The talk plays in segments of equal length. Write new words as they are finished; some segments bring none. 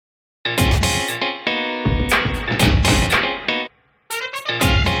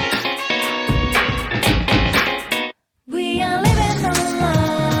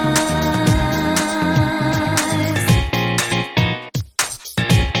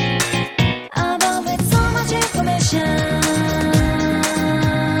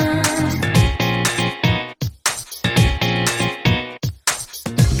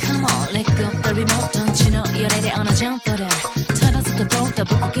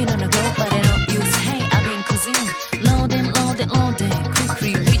looking on the go, but I don't use. Hey, I've been cruising, loading,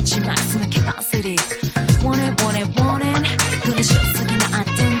 quickly reaching maximum capacity. Want it, gonna show again my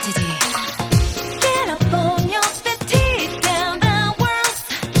identity. Get up on your feet, down the world,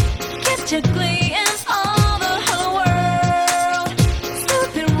 get your glance all the whole world.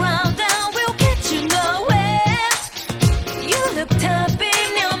 Snooping round down, we'll get you nowhere. You look tough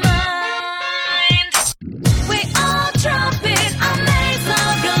in your mind. We all drop it, our names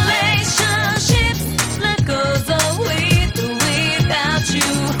of relationships. Let goes away without you.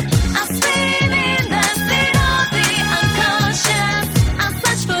 I spin in the state of the unconscious. I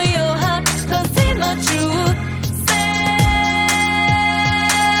search for your heart, cause in my true self.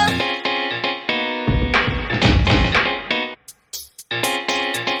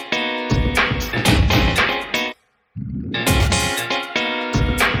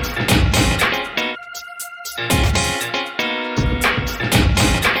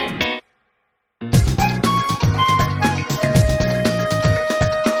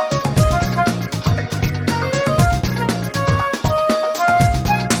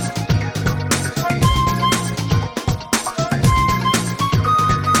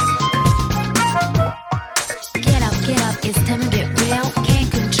 Get up, it's time to get real. Can't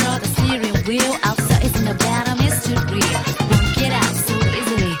control the steering wheel. Outside isn't about a mystery. Won't get out so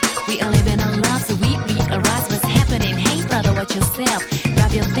easily. We all live in our lives, so we realize what's happening. Hey brother, watch yourself.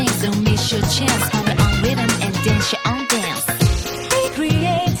 Grab your things, don't miss your chance. Find your own rhythm and dance your own dance. Be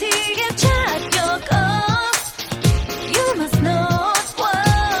creative, chart your course. You must know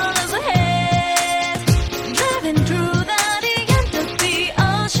what is ahead. Driving through the end of the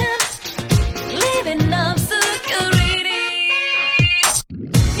ocean. Living up security.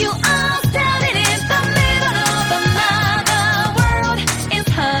 You are standing in the middle of another world. It's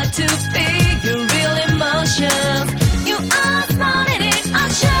hard to figure real emotions. You are starting in a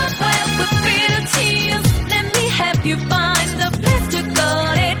shortwave with bitter tears. Let me help you find the place to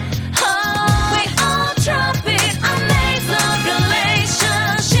cut it home. We all drop it, our names of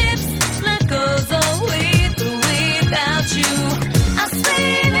relationships. Let goes away without you. I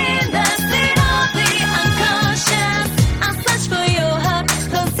spin in the state of the unconscious. I search for your heart,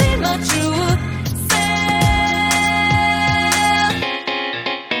 cause in my true self.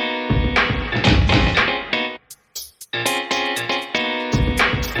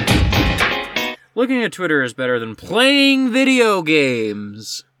 Looking at Twitter is better than playing video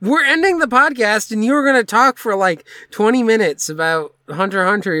games. We're ending the podcast, and you were going to talk for like 20 minutes about Hunter x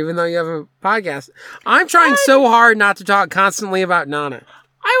Hunter, even though you have a podcast. I'm trying so hard not to talk constantly about Nana.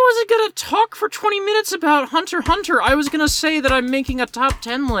 I wasn't going to talk for 20 minutes about Hunter x Hunter. I was going to say that I'm making a top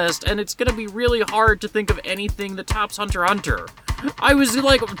 10 list, and it's going to be really hard to think of anything that tops Hunter x Hunter. I was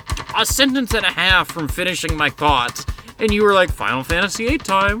like a sentence and a half from finishing my thoughts, and you were like, Final Fantasy VIII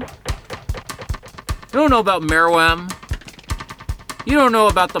time. You don't know about Meruem. You don't know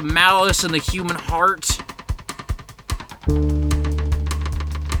about the malice in the human heart.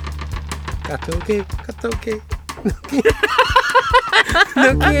 Katoke.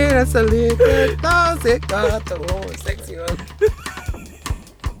 No quiero salir de ese gato sexy one.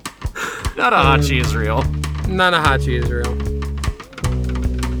 Nanahachi is real. Nanahachi is real.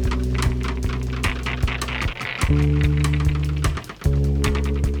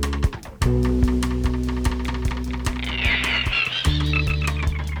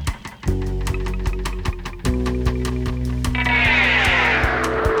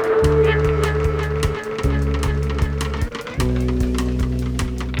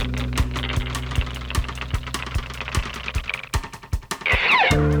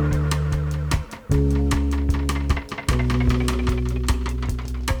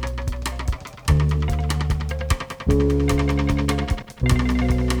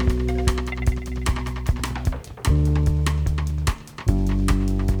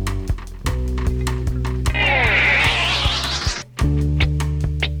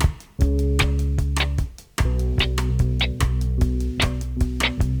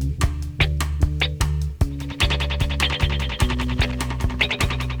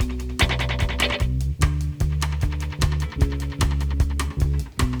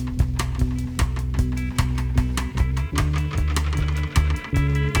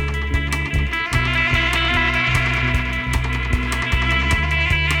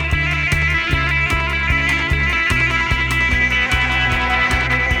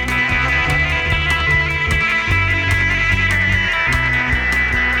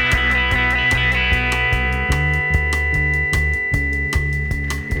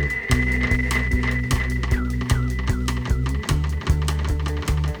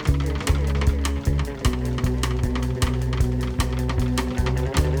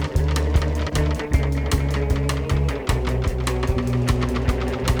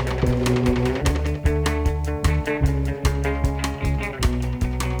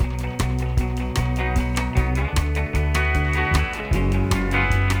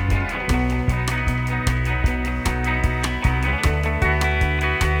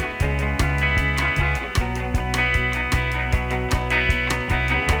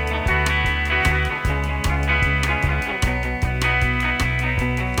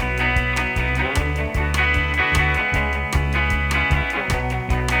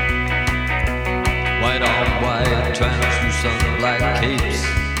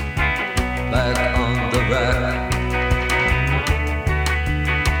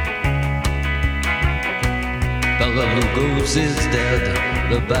 Bela Lugos is dead.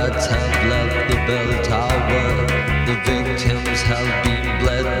 The bats have left the bell tower. The victims have been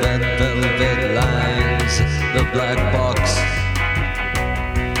bled. Red velvet lines. The black box.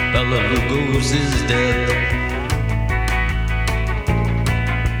 Bela Lugos is dead.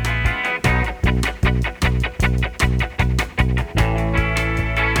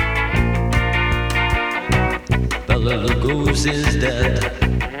 Bela Lugos is dead.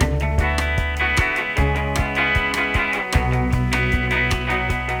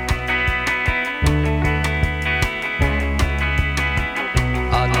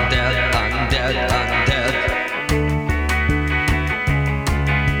 Undead, undead, undead.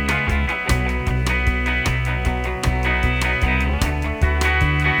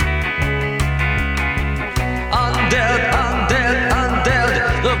 Undead, undead, undead.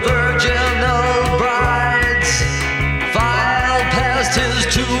 The virginal brides file past his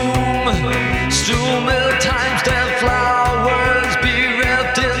tomb. Stupid times their flowers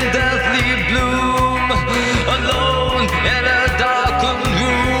bereft in deathly bloom. Alone in a darkened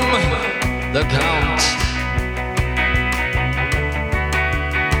room, the Count.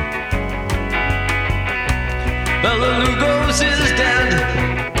 Bela Lugos is dead.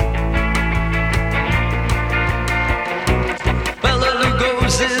 Bela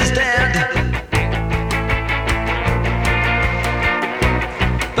Lugos is dead.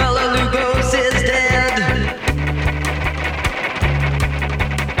 Bela Lugos is dead.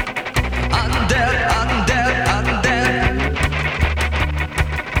 Undead, undead, undead.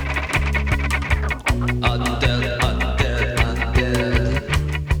 Undead, undead, undead.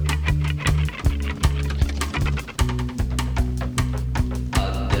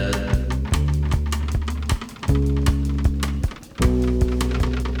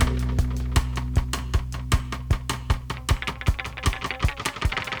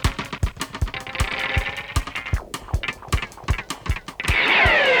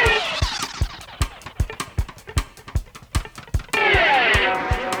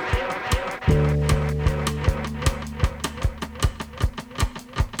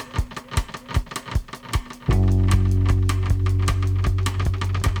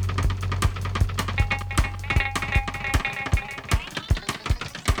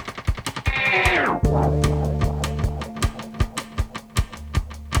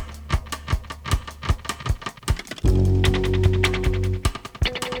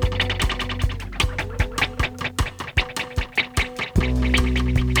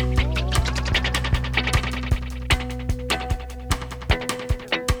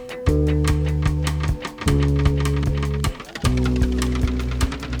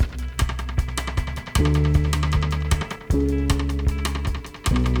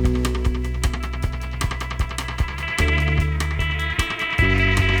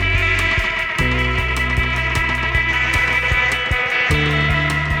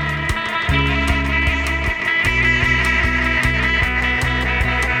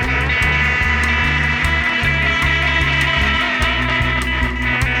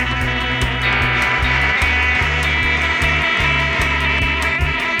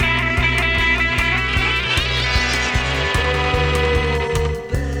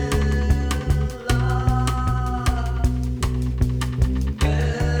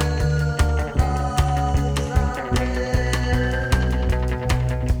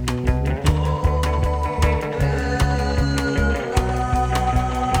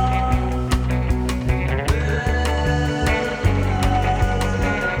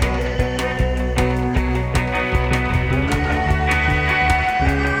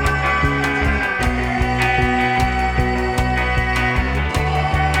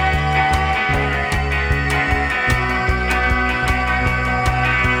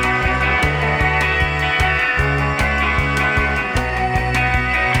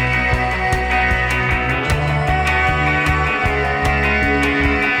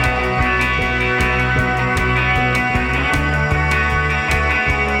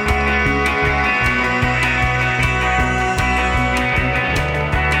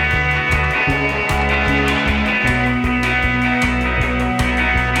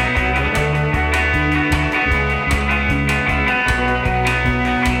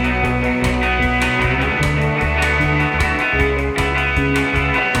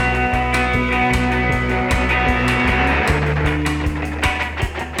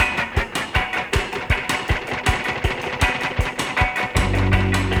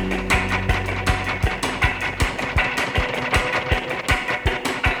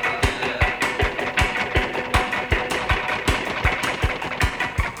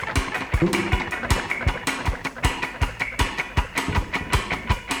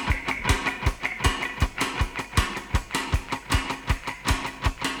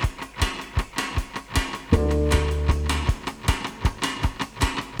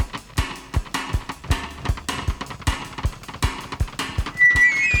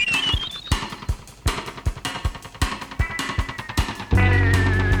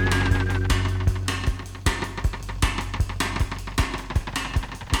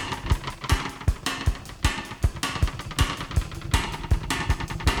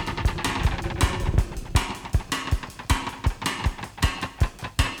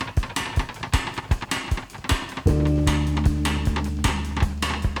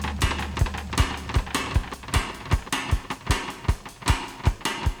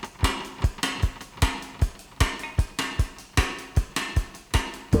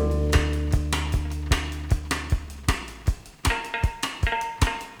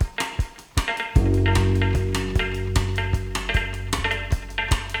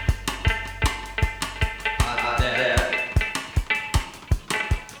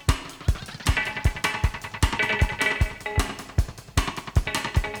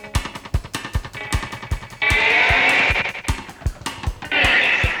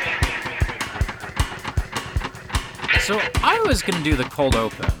 So I was going to do the cold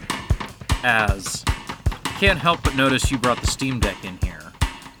open as can't help but notice you brought the Steam Deck in here.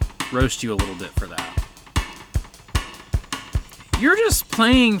 Roast you a little bit for that. You're just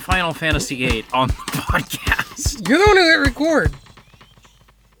playing Final Fantasy VIII on the podcast. You're the one who hit record.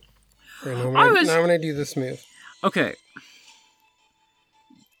 Now I'm going to do this move. Okay.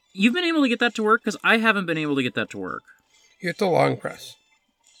 You've been able to get that to work? Because I haven't been able to get that to work. You have to long press.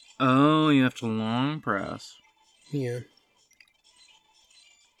 Oh, you have to long press. Yeah.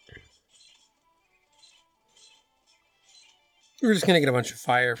 We're just going to get a bunch of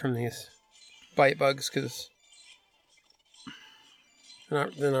fire from these bite bugs, because they're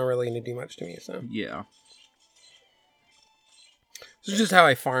not really going to do much to me, so. Yeah. This is just how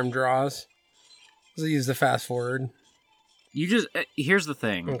I farm draws. I use the fast forward. You just here's the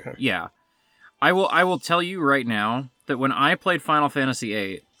thing. Okay. Yeah. I will tell you right now that when I played Final Fantasy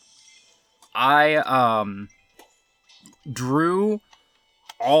VIII, I drew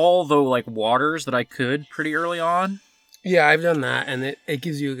all the waters that I could pretty early on. Yeah, I've done that, and it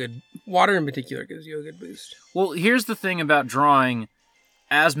gives you a good water in particular gives you a good boost. Well, here's the thing about drawing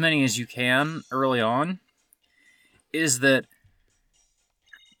as many as you can early on is that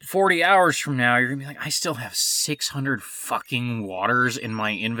 40 hours from now, you're going to be like, I still have 600 fucking waters in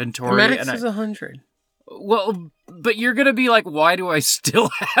my inventory. Max is 100. Well, but you're going to be like, why do I still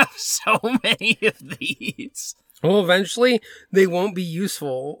have so many of these? Well, eventually, they won't be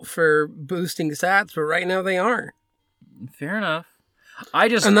useful for boosting stats, but right now they are. Fair enough.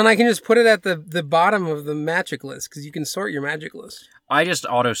 And then I can just put it at the bottom of the magic list, because you can sort your magic list. I just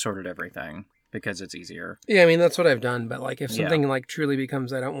auto-sorted everything. Because it's easier. Yeah, I mean, that's what I've done. But, if something, truly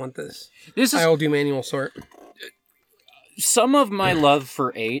becomes, I don't want this, I will do manual sort. Some of my love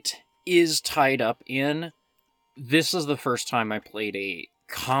for 8 is tied up in, this is the first time I played a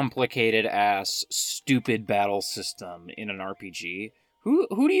complicated-ass, stupid battle system in an RPG. Who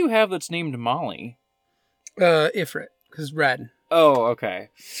do you have that's named Molly? Ifrit, because red. Oh, okay.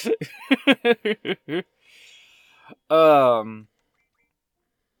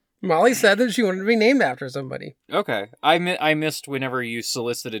 Molly said that she wanted to be named after somebody. Okay. I missed whenever you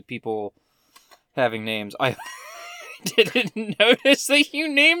solicited people having names. I didn't notice that you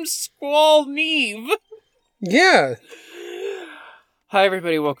named Squall Neve. Yeah. Hi,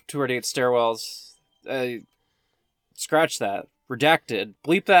 everybody. Welcome to our date stairwells. Scratch that. Redacted.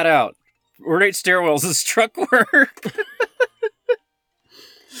 Bleep that out. Our date stairwells is truck work.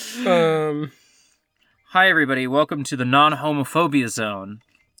 Hi, everybody. Welcome to the Non-Homophobia Zone.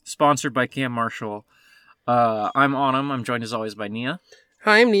 Sponsored by Cam Marshall. I'm Autumn. I'm joined as always by Nia.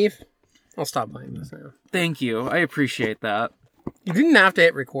 Hi, I'm Neve. I'll stop playing this now. Thank you. I appreciate that. You didn't have to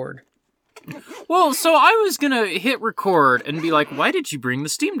hit record. Well, so I was gonna hit record and be like, why did you bring the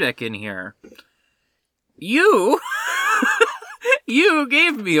Steam Deck in here? You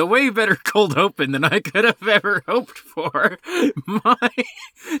gave me a way better cold open than I could have ever hoped for by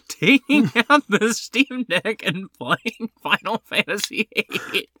taking out the Steam Deck and playing Final Fantasy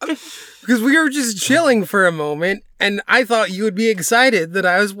VIII. Because we were just chilling for a moment, and I thought you would be excited that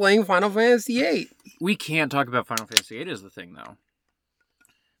I was playing Final Fantasy VIII. We can't talk about Final Fantasy VIII is the thing, though.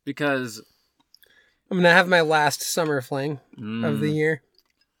 Because I'm going to have my last summer fling of the year.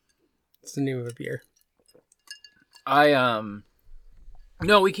 It's the name of a beer.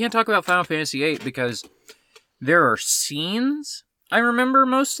 No, we can't talk about Final Fantasy VIII because there are scenes I remember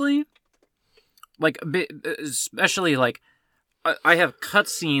mostly. Especially, I have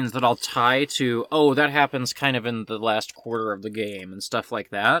cutscenes that I'll tie to, that happens kind of in the last quarter of the game and stuff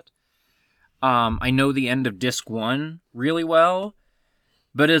like that. I know the end of Disc 1 really well,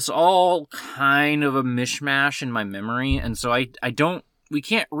 but it's all kind of a mishmash in my memory, and so we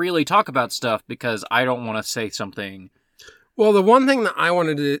can't really talk about stuff because I don't want to say something. Well, the one thing that I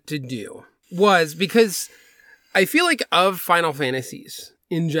wanted to do was, because I feel like of Final Fantasies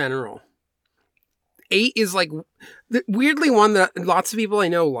in general, 8 is weirdly one that lots of people I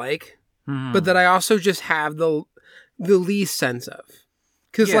know like, but that I also just have the least sense of.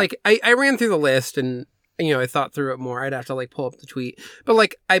 Because I ran through the list and I thought through it more. I'd have to pull up the tweet.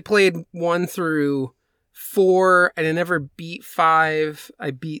 But I played 1 through 4 and I never beat 5.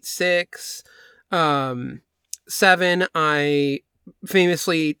 I beat 6. 7, I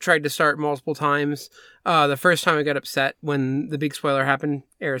famously tried to start multiple times. The first time I got upset when the big spoiler happened,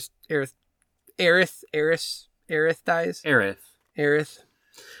 Aerith dies. Aerith.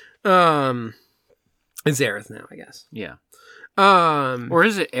 It's Aerith now, I guess. Yeah. Or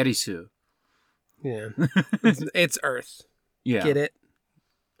is it Erisu? Yeah. It's Earth. Yeah. Get it?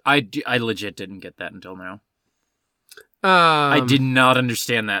 I legit didn't get that until now. I did not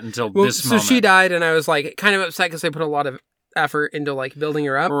understand that until this moment. So she died, and I was like kind of upset because I put a lot of effort into like building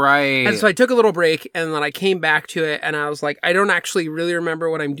her up. Right. And so I took a little break, and then I came back to it, and I was like, I don't actually really remember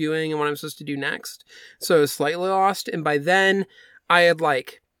what I'm doing and what I'm supposed to do next. So I was slightly lost. And by then, I had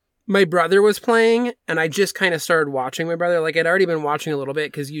like, my brother was playing, and I just kind of started watching my brother. Like, I'd already been watching a little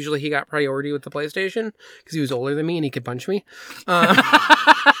bit because usually he got priority with the PlayStation because he was older than me and he could punch me.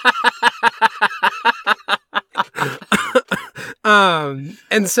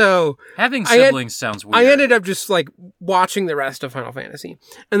 And so having siblings sounds weird. I ended up just like watching the rest of Final Fantasy.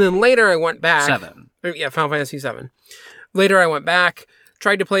 And then later I went back. 7. Yeah, Final Fantasy 7. Later I went back,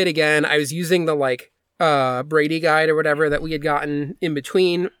 tried to play it again. I was using the like Brady guide or whatever that we had gotten in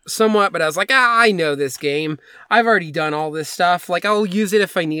between somewhat, but I was like, I know this game. I've already done all this stuff. Like, I'll use it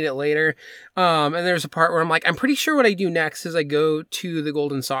if I need it later. And there's a part where I'm like, I'm pretty sure what I do next is I go to the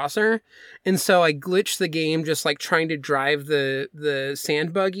Golden Saucer. And so I glitch the game just like trying to drive the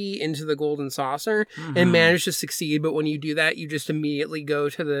sand buggy into the Golden Saucer and manage to succeed. But when you do that, you just immediately go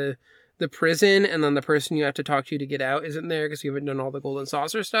to the prison, and then the person you have to talk to get out isn't there because you haven't done all the Golden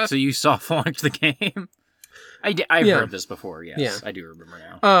Saucer stuff. So you soft launched the game? I've heard this before, yes. Yeah. I do remember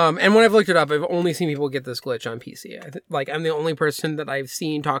now. And when I've looked it up, I've only seen people get this glitch on PC. I'm the only person that I've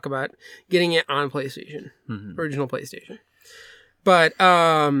seen talk about getting it on PlayStation, original PlayStation. But,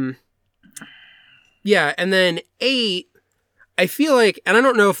 yeah, and then 8, I feel like, and I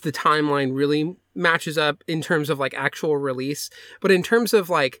don't know if the timeline really matches up in terms of like actual release, but in terms of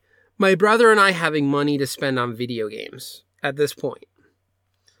like, my brother and I having money to spend on video games at this point.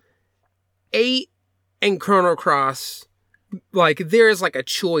 8 and Chrono Cross, like, there is like a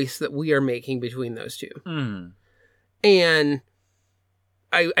choice that we are making between those two. And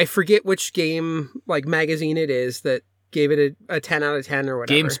I forget which game, like, magazine it is that gave it a 10 out of 10 or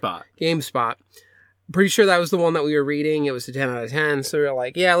whatever. GameSpot. Pretty sure that was the one that we were reading. It was a 10 out of 10. So we were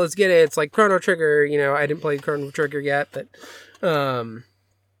like, yeah, let's get it. It's like Chrono Trigger. You know, I didn't play Chrono Trigger yet, but,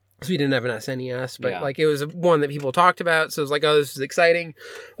 so we didn't have an SNES, but like it was one that people talked about. So it was like, oh, this is exciting.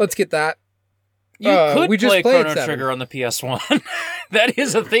 Let's get that. You could play Chrono Trigger on the PS1. That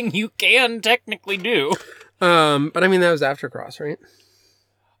is a thing you can technically do. But I mean, that was after Cross, right?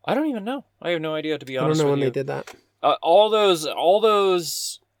 I don't even know. I have no idea, to be honest. I don't know when they did that. All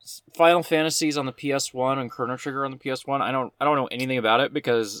those Final Fantasies on the PS1 and Chrono Trigger on the PS1. I don't know anything about it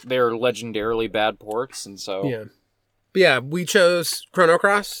because they're legendarily bad ports, and so yeah. But yeah, we chose Chrono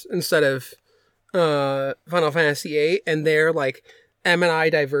Cross instead of Final Fantasy VIII, and they're like M and I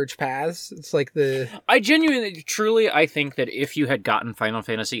diverge paths. It's like I genuinely, truly, I think that if you had gotten Final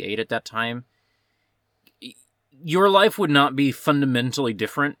Fantasy VIII at that time, your life would not be fundamentally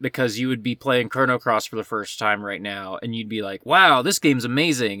different because you would be playing Chrono Cross for the first time right now, and you'd be like, wow, this game's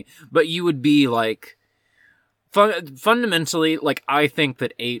amazing. But you would be like, fundamentally, like, I think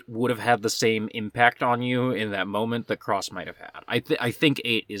that 8 would have had the same impact on you in that moment that Cross might have had. I think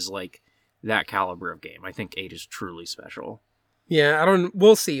 8 is like that caliber of game. I think 8 is truly special. Yeah,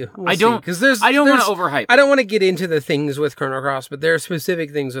 we'll see. I don't want to overhype. I don't want to get into the things with Chrono Cross, but there are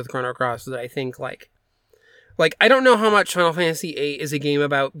specific things with Chrono Cross that I think like I don't know how much Final Fantasy VIII is a game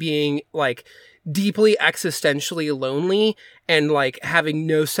about being like deeply existentially lonely and like having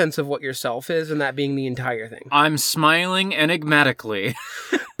no sense of what yourself is, and that being the entire thing. I'm smiling enigmatically.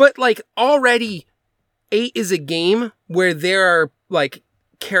 But like already 8 is a game where there are like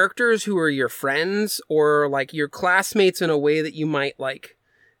characters who are your friends or like your classmates in a way that you might like,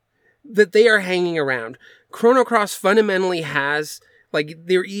 that they are hanging around. Chrono Cross fundamentally has like,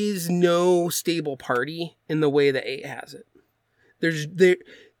 there is no stable party in the way that 8 has it.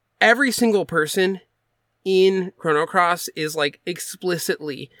 Every single person in Chrono Cross is like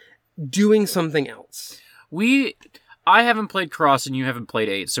explicitly doing something else. I haven't played Cross and you haven't played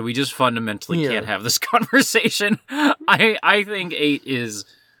 8, so we just fundamentally can't have this conversation. I think 8 is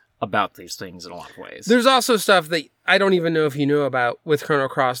about these things in a lot of ways. There's also stuff that I don't even know if you know about with Chrono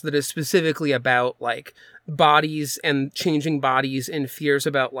Cross that is specifically about like bodies and changing bodies and fears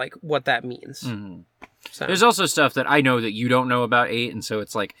about like what that means. Mm-hmm. So. There's also stuff that I know that you don't know about 8, and so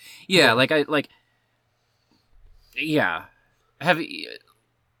it's like, yeah. What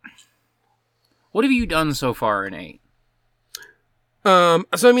have you done so far in 8? So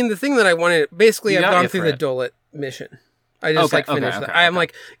I mean, the thing that I wanted, basically, I've gone through the Dolet mission. I just finished that. I'm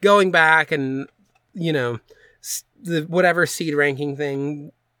like going back and, you know, the whatever seed ranking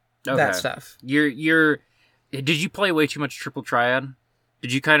thing, that stuff. Did you play way too much Triple Triad?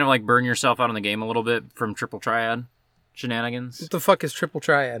 Did you kind of like burn yourself out on the game a little bit from Triple Triad shenanigans? What the fuck is Triple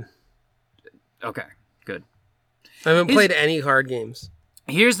Triad? Okay, good. I haven't played any hard games.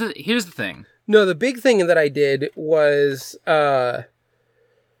 Here's the thing. No, the big thing that I did was that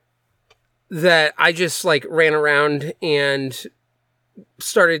I just like ran around and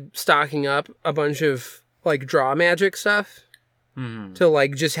started stocking up a bunch of like draw magic stuff to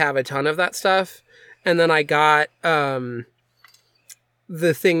like just have a ton of that stuff. And then I got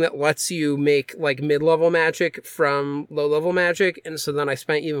the thing that lets you make like mid-level magic from low-level magic. And so then I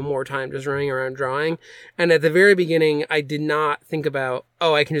spent even more time just running around drawing. And at the very beginning, I did not think about,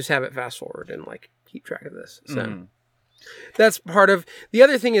 oh, I can just have it fast forward and like keep track of this. So that's part of the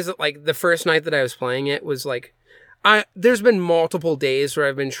other thing is that like the first night that I was playing it was like, there's been multiple days where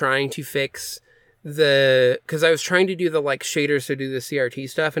I've been trying to fix because I was trying to do the like shaders to do the CRT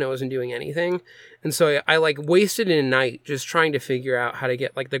stuff and it wasn't doing anything. And so I like wasted a night just trying to figure out how to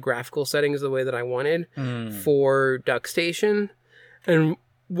get like the graphical settings the way that I wanted for DuckStation. And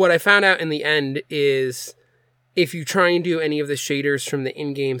what I found out in the end is if you try and do any of the shaders from the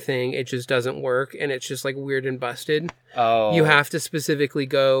in-game thing, it just doesn't work and it's just like weird and busted. Oh. You have to specifically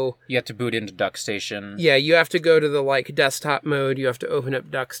go... You have to boot into DuckStation. Yeah, you have to go to the like desktop mode, you have to open up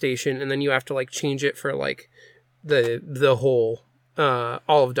DuckStation, and then you have to like change it for like the whole, all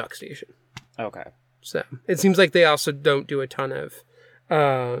of DuckStation. Okay. So, it seems like they also don't do a ton of...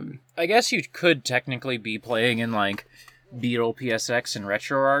 I guess you could technically be playing in like Beetle PSX and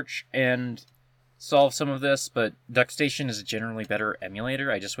RetroArch and solve some of this, but DuckStation is a generally better emulator.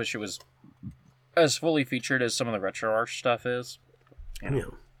 I just wish it was as fully featured as some of the RetroArch stuff is. Yeah.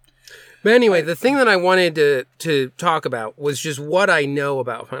 But anyway, the thing that I wanted to talk about was just what I know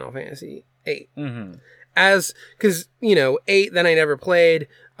about Final Fantasy VIII. Because, 8 then I never played.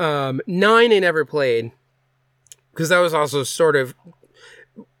 9 I never played. Because that was also sort of...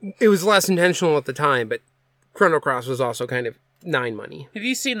 It was less intentional at the time, but Chrono Cross was also kind of 9 money. Have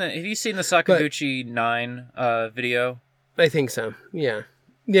you seen the Sakaguchi 9 video? I think so. Yeah.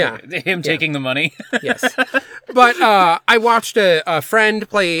 Yeah. Him taking the money? Yes. But I watched a friend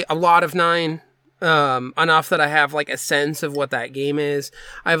play a lot of 9, enough that I have like a sense of what that game is.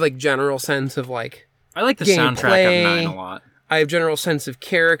 I have like general sense of like I like the soundtrack of 9 a lot. I have general sense of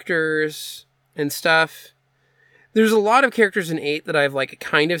characters and stuff. There's a lot of characters in 8 that I've like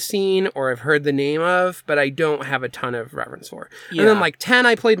kind of seen or I've heard the name of, but I don't have a ton of reference for. Yeah. And then like 10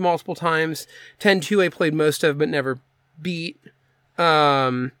 I played multiple times. 10-2 I played most of but never beat.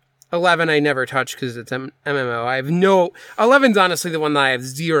 11 I never touched because it's MMO. I have 11's honestly the one that I have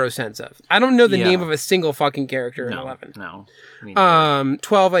zero sense of. I don't know the name of a single fucking character in 11. No.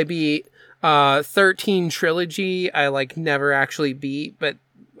 12 I beat. 13 Trilogy I like never actually beat, but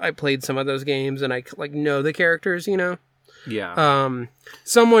I played some of those games and I like know the characters, Yeah.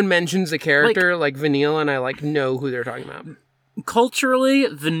 Someone mentions a character like Vanille and I like know who they're talking about. Culturally,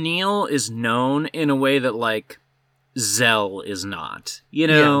 Vanille is known in a way that like Zell is not.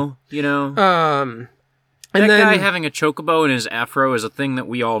 And that guy having a chocobo in his afro is a thing that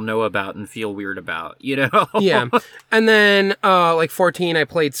we all know about and feel weird about, Yeah. And then, 14 I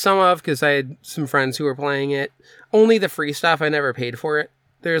played some of because I had some friends who were playing it. Only the free stuff, I never paid for it.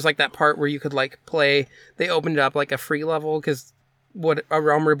 There's like that part where you could like play, they opened it up like a free level because a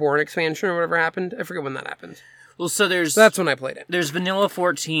Realm Reborn expansion or whatever happened. I forget when that happened. Well, so that's when I played it. There's Vanilla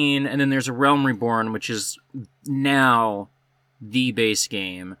 14 and then there's a Realm Reborn, which is now the base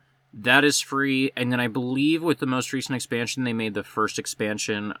game. That is free, and then I believe with the most recent expansion, they made the first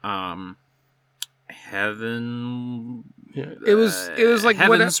expansion, Heaven... Yeah. It was like...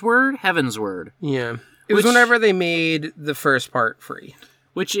 Heavensward. Yeah. It was whenever they made the first part free.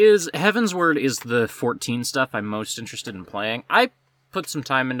 Which is... Heavensward is the 14 stuff I'm most interested in playing. I put some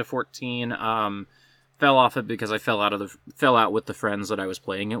time into 14, fell off it because I fell out with the friends that I was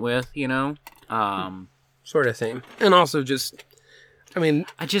playing it with, Sort of same. And also just... the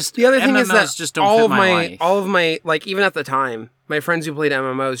other thing MMOs is that just don't fit my life. All of my, like, even at the time, my friends who played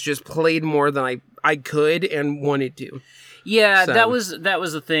MMOs just played more than I could and wanted to. Yeah, so. that was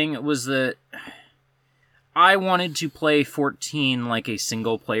the thing, was that I wanted to play 14 like a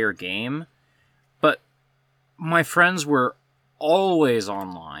single-player game, but my friends were always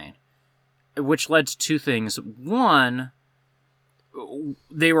online, which led to two things. One,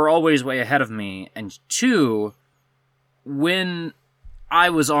 they were always way ahead of me, and two, when I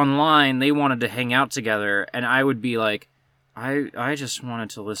was online, they wanted to hang out together, and I would be like, I just wanted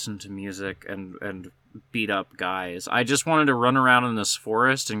to listen to music and beat up guys. I just wanted to run around in this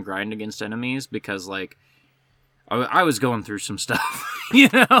forest and grind against enemies because, like, I was going through some stuff,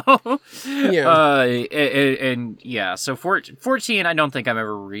 Yeah. Yeah, so 14 I don't think I'm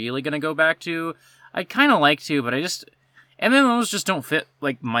ever really going to go back to. I'd kind of like to, but MMOs just don't fit,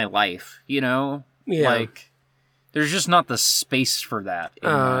 like, my life, Yeah. Like... There's just not the space for that.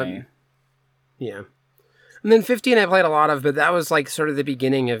 Yeah. And then 15 I played a lot of, but that was like sort of the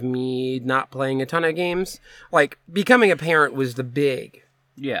beginning of me not playing a ton of games. Like, becoming a parent was the big,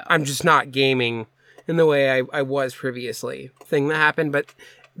 I'm just not gaming in the way I was previously thing that happened, but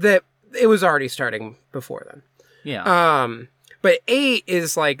it was already starting before then. Yeah. But 8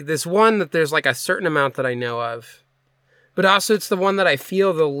 is like this one that there's like a certain amount that I know of. But also, it's the one that I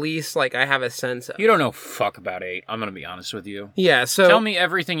feel the least like I have a sense of. You don't know fuck about 8. I'm going to be honest with you. Yeah, so... Tell me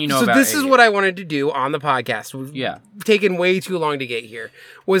everything you know about 8. So this is what I wanted to do on the podcast. Yeah. Taken way too long to get here.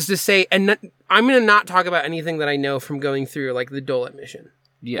 Was to say... And I'm going to not talk about anything that I know from going through, like, the Dole mission.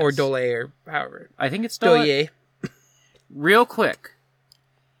 Yes. Or Dole, or however. I think it's Dole. Real quick.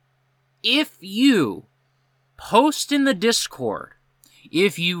 If you post in the Discord,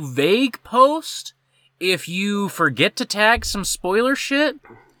 if you vague post... If you forget to tag some spoiler shit,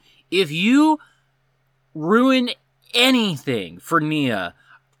 if you ruin anything for Nia,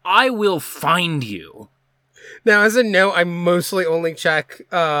 I will find you. Now, as a note, I mostly only check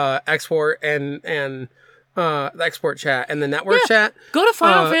export and the export chat and the network chat. Go to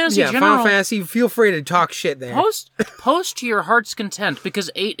Final Fantasy General. Final Fantasy. Feel free to talk shit there. Post to your heart's content, because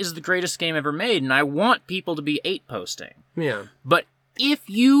 8 is the greatest game ever made, and I want people to be 8 posting. Yeah. But if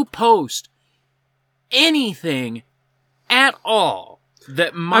you post anything at all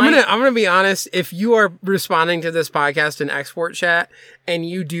that might... I'm gonna be honest, if you are responding to this podcast in export chat and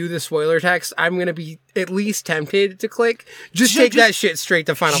you do the spoiler text, I'm gonna be at least tempted to click. Just take that shit straight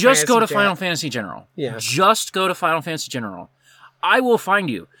to Final Fantasy. Just go to Final Fantasy General. Yeah. Just go to Final Fantasy General. I will find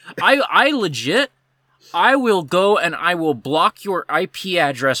you. I legit, I will go and I will block your IP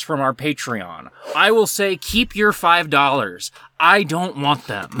address from our Patreon. I will say, keep your $5. I don't want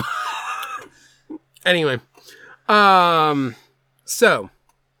them. Anyway, so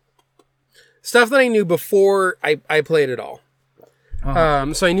stuff that I knew before I played it all.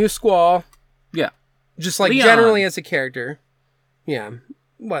 So I knew Squall. Yeah. Just like Leon. Generally as a character. Yeah.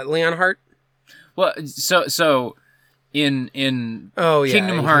 What, Leonhart? Well, so in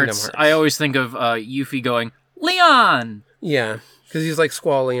Kingdom Hearts, I always think of Yuffie going, Leon! Yeah. Because he's like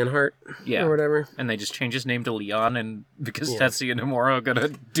Squall Leonhart. Yeah. Or whatever. And they just change his name to Leon, and because Tetsuya Nomura are gonna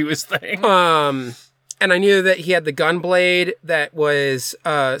do his thing. And I knew that he had the gun blade that was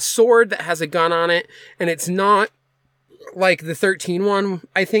a sword that has a gun on it, and it's not like the 13 one,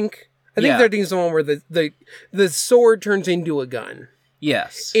 I think. I think 13 is the one where the sword turns into a gun.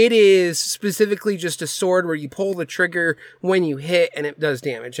 Yes. It is specifically just a sword where you pull the trigger when you hit and it does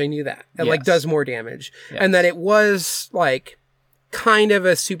damage. I knew that. It like does more damage. Yes. And that it was like kind of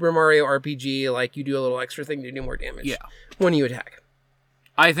a Super Mario RPG, like you do a little extra thing to do more damage when you attack.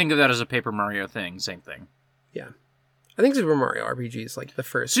 I think of that as a Paper Mario thing. Same thing. Yeah. I think Super Mario RPG is like the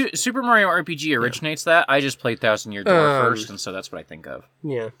first. Super Mario RPG originates that. I just played Thousand Year Door first, and so that's what I think of.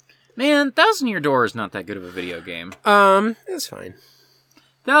 Yeah. Man, Thousand Year Door is not that good of a video game. It's fine.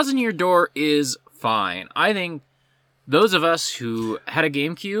 Thousand Year Door is fine. I think those of us who had a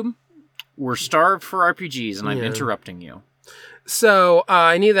GameCube were starved for RPGs, and I'm interrupting you. So,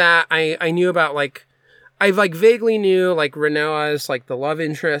 I knew that. I knew about, like... I like vaguely knew like Renoa as like the love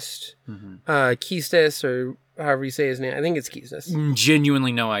interest, Keistis, or however you say his name. I think it's Keistis.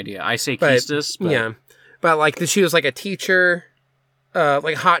 Genuinely no idea. I say Keistis, but yeah, but like she was like a teacher,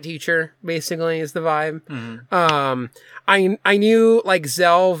 like hot teacher basically is the vibe. Mm-hmm. I knew like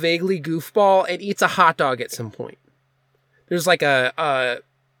Zell vaguely goofball and eats a hot dog at some point. There's like a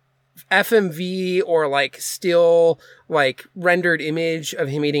FMV or like still like rendered image of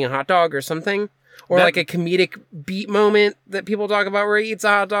him eating a hot dog or something. Or like a comedic beat moment that people talk about where he eats a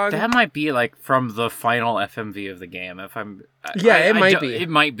hot dog. That might be like from the final FMV of the game. If I'm, it might be. It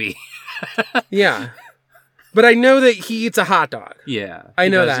might be. Yeah, but I know that he eats a hot dog. Yeah, I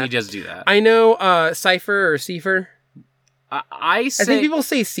know that he does do that. I know Cypher or Seifer. I think people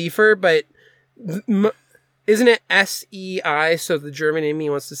say Seifer, but isn't it SEI? So the German in me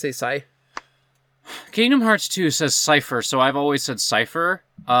wants to say Cy. Kingdom Hearts 2 says Cypher, so I've always said Cypher.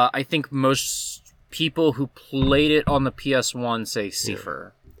 I think most people who played it on the PS1 say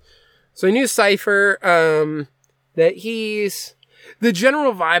Cypher. So I knew Cypher, that he's... The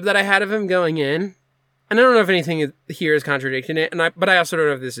general vibe that I had of him going in, and I don't know if anything here is contradicting it, but I also don't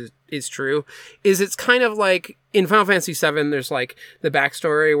know if this is true, is it's kind of like, in Final Fantasy VII, there's like the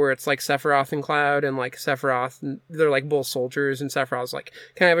backstory where it's like Sephiroth and Cloud, and like Sephiroth, and they're like both soldiers, and Sephiroth's like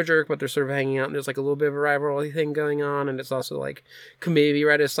kind of a jerk, but they're sort of hanging out, and there's like a little bit of a rivalry thing going on, and it's also like, could maybe be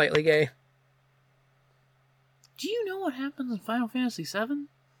read as slightly gay. Do you know what happens in Final Fantasy VII?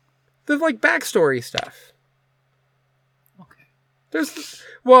 The like backstory stuff. Okay. There's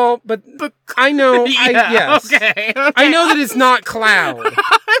but I know. yes. Okay. I know that it's not Cloud.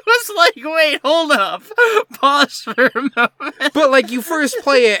 I was like, wait, hold up. Pause for a moment. But, like, you first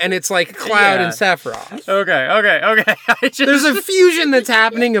play it, and it's, like, Cloud and Sephiroth. Okay. There's a fusion that's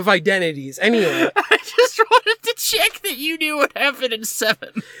happening of identities. Anyway. I just wanted to check that you knew what happened in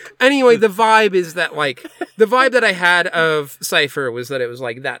 7. Anyway, the vibe is that, like, the vibe that I had of Cypher was that it was,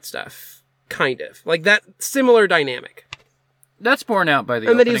 like, that stuff. Kind of. Like, that similar dynamic. That's borne out by the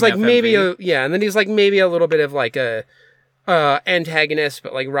and then he's like FMV. and then he's like maybe a little bit of like a antagonist,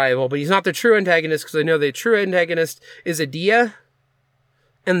 but like rival. But he's not the true antagonist because I know the true antagonist is Adia,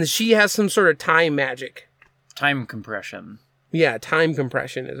 and she has some sort of time magic. Time compression. Yeah, time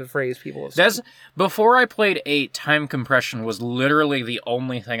compression is a phrase people have said. Before I played 8, time compression was literally the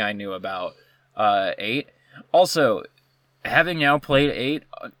only thing I knew about 8. Also, having now played 8.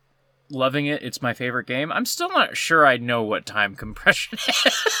 Loving it. It's my favorite game. I'm still not sure I know what time compression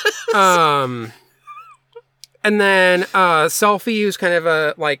is. And then Selfie, who's kind of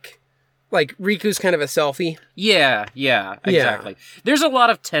a like Riku's kind of a selfie. Yeah, exactly. There's a lot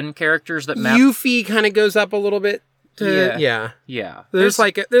of 10 characters that map. Yuffie kind of goes up a little bit. Yeah. There's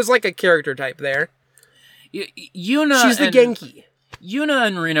like a character type there. Yuna. She's the Genki. Yuna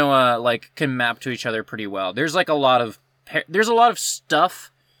and Rinoa like can map to each other pretty well. There's like a lot of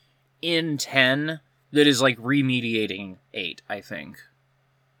stuff in 10 that is like remediating 8, I think.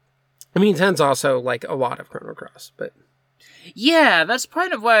 I mean, 10's also like a lot of Chrono Cross, but yeah, that's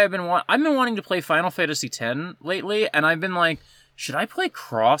part of why I've been wanting to play Final Fantasy X lately, and I've been like, should I play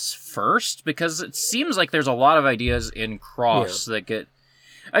Cross first? Because it seems like there's a lot of ideas in Cross that get.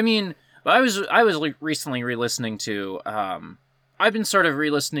 I mean, I was like recently re-listening to. I've been sort of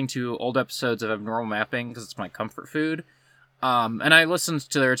re-listening to old episodes of Abnormal Mapping because it's my comfort food. And I listened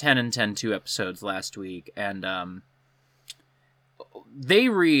to their 10 and 10-2 episodes last week, and they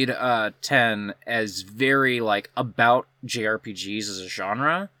read 10 as very, like, about JRPGs as a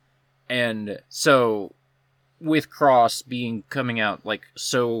genre, and so with Cross coming out, like,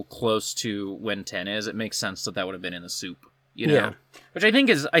 so close to when 10 is, it makes sense that would have been in the soup, you know? Yeah. Which I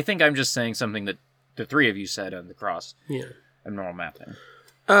think I'm just saying something that the three of you said on the Cross. Yeah. Abnormal Mapping.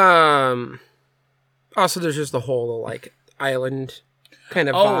 Also, there's just the whole, like, island kind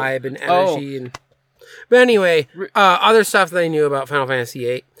of vibe and energy. But anyway, other stuff that I knew about Final Fantasy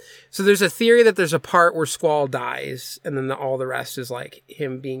VIII. So there's a theory that there's a part where Squall dies, and then all the rest is like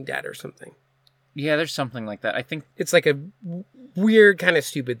him being dead or something. Yeah, there's something like that. I think it's like a weird kind of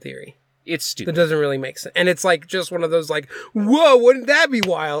stupid theory. It's stupid. That doesn't really make sense. And it's like just one of those like, whoa, wouldn't that be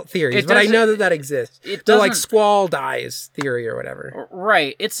wild theories? But I know that exists. The like Squall dies theory or whatever.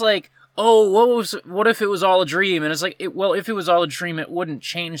 Right. It's like, oh, what if it was all a dream? And it's like, if it was all a dream, it wouldn't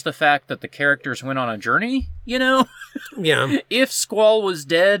change the fact that the characters went on a journey, you know? Yeah. If Squall was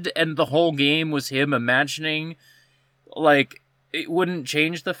dead and the whole game was him imagining, like, it wouldn't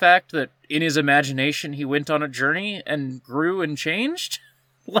change the fact that in his imagination he went on a journey and grew and changed?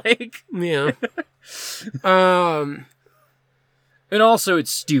 Like... Yeah. And also, it's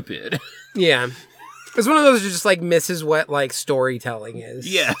stupid. Yeah. It's one of those that just, like, misses what, like, storytelling is.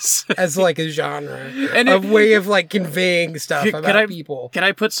 Yes. As, like, a genre. And a way of, like, conveying stuff about people. Can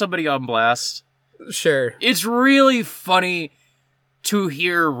I put somebody on blast? Sure. It's really funny to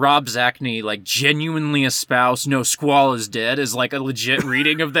hear Rob Zachney, like, genuinely espouse No, Squall is Dead as, like, a legit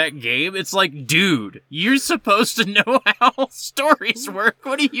reading of that game. It's like, dude, you're supposed to know how stories work.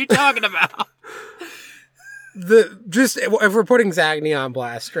 What are you talking about? If we're putting Zachney on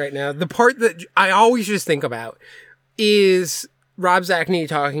blast right now, the part that I always just think about is Rob Zachney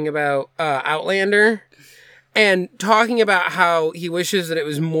talking about Outlander and talking about how he wishes that it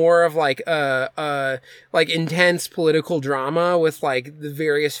was more of like like intense political drama with like the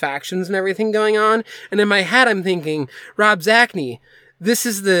various factions and everything going on. And in my head, I'm thinking, Rob Zachney, this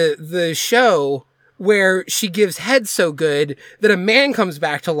is the show where she gives head so good that a man comes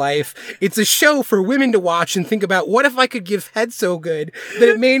back to life. It's a show for women to watch and think about, what if I could give head so good that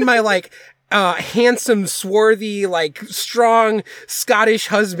it made my, like, handsome, swarthy, like, strong Scottish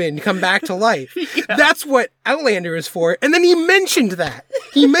husband come back to life. Yeah. That's what Outlander is for. And then he mentioned that.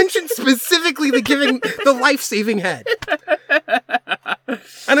 He mentioned specifically the life-saving head.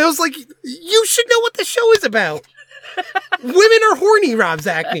 And I was like, you should know what the show is about. Women are horny, Rob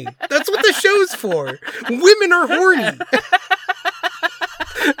Zachney. That's what the show's for. Women are horny.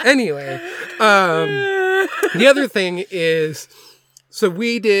 Anyway, the other thing is, so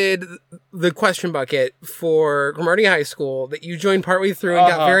we did the question bucket for Cromartie High School that you joined partway through and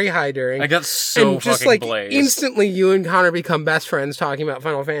got very high during. I got so and just fucking like blazed. Instantly, you and Connor become best friends talking about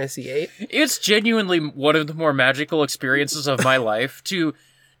Final Fantasy VIII. It's genuinely one of the more magical experiences of my life to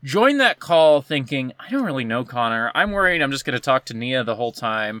joined that call thinking, I don't really know Connor. I'm worried I'm just going to talk to Nia the whole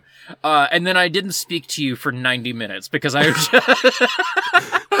time. And then I didn't speak to you for 90 minutes because I was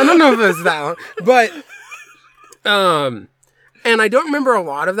I don't know if it was that long, but, and I don't remember a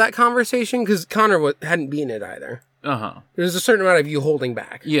lot of that conversation because Connor hadn't been it either. Uh-huh. There's a certain amount of you holding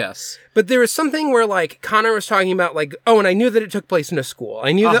back. Yes. But there was something where, like, Connor was talking about, like, oh, and I knew that it took place in a school.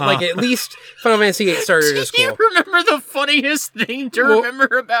 I knew that, like, at least Final Fantasy VIII started at a school. Do you remember the funniest thing to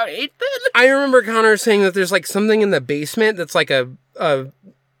remember about 8 then? I remember Connor saying that there's, like, something in the basement that's, like, a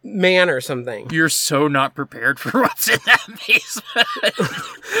man or something. You're so not prepared for what's in that basement.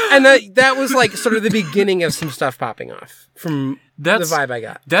 And that was, like, sort of the beginning of some stuff popping off from the vibe I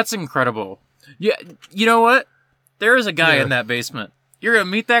got. That's incredible. Yeah, you know what? There is a guy in that basement. You're going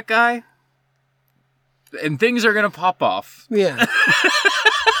to meet that guy, and things are going to pop off. Yeah.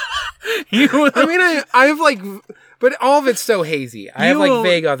 I mean, I have, like... But all of it's so hazy. I have, like,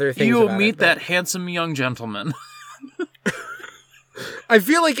 vague other things You will about meet that handsome young gentleman. I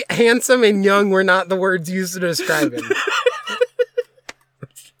feel like handsome and young were not the words used to describe him.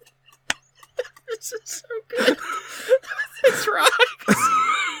 This is so good. This rocks.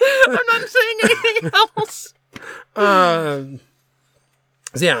 I'm not saying anything else. So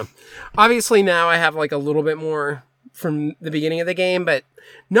yeah, obviously now I have like a little bit more from the beginning of the game, but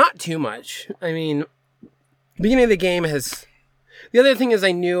not too much. I mean, the beginning of the game has... The other thing is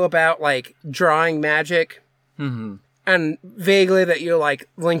I knew about like drawing magic and vaguely that you like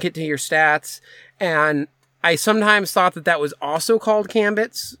link it to your stats. And I sometimes thought that was also called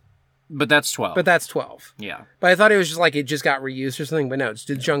Gambits. But that's 12. Yeah. But I thought it was just like it just got reused or something, but no, it's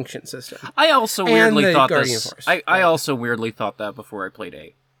the junction system. I also weirdly thought Guardian this. Force. I also weirdly thought that before I played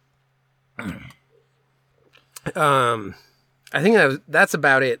 8. I think that's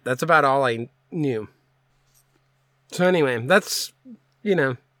about it. That's about all I knew. So anyway, that's,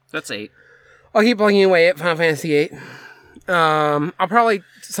 That's 8. I'll keep plugging away at Final Fantasy VIII. I'll probably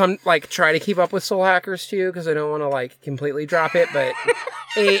try to keep up with Soul Hackers too, because I don't want to like completely drop it, but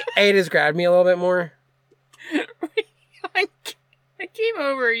 8 has grabbed me a little bit more. I came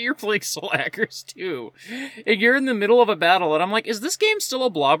over, you're playing Soul Hackers too. And you're in the middle of a battle, and I'm like, is this game still a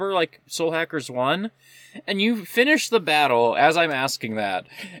blobber like Soul Hackers 1? And you finish the battle as I'm asking that,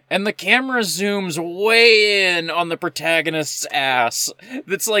 and the camera zooms way in on the protagonist's ass.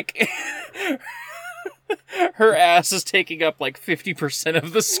 That's like... Her ass is taking up like 50%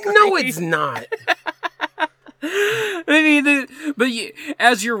 of the screen. No, it's not. I mean,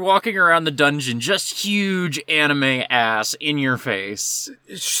 as you're walking around the dungeon, just huge anime ass in your face.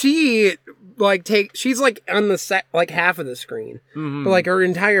 She's like on the set, like half of the screen, but like her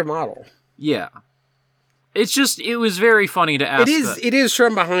entire model. Yeah. It was very funny to ask. It is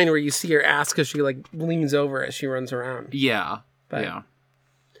from behind where you see her ass because she like leans over as she runs around. Yeah. But yeah.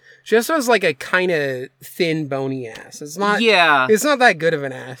 She also has like a kind of thin, bony ass. It's not. Yeah. It's not that good of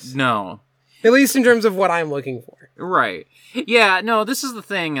an ass. No. At least in terms of what I'm looking for. Right. Yeah. No. This is the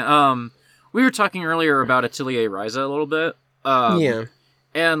thing. We were talking earlier about Atelier Ryza a little bit. Yeah.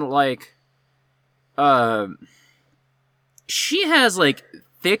 And like, she has like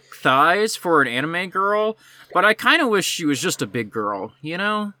thick thighs for an anime girl, but I kind of wish she was just a big girl. You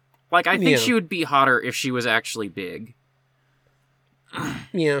know. Like I think she would be hotter if she was actually big.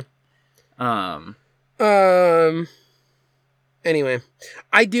 Yeah. Anyway,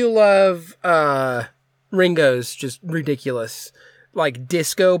 I do love Ringo's just ridiculous like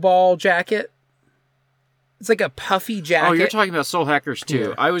disco ball jacket. It's like a puffy jacket. Oh, you're talking about Soul Hackers too.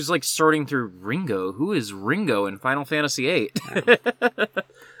 Yeah. I was like sorting through Ringo. Who is Ringo in Final Fantasy VIII?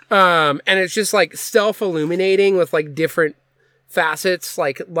 And it's just like stealth illuminating with like different facets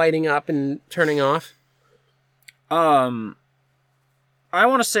like lighting up and turning off. I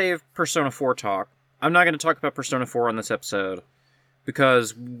want to save Persona 4 talk. I'm not going to talk about Persona 4 on this episode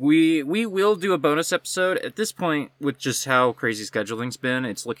because we will do a bonus episode. At this point, with just how crazy scheduling's been,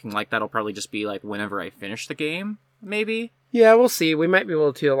 it's looking like that'll probably just be like whenever I finish the game, maybe. Yeah, we'll see. We might be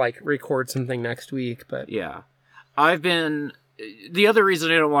able to like record something next week, but yeah. The other reason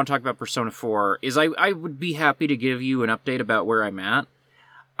I don't want to talk about Persona 4 is I would be happy to give you an update about where I'm at.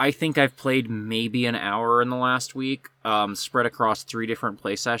 I think I've played maybe an hour in the last week, spread across 3 different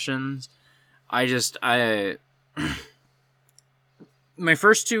play sessions. My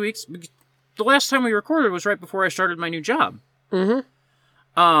first 2 weeks, the last time we recorded was right before I started my new job.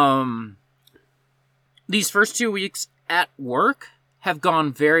 Mm-hmm. These first 2 weeks at work have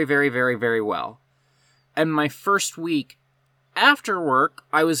gone very, very, very, very well. And my first week after work,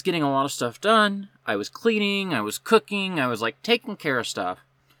 I was getting a lot of stuff done. I was cleaning, I was cooking, I was like taking care of stuff.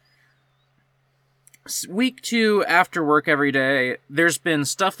 week 2 after work every day, there's been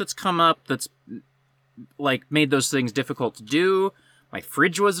stuff that's come up that's like made those things difficult to do. My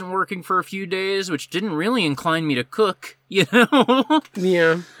fridge wasn't working for a few days, which didn't really incline me to cook, you know?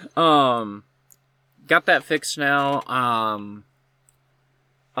 Yeah. Got that fixed now.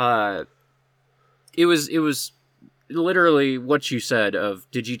 It was literally what you said of,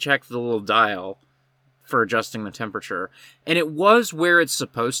 did you check the little dial for adjusting the temperature? And it was where it's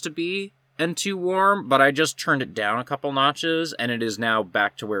supposed to be and too warm, but I just turned it down a couple notches, and it is now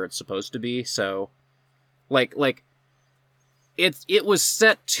back to where it's supposed to be. So, like it was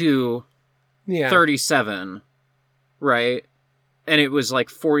set to 37, right? And it was like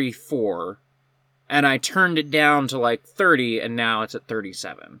 44, and I turned it down to like 30, and now it's at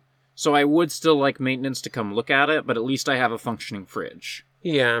 37. So I would still like maintenance to come look at it, but at least I have a functioning fridge.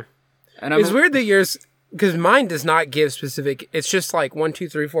 Yeah. And It's weird that yours, because mine does not give specific. It's just like 1, 2,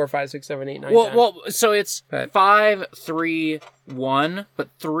 3, 4, 5, 6, 7, 8, 9. 10. Well, so it's But- 5, 3, 1, but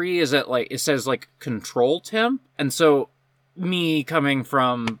 3 is at like, it says like control temp, and so me coming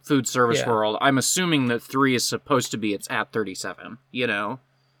from food service world, I'm assuming that 3 is supposed to be it's at 37, you know?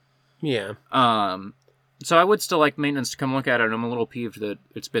 Yeah. So I would still like maintenance to come look at it. I'm a little peeved that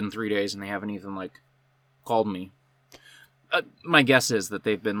it's been 3 days and they haven't even like called me. My guess is that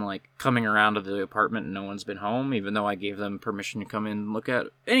they've been like coming around to the apartment and no one's been home, even though I gave them permission to come in and look at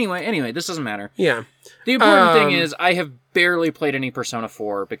it. Anyway, this doesn't matter. Yeah. The important thing is I have barely played any Persona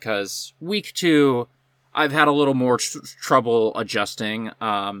 4 because week 2 I've had a little more trouble adjusting.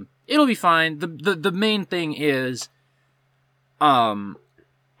 It'll be fine. The main thing is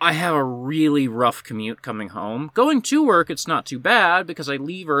I have a really rough commute coming home. Going to work, it's not too bad because I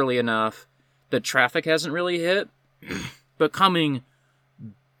leave early enough that traffic hasn't really hit. But coming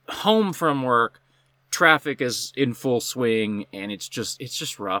home from work, traffic is in full swing, and it's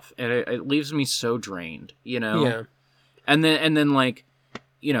just rough, and it leaves me so drained, you know? Yeah. And then like,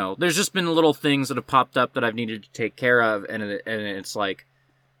 you know, there's just been little things that have popped up that I've needed to take care of, and it's like,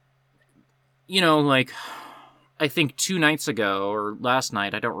 you know, like, I think 2 nights ago, or last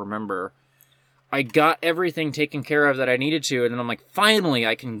night, I don't remember, I got everything taken care of that I needed to, and then I'm like, finally,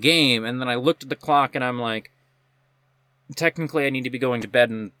 I can game, and then I looked at the clock, and I'm like, technically I need to be going to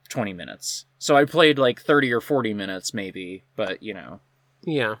bed in 20 minutes. So I played like 30 or 40 minutes, maybe, but, you know.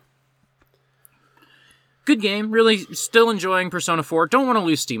 Yeah. Good game, really still enjoying Persona 4. Don't want to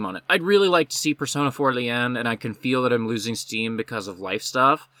lose steam on it. I'd really like to see Persona 4 to the end, and I can feel that I'm losing steam because of life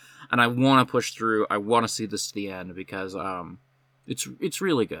stuff. And I want to push through. I want to see this to the end because it's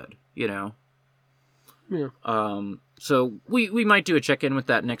really good, you know? Yeah. So we might do a check-in with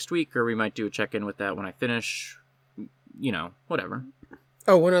that next week, or we might do a check-in with that when I finish, you know, whatever.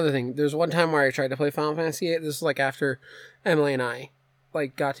 Oh, one other thing. There's one time where I tried to play Final Fantasy VIII. This is like after Emily and I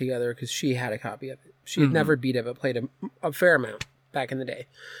like got together because she had a copy of it. She had never beat it, but played a fair amount back in the day.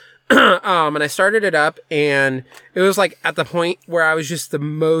 And I started it up, and it was like at the point where I was just the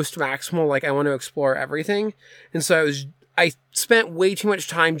most maximal, like I want to explore everything. And so I spent way too much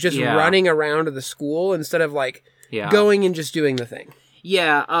time just running around to the school instead of like going and just doing the thing.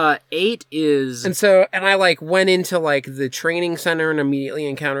 Yeah, 8 is... And I like went into like the training center and immediately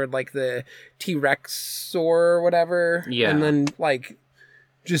encountered like the T-Rex or whatever. Yeah. And then like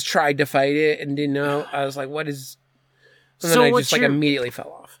just tried to fight it and didn't know. I was like, what is... And then I just like immediately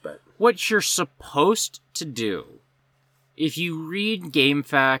fell off. But what you're supposed to do, if you read game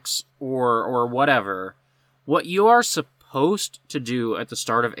facts or whatever, what you are supposed to do at the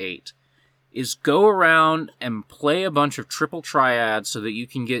start of 8 is go around and play a bunch of triple triads so that you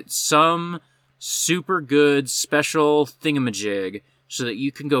can get some super good special thingamajig so that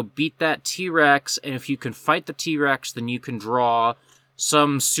you can go beat that T-Rex, and if you can fight the T-Rex, then you can draw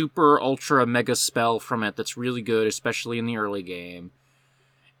some super ultra mega spell from it that's really good, especially in the early game.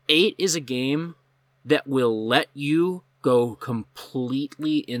 8 is a game that will let you go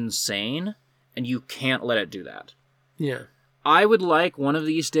completely insane, and you can't let it do that. yeah. I would like one of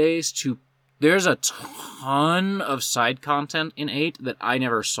these days to... There's a ton of side content in 8 that I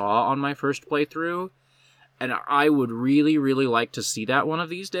never saw on my first playthrough, and I would really, really like to see that one of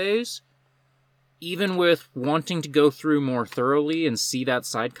these days. Even with wanting to go through more thoroughly and see that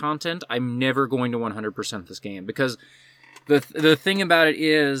side content, I'm never going to 100% this game, because the thing about it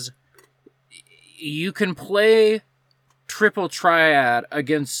is you can play triple triad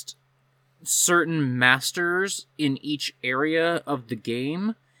against certain masters in each area of the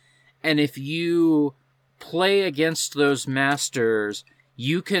game, and if you play against those masters,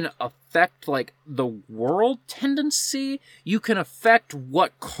 you can affect, like, the world tendency. You can affect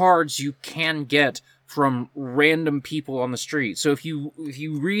what cards you can get from random people on the street. So if you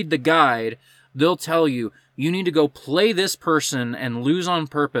read the guide they'll tell you, you need to go play this person and lose on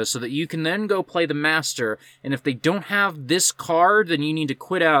purpose so that you can then go play the master, and if they don't have this card, then you need to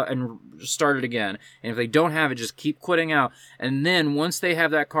quit out and start it again. And if they don't have it, just keep quitting out. And then once they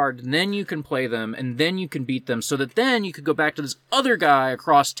have that card, then you can play them, and then you can beat them, so that then you could go back to this other guy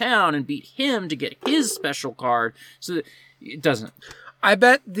across town and beat him to get his special card, so that it doesn't. I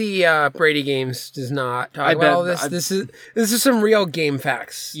bet the Brady Games does not talk about all this. This is some real game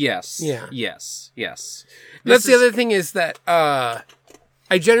facts. Yes. Yeah. Yes. That's the other thing is that I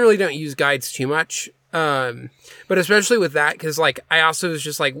generally don't use guides too much, but especially with that, because like I also was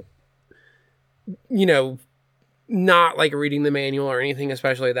just like, you know, not like reading the manual or anything,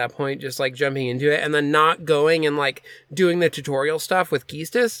 especially at that point, just like jumping into it and then not going and like doing the tutorial stuff with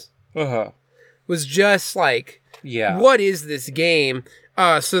Keystis was just like. Yeah. What is this game?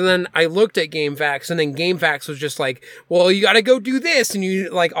 So then I looked at GameFAQs, and then GameFAQs was just like, well, you gotta go do this, and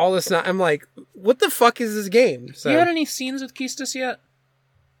you, like, all this, I'm like, what the fuck is this game? So, you had any scenes with Keystis yet?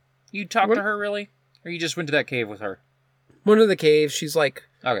 You talked to her, really? Or you just went to that cave with her? One of the caves, she's, like,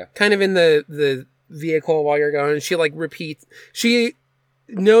 kind of in the vehicle while you're going, and she, like, repeats, she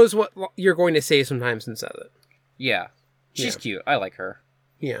knows what you're going to say sometimes and says it. Yeah. She's cute. I like her.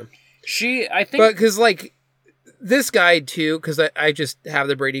 Yeah. I think... But, because, like... This guide, too, because I just have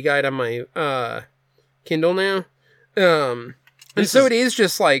the Brady guide on my Kindle now. And so it is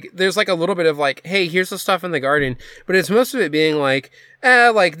just, like, there's, like, a little bit of, like, hey, here's the stuff in the garden. But it's most of it being, like,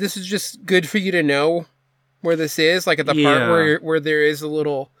 like, this is just good for you to know where this is. Like, at the part where there is a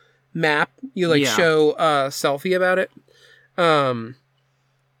little map, you, like, show a selfie about it.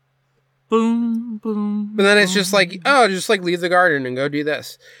 Boom, boom. But then it's just like, oh, just like leave the garden and go do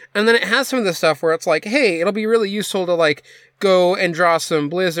this. And then it has some of the stuff where it's like, hey, it'll be really useful to like go and draw some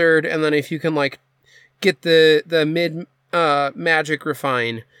blizzard. And then if you can like get the mid magic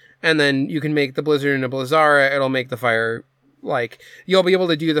refine, and then you can make the blizzard into Blizzara, it'll make the fire, like, you'll be able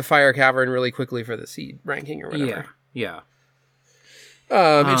to do the fire cavern really quickly for the seed ranking or whatever. Yeah.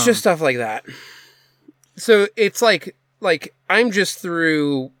 It's just stuff like that. So it's like I'm just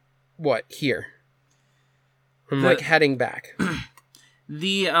through... What, here? I'm like heading back.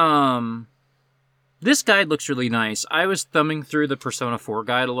 This guide looks really nice. I was thumbing through the Persona 4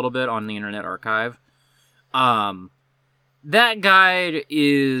 guide a little bit on the Internet Archive. That guide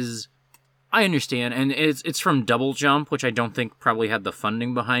is, I understand, and it's from Double Jump, which I don't think probably had the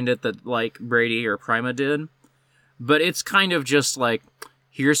funding behind it that like Brady or Prima did. But it's kind of just like,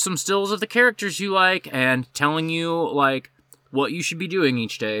 here's some stills of the characters you like, and telling you like what you should be doing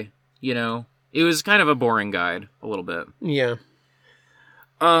each day. You know, it was kind of a boring guide, a little bit. Yeah.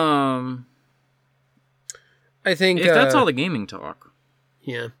 I think... If that's all the gaming talk.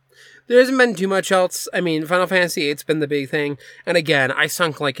 Yeah. There hasn't been too much else. I mean, Final Fantasy VIII's been the big thing. And again, I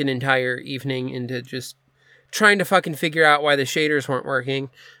sunk like an entire evening into just trying to fucking figure out why the shaders weren't working.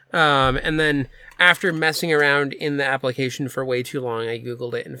 And then after messing around in the application for way too long, I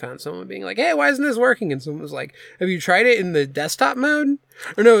Googled it and found someone being like, hey, why isn't this working? And someone was like, have you tried it in the desktop mode?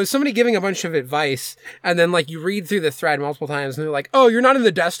 Or no, it was somebody giving a bunch of advice. And then like you read through the thread multiple times and they're like, oh, you're not in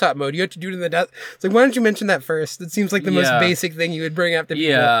the desktop mode. You have to do it in the desktop. It's like, why don't you mention that first? It seems like the most basic thing you would bring up to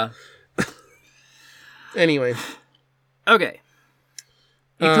people. Yeah. Anyway. Okay.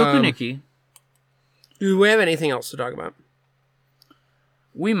 Itokuniki. Do we have anything else to talk about?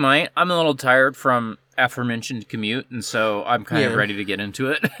 We might. I'm a little tired from aforementioned commute, and so I'm kind of ready to get into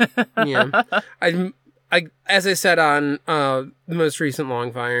it. Yeah. I as I said on the most recent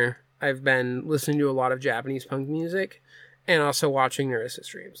Longfire, I've been listening to a lot of Japanese punk music and also watching Narissa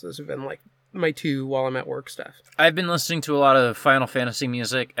streams. Those have been like my two while I'm at work stuff. I've been listening to a lot of Final Fantasy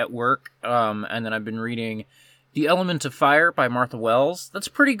music at work, and then I've been reading The Element of Fire by Martha Wells. That's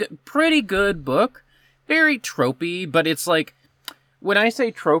pretty good book. Very tropey, but it's like, when I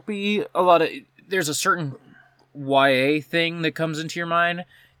say tropey, there's a certain YA thing that comes into your mind.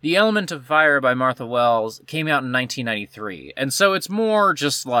 The Element of Fire by Martha Wells came out in 1993. And so it's more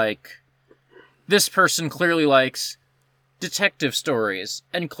just like, this person clearly likes detective stories,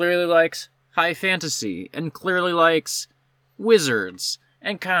 and clearly likes high fantasy, and clearly likes wizards,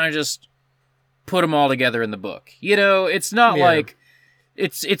 and kind of just put them all together in the book. You know, it's not like,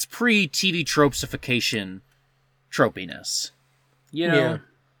 it's pre-TV tropesification tropiness. You know,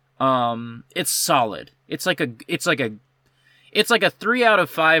 it's solid. It's like a 3 out of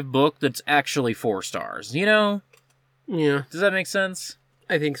 5 book that's actually 4 stars. You know? Yeah. Does that make sense?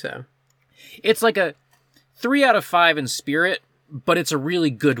 I think so. It's like a 3 out of 5 in spirit, but it's a really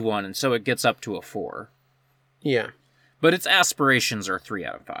good one, and so it gets up to a 4. Yeah. But its aspirations are 3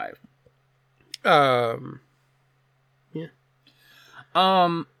 out of 5.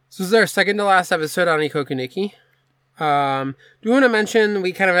 Yeah. So this is our second to last episode on Ikoku Nikki. Do you want to mention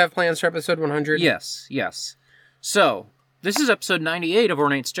we kind of have plans for episode 100? Yes. So, this is episode 98 of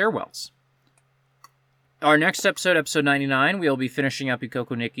Ornate Stairwells. Our next episode, episode 99, we'll be finishing up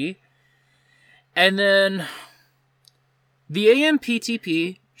Ikoku Nikki. And then the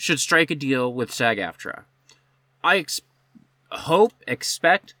AMPTP should strike a deal with SAG-AFTRA. I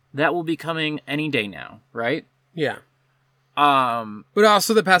expect that will be coming any day now, right? Yeah. But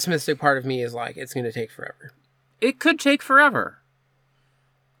also the pessimistic part of me is like, it's going to take forever. It could take forever.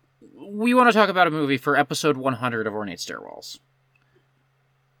 We want to talk about a movie for episode 100 of Ornate Stairwells.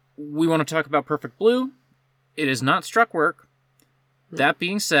 We want to talk about Perfect Blue. It is not struck work. That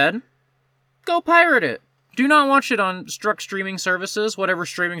being said, go pirate it. Do not watch it on struck streaming services, whatever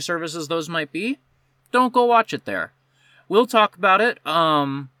streaming services those might be. Don't go watch it there. We'll talk about it,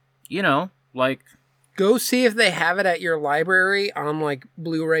 Go see if they have it at your library on, like,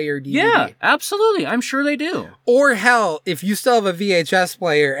 Blu-ray or DVD. Yeah, absolutely. I'm sure they do. Or, hell, if you still have a VHS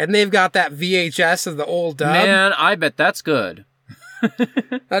player and they've got that VHS of the old dub. Man, I bet that's good.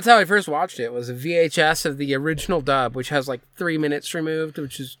 That's how I first watched it, was a VHS of the original dub, which has, like, 3 minutes removed,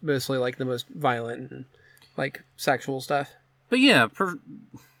 which is mostly, like, the most violent and, like, sexual stuff. But yeah,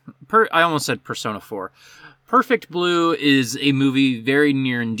 I almost said Persona 4. Perfect Blue is a movie very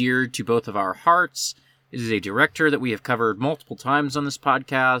near and dear to both of our hearts. It is a director that we have covered multiple times on this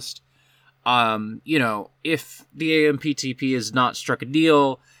podcast. If the AMPTP has not struck a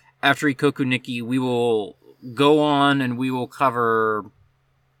deal, after Ikoku Nikki, we will go on and we will cover...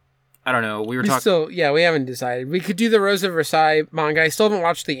 I don't know, we haven't decided. We could do the Rose of Versailles manga. I still haven't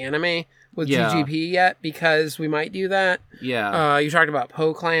watched the anime with GGP yet, because we might do that. Yeah. You talked about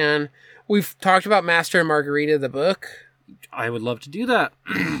Po Clan. We've talked about Master and Margarita, the book. I would love to do that.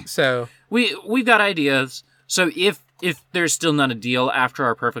 So we've got ideas. So if there's still not a deal after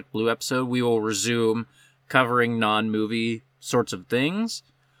our Perfect Blue episode, we will resume covering non-movie sorts of things.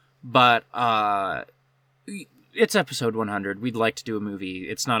 But it's episode 100. We'd like to do a movie.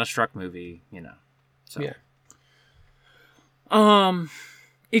 It's not a struck movie, So. Yeah.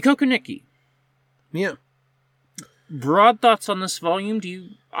 Ikoku Nikki. Yeah. Broad thoughts on this volume?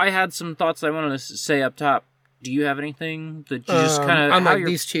 I had some thoughts I wanted to say up top. Do you have anything that you just kind of... on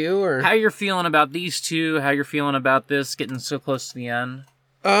these two, or... How you're feeling about these two, how you're feeling about this, getting so close to the end?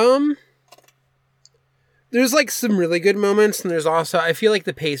 There's, like, some really good moments, and there's also... I feel like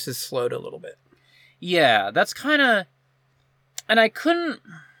the pace is slowed a little bit. Yeah, that's kind of... And I couldn't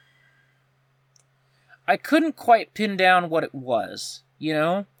quite pin down what it was,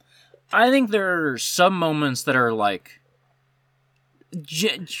 I think there are some moments that are, like,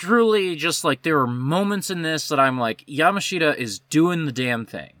 truly just, like, there are moments in this that I'm like, Yamashita is doing the damn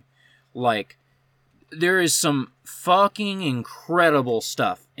thing. Like, there is some fucking incredible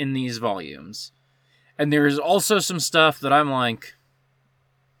stuff in these volumes. And there is also some stuff that I'm like,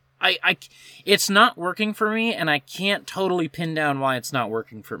 it's not working for me, and I can't totally pin down why it's not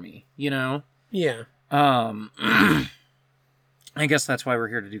working for me, Yeah. I guess that's why we're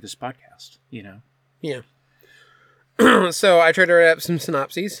here to do this podcast, Yeah. So I tried to write up some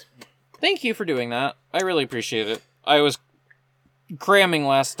synopses. Thank you for doing that. I really appreciate it. I was cramming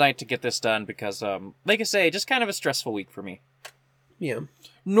last night to get this done because, like I say, just kind of a stressful week for me. Yeah.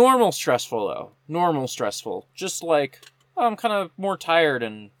 Normal stressful, though. Normal stressful. Just like, I'm kind of more tired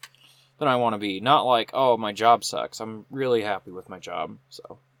than I want to be. Not like, oh, my job sucks. I'm really happy with my job,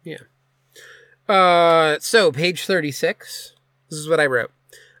 so. Yeah. So, page 36. This is what I wrote.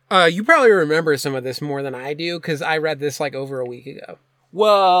 You probably remember some of this more than I do, because I read this, like, over a week ago.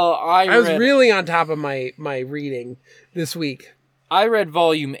 Well, I was really on top of my reading this week. I read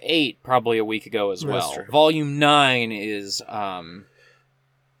volume 8 probably a week ago as well. True. Volume 9 is,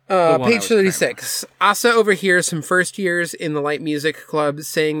 page 36. Asa overhears some first years in the light music club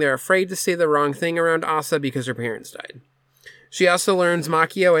saying they're afraid to say the wrong thing around Asa because her parents died. She also learns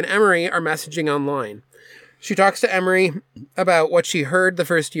Makio and Emery are messaging online. She talks to Emery about what she heard the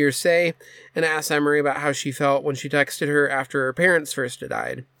first years say, and asks Emery about how she felt when she texted her after her parents first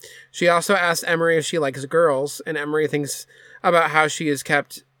died. She also asks Emery if she likes girls, and Emery thinks about how she has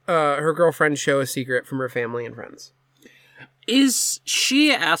kept her girlfriend's show a secret from her family and friends. Is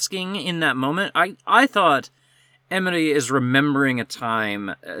she asking in that moment? I thought Emery is remembering a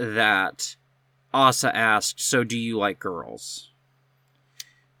time that Asa asked, so do you like girls?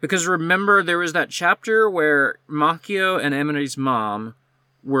 Because remember, there was that chapter where Makio and Emery's mom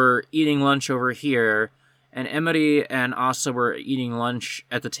were eating lunch over here, and Emery and Asa were eating lunch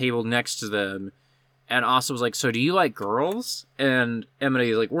at the table next to them, and Asa was like, so do you like girls? And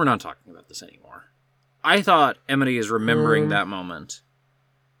Emery is like, we're not talking about this anymore. I thought Emery is remembering that moment.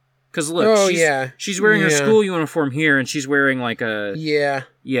 Because look, she's wearing her Yeah. school uniform here, and she's wearing like a... Yeah.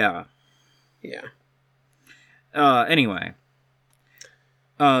 Yeah. Yeah. Anyway.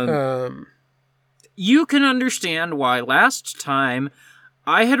 You can understand why last time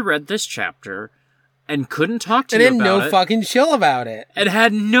I had read this chapter and couldn't talk to you about no it. fucking chill about it. And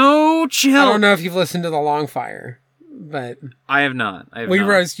had no chill. I don't know if you've listened to the Long Fire, but I have not. we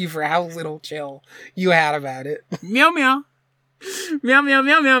roast you for how little chill you had about it. Meow meow. Meow meow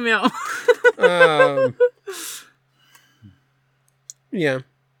meow meow meow. Yeah.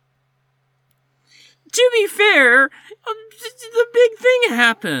 To be fair, the big thing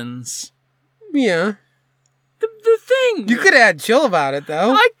happens. Yeah. The thing. You could have had chill about it,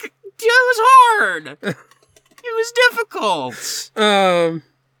 though. It was hard. It was difficult.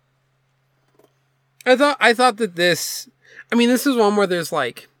 I thought that this... I mean, this is one where there's,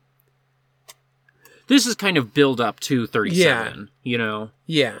 like... This is kind of build up to 37, you know?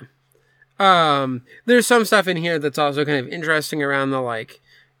 Yeah. There's some stuff in here that's also kind of interesting around the, like,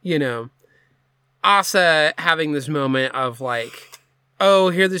 you know, Asa having this moment of, like, oh,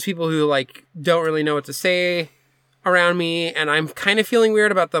 here are these people who, like, don't really know what to say around me, and I'm kind of feeling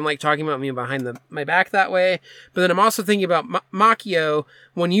weird about them, like, talking about me behind my back that way. But then I'm also thinking about Makio,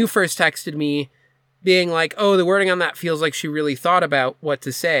 when you first texted me, being like, oh, the wording on that feels like she really thought about what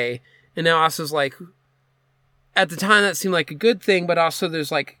to say. And now Asa's like, at the time that seemed like a good thing, but also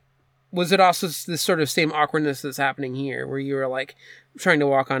there's like, was it also this sort of same awkwardness that's happening here, where you were like trying to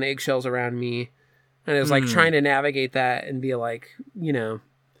walk on eggshells around me, and it was like trying to navigate that and be like, you know,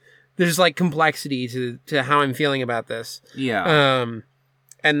 there's like complexity to how I'm feeling about this. Yeah.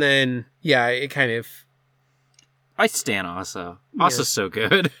 And then, yeah, it kind of... I stan Asa. Asa's so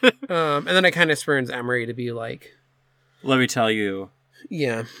good. and then it kind of spurns Emery to be like... Let me tell you.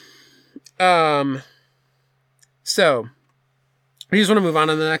 Yeah. So, you just want to move on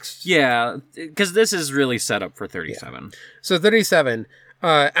to the next? Yeah, because this is really set up for 37. Yeah. So 37,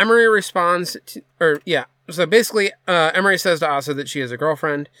 Emery responds to, so basically, Emery says to Asa that she has a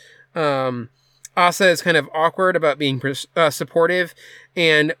girlfriend. Asa is kind of awkward about being supportive,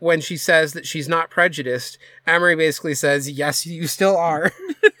 and when she says that she's not prejudiced, Emery basically says, yes, you still are.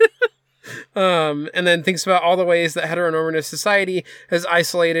 And then thinks about all the ways that heteronormative society has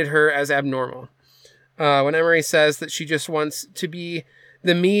isolated her as abnormal. When Emery says that she just wants to be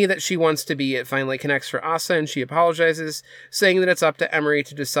the me that she wants to be, it finally connects for Asa, and she apologizes, saying that it's up to Emery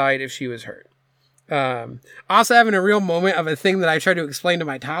to decide if she was hurt. Asa having a real moment of a thing that I tried to explain to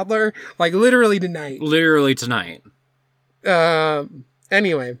my toddler, like literally tonight. Literally tonight.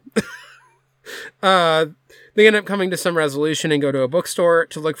 Anyway. They end up coming to some resolution and go to a bookstore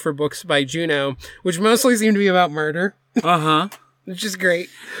to look for books by Juno, which mostly seem to be about murder. Uh-huh. Which is great.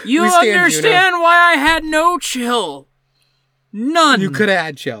 You understand why I had no chill. None. You could have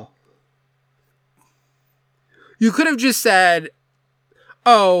had chill. You could have just said,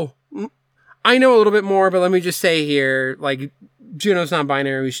 oh, I know a little bit more, but let me just say here, like, Juno's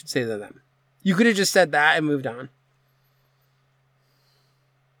non-binary, we should say to them. You could have just said that and moved on.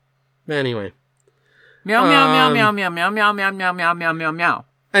 But anyway. Meow, meow, meow, meow, meow, meow, meow, meow, meow, meow, meow, meow.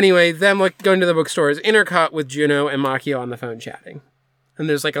 Anyway, them going to the bookstore is intercut with Juno and Makio on the phone chatting. And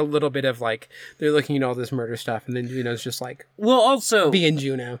there's like a little bit of like, they're looking at all this murder stuff, and then Juno's just like... Well, also... being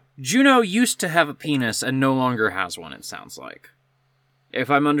Juno. Juno used to have a penis and no longer has one, it sounds like. If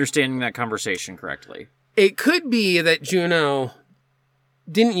I'm understanding that conversation correctly. It could be that Juno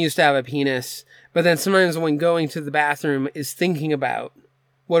didn't used to have a penis, but then sometimes when going to the bathroom is thinking about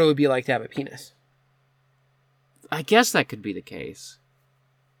what it would be like to have a penis. I guess that could be the case.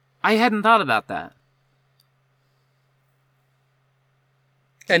 I hadn't thought about that.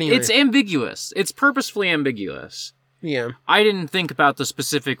 Anyway. It's ambiguous. It's purposefully ambiguous. Yeah. I didn't think about the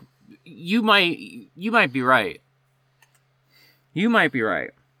specific... You might be right. You might be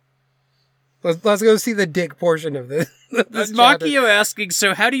right. Let's go see the dick portion of this. Makio asking,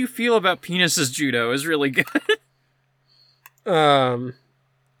 so how do you feel about penises, Juno, is really good.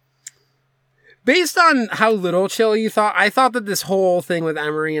 Based on how little chill you thought, I thought that this whole thing with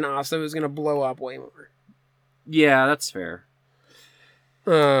Emery and Asa was going to blow up way more. Yeah, that's fair.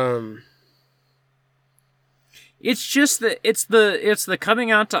 It's just that it's the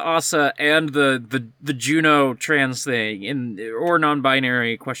coming out to Asa and the Juno trans thing or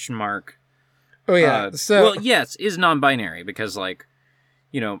non-binary question mark. Oh yeah. Well, yes, is non-binary because like,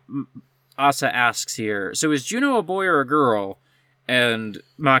 you know, Asa asks here, so is Juno a boy or a girl? And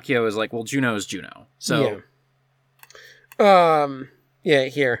Makio is like, well, Juno is Juno. So yeah,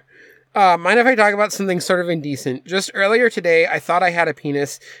 here. Mind if I talk about something sort of indecent? Just earlier today, I thought I had a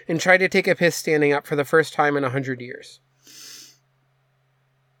penis and tried to take a piss standing up for the first time in 100 years.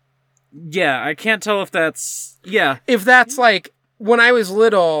 Yeah, I can't tell if that's... Yeah. If that's like, when I was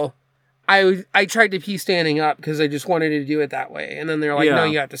little, I tried to pee standing up because I just wanted to do it that way. And then they're like, no,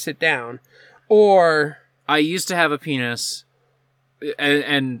 you have to sit down. Or... I used to have a penis,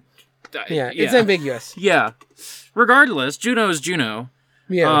 and it's ambiguous. Yeah. Regardless, Juno is Juno.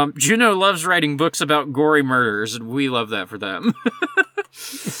 Yeah. Juno loves writing books about gory murders, and we love that for them.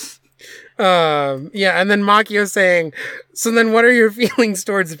 Yeah, and then Makio saying, so then what are your feelings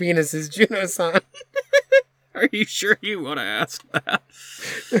towards penises, Juno-san? Are you sure you want to ask that?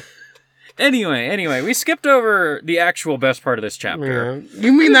 Anyway, we skipped over the actual best part of this chapter. Yeah.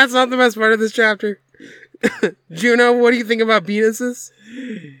 You mean that's not the best part of this chapter? Juno, what do you think about penises?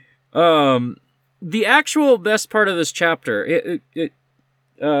 The actual best part of this chapter,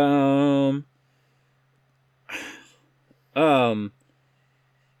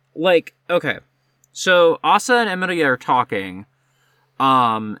 like, okay, so Asa and Emily are talking,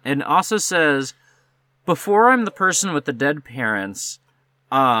 and Asa says, before I'm the person with the dead parents,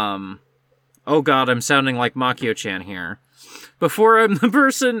 oh god, I'm sounding like Makio-chan here. Before I'm the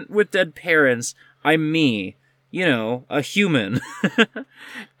person with dead parents, I'm me. You know, a human.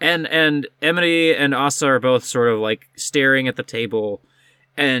 and Emily and Asa are both sort of, like, staring at the table,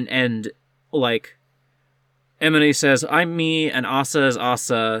 and like, Emily says, I'm me, and Asa is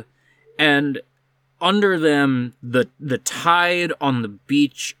Asa, and under them, the tide on the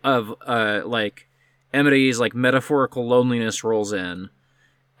beach of, like, Emily's, like, metaphorical loneliness rolls in,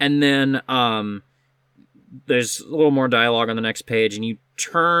 and then, there's a little more dialogue on the next page, and you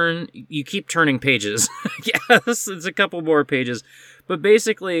keep turning pages. Yes, it's a couple more pages. But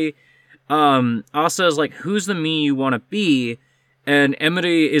basically, Asa is like, who's the me you want to be? And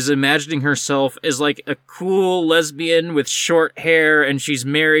Emily is imagining herself as like a cool lesbian with short hair, and she's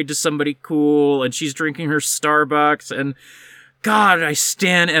married to somebody cool, and she's drinking her Starbucks, and God, I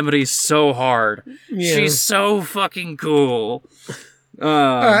stan Emily so hard. Yeah. She's so fucking cool.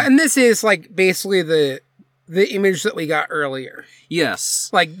 And this is like basically the image that we got earlier. Yes.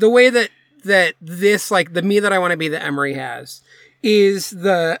 Like, the way that this, like, the me that I want to be that Emery has is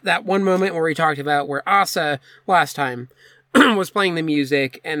that one moment where we talked about where Asa, last time, was playing the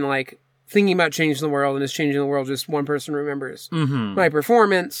music and, like, thinking about changing the world, and is changing the world just one person remembers my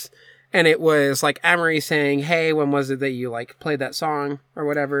performance. And it was, like, Emery saying, hey, when was it that you, like, played that song or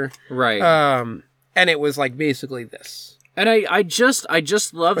whatever? Right. And it was, like, basically this. And I just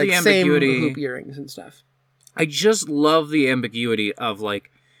love like, the ambiguity. Same hoop earrings and stuff. I just love the ambiguity of,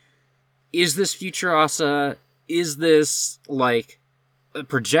 like, is this future Asa? Is this, like, a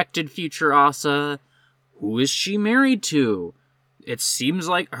projected future Asa? Who is she married to? It seems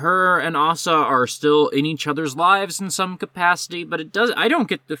like her and Asa are still in each other's lives in some capacity, but I don't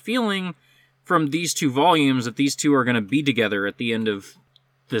get the feeling from these two volumes that these two are going to be together at the end of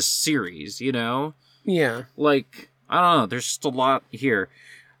this series, you know? Yeah. Like, I don't know, there's just a lot here.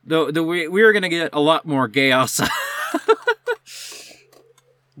 We are going to get a lot more gay Asa.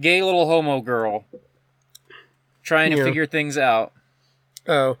 Gay little homo girl. Trying to figure things out.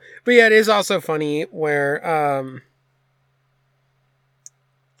 Oh. But yeah, it is also funny where,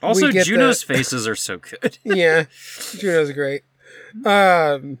 also, Juno's faces are so good. Yeah. Juno's great.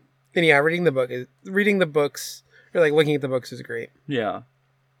 And yeah, reading the books, or like looking at the books is great. Yeah.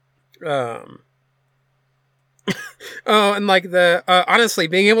 Oh, and like honestly,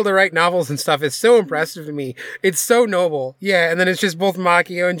 being able to write novels and stuff is so impressive to me. It's so noble. Yeah, and then it's just both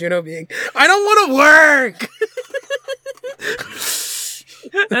Makio and Juno being, I don't want to work!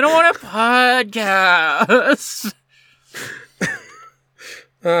 I don't want a podcast!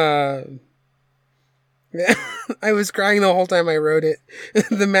 I was crying the whole time I wrote it.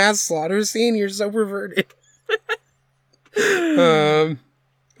 The mass slaughter scene, you're so perverted.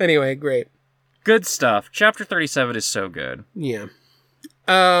 Anyway, great. Good stuff. Chapter 37 is so good. Yeah.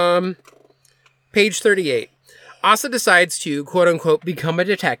 Page 38. Asa decides to, quote-unquote, become a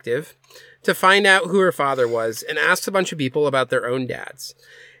detective to find out who her father was, and asks a bunch of people about their own dads.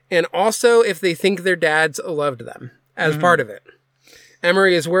 And also if they think their dads loved them, as part of it.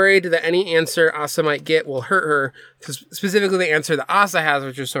 Emery is worried that any answer Asa might get will hurt her, specifically the answer that Asa has,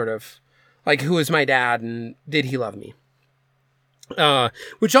 which is sort of, like, who is my dad, and did he love me?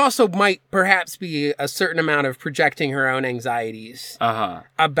 Which also might perhaps be a certain amount of projecting her own anxieties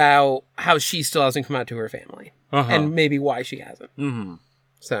about how she still hasn't come out to her family. And maybe why she hasn't.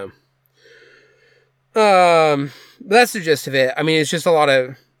 So, that's the gist of it. I mean, it's just a lot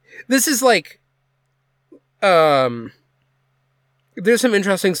of, this is like, there's some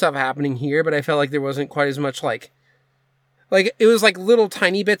interesting stuff happening here, but I felt like there wasn't quite as much, like, Like, it was, like, little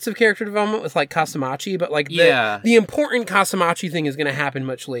tiny bits of character development with, like, Kasamachi, but, like, the important Kasamachi thing is going to happen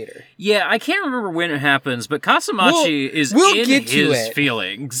much later. Yeah, I can't remember when it happens, but Kasamachi is in his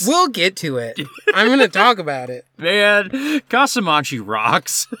feelings. We'll get to it. I'm going to talk about it. Man, Kasamachi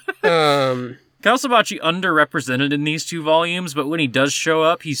rocks. Kasamachi underrepresented in these 2 volumes, but when he does show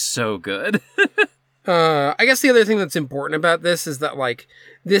up, he's so good. I guess the other thing that's important about this is that, like,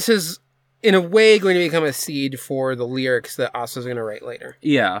 this is, in a way, going to become a seed for the lyrics that Asa's going to write later.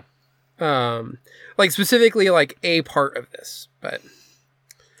 Yeah. Like, specifically, like, a part of this, but...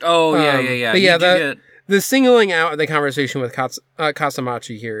 Oh, yeah. But yeah, the singling out of the conversation with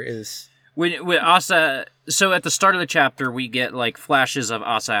Kasamachi here is... When Asa... So at the start of the chapter, we get, like, flashes of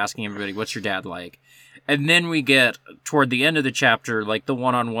Asa asking everybody, what's your dad like? And then we get, toward the end of the chapter, like, the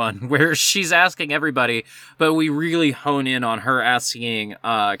one-on-one, where she's asking everybody, but we really hone in on her asking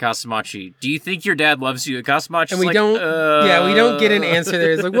Kasamachi, do you think your dad loves you? Kasamachi's and we like, don't, we don't get an answer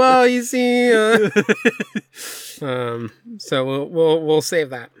there. It's like, well, you see... so we'll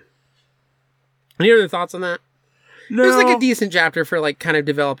save that. Any other thoughts on that? No. It was like a decent chapter for like kind of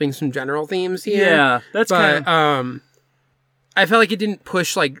developing some general themes here. Yeah, that's kind of... I felt like it didn't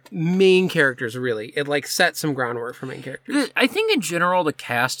push like main characters really. It like set some groundwork for main characters. I think in general the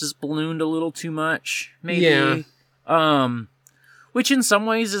cast is ballooned a little too much, maybe. Yeah. Which in some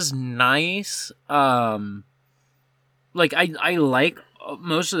ways is nice. Like I like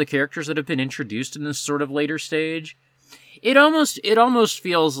most of the characters that have been introduced in this sort of later stage. It almost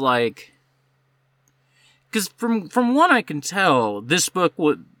feels like, because from what I can tell, this book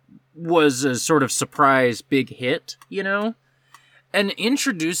was a sort of surprise big hit, you know? And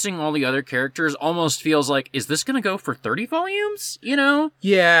introducing all the other characters almost feels like, is this going to go for 30 volumes? You know?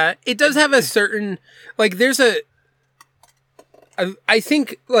 Yeah, it does have a certain, like, I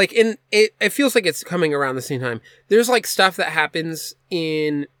think, like, it feels like it's coming around the same time. There's, like, stuff that happens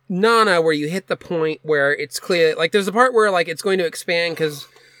in Nana where you hit the point where it's clear, like, there's a part where, like, it's going to expand because,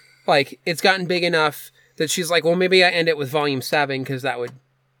 like, it's gotten big enough that she's like, well, maybe I end it with volume 7 because that would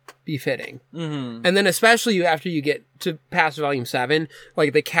be fitting. Mm-hmm. And then especially after you get to past volume 7,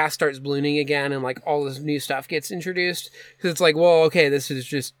 like the cast starts ballooning again and like all this new stuff gets introduced because it's like, well, okay, this is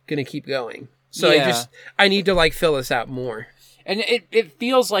just gonna keep going. So yeah. I need to like fill this out more. And it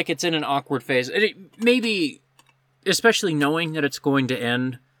feels like it's in an awkward phase. It maybe, especially knowing that it's going to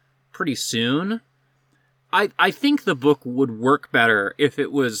end pretty soon, I think the book would work better if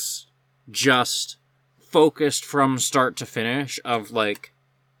it was just focused from start to finish of like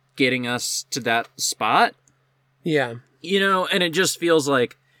getting us to that spot. Yeah. You know, and it just feels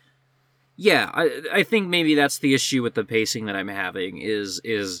like, yeah, I think maybe that's the issue with the pacing that I'm having is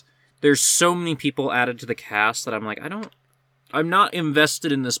there's so many people added to the cast that I'm like, I'm not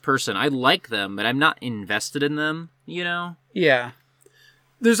invested in this person. I like them, but I'm not invested in them, you know? Yeah.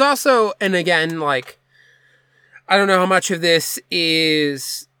 There's also, and again, like, I don't know how much of this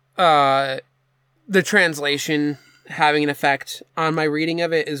is the translation having an effect on my reading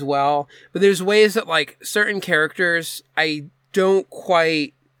of it as well. But there's ways that, like, certain characters, I have,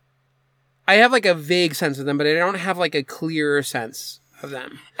 like, a vague sense of them, but I don't have, like, a clearer sense of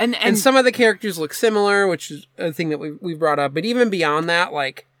them. And some of the characters look similar, which is a thing that we've brought up. But even beyond that,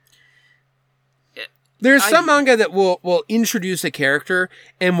 like, there's some manga that will introduce a character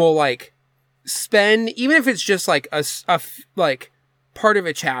and will, like, spend, even if it's just, like, a like, part of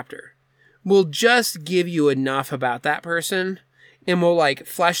a chapter, will just give you enough about that person and will, like,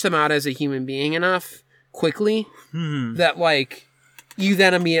 flesh them out as a human being enough quickly that, like, you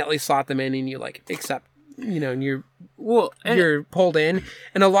then immediately slot them in and you, like, accept, you know, and you're pulled in.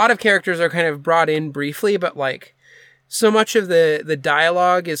 And a lot of characters are kind of brought in briefly, but, like, so much of the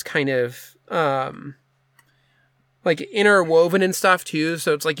dialogue is kind of, like, interwoven and stuff, too.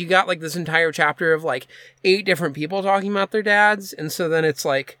 So it's, like, you got, like, this entire chapter of, like, 8 different people talking about their dads. And so then it's,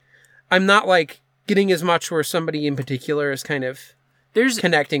 like, I'm not, like, getting as much where somebody in particular is kind of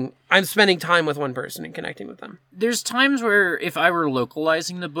connecting. I'm spending time with one person and connecting with them. There's times where if I were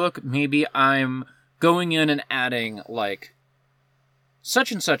localizing the book, maybe I'm going in and adding, like,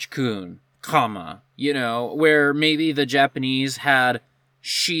 such and such kun, comma, you know, where maybe the Japanese had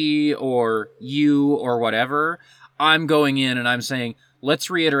she or you or whatever. I'm going in and I'm saying, let's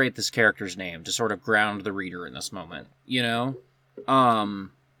reiterate this character's name to sort of ground the reader in this moment, you know?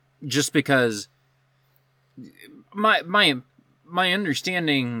 Just because my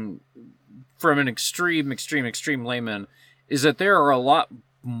understanding from an extreme layman is that there are a lot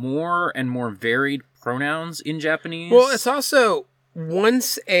more and more varied pronouns in Japanese. Well, it's also,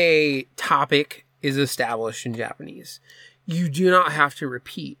 once a topic is established in Japanese, you do not have to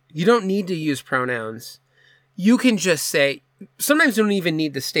repeat. You don't need to use pronouns. you can just say, sometimes you don't even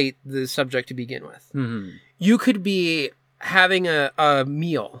need to state the subject to begin with. Mm-hmm. You could be having a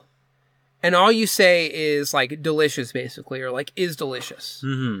meal, and all you say is like delicious, basically, or like is delicious.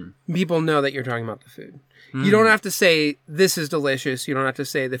 Mm-hmm. People know that you're talking about the food. Mm-hmm. You don't have to say this is delicious. You don't have to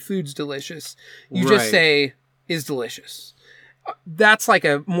say the food's delicious. You Right. just say is delicious. That's like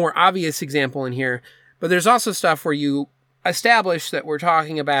a more obvious example in here. But there's also stuff where you establish that we're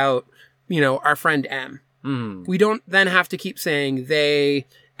talking about, our friend M. Mm-hmm. We don't then have to keep saying they,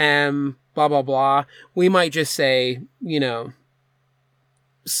 M, blah, blah, blah. We might just say,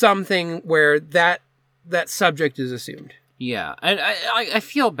 something where that subject is assumed. Yeah, and I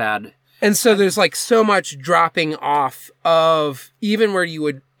feel bad. And so there's like so much dropping off of even where you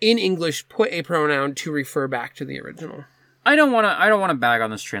would in English put a pronoun to refer back to the original. I don't want to bag on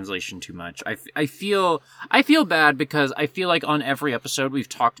this translation too much. I feel bad because I feel like on every episode we've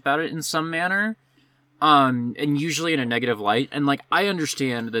talked about it in some manner, and usually in a negative light. And like I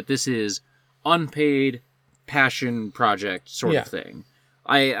understand that this is unpaid passion project sort of thing.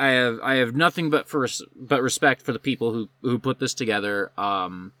 I have nothing but respect for the people who put this together.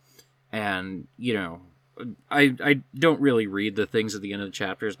 And I don't really read the things at the end of the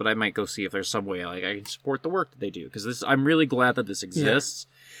chapters, but I might go see if there's some way like I can support the work that they do, because I'm really glad that this exists.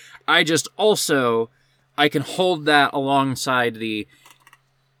 Yeah. I can hold that alongside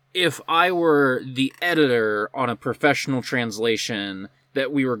if I were the editor on a professional translation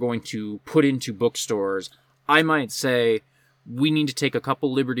that we were going to put into bookstores, I might say we need to take a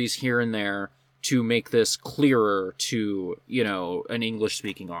couple liberties here and there to make this clearer to, an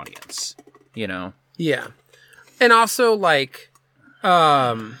English-speaking audience, Yeah. And also, like,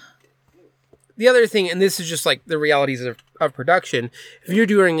 the other thing, and this is just, like, the realities of production, if you're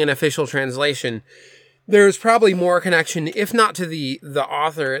doing an official translation, there's probably more connection, if not to the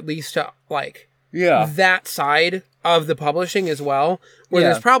author, at least to, like, that side of the publishing as well, where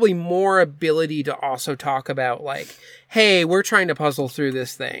there's probably more ability to also talk about, like, hey, we're trying to puzzle through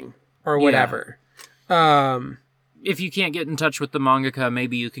this thing, or whatever. If you can't get in touch with the mangaka,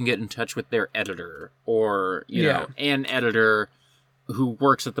 maybe you can get in touch with their editor, or, an editor who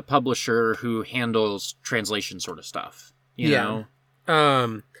works at the publisher who handles translation sort of stuff, you know?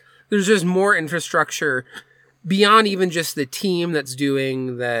 There's just more infrastructure beyond even just the team that's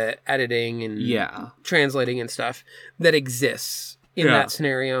doing the editing and translating and stuff that exists in that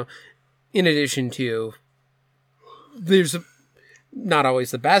scenario. In addition to, there's not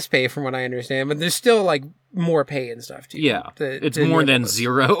always the best pay from what I understand, but there's still like more pay and stuff too. Yeah. It's more than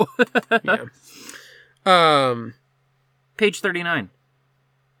zero. Page 39.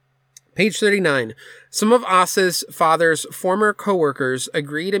 Page 39. Some of Asa's father's former coworkers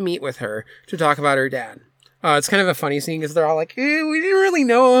agree to meet with her to talk about her dad. It's kind of a funny scene because they're all like, we didn't really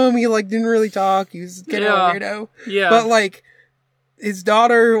know him. He like didn't really talk. He was kind of a weirdo. Yeah. But like his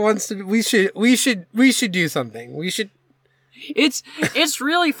daughter wants to, we should do something. We should. It's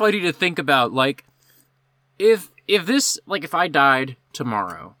really funny to think about, like, if I died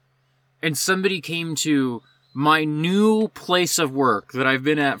tomorrow and somebody came to my new place of work that I've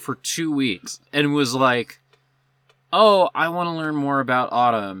been at for 2 weeks and was like, oh, I want to learn more about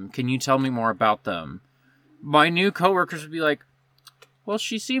Autumn. Can you tell me more about them? My new coworkers would be like, well,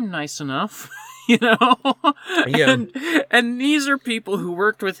 she seemed nice enough, Yeah. And these are people who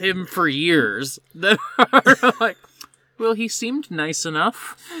worked with him for years that are like, well, he seemed nice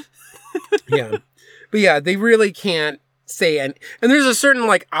enough. Yeah. But yeah, they really can't say and there's a certain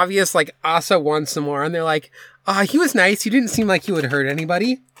like obvious like Asa wants some more and they're like, he was nice. He didn't seem like he would hurt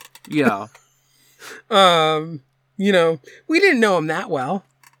anybody. Yeah. We didn't know him that well.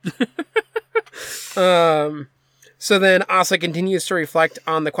 So then Asa continues to reflect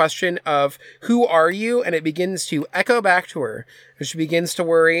on the question of who are you? And it begins to echo back to her. And she begins to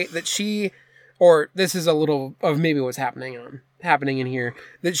worry that this is a little of maybe what's happening in here,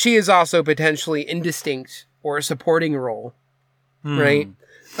 that she is also potentially indistinct or a supporting role, right?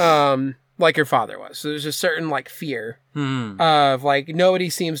 Like her father was. So there's a certain like fear of like,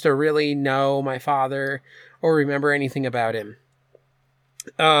 nobody seems to really know my father or remember anything about him.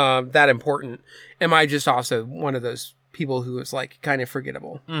 That important. Am I just also one of those people who is like kind of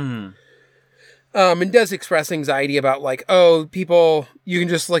forgettable? And does express anxiety about like, people, you can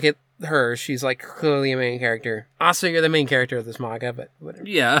just look at her. She's like clearly a main character. Also, you're the main character of this manga, but whatever.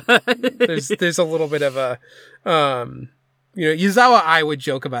 Yeah. there's a little bit of a, Yuzawa I would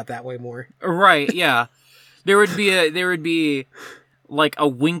joke about that way more. Right. Yeah. There would be like a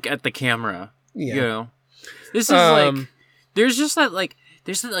wink at the camera. Yeah. This is like, there's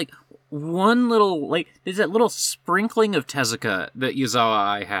that one little, like, there's that little sprinkling of Tezuka that Yuzawa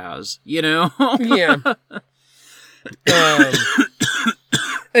Ai has, Yeah.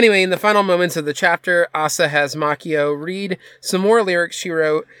 Anyway, in the final moments of the chapter, Asa has Makio read some more lyrics she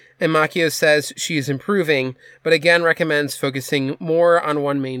wrote, and Makio says she is improving, but again recommends focusing more on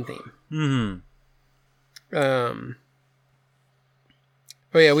one main theme.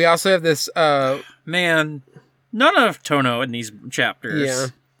 Oh yeah, we also have this, Man, not enough Tono in these chapters. Yeah.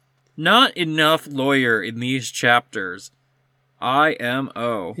 Not enough lawyer in these chapters.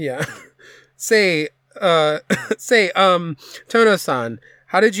 IMO. Yeah. Say, Tono-san,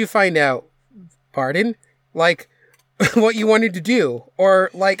 how did you find out? Pardon? Like, what you wanted to do?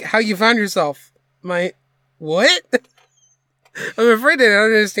 Or, like, how you found yourself? What? I'm afraid I don't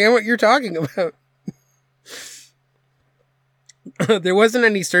understand what you're talking about. There wasn't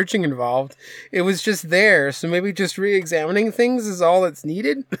any searching involved. It was just there, so maybe just re-examining things is all that's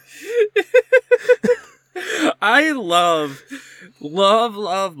needed? I love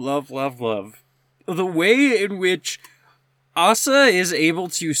the way in which Asa is able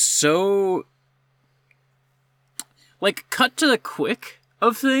to so, like, cut to the quick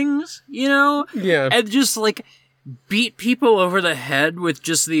of things, you know? Yeah. And just, like, beat people over the head with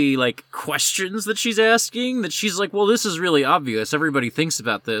just the, like, questions that she's asking, that she's like, well, this is really obvious. Everybody thinks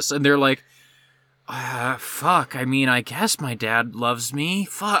about this. And they're like, fuck, I mean, I guess my dad loves me.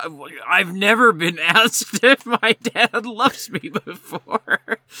 Fuck, I've never been asked if my dad loves me before.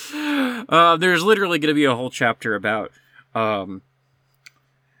 There's literally going to be a whole chapter about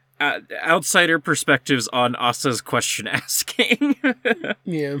outsider perspectives on Asa's question asking.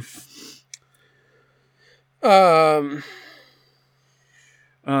 Yeah. I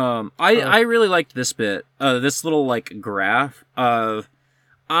really liked this bit, this little, like, graph of,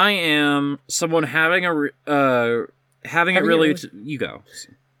 I am someone having it really, you go.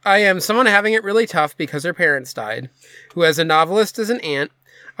 I am someone having it really tough because her parents died, who has a novelist as an aunt,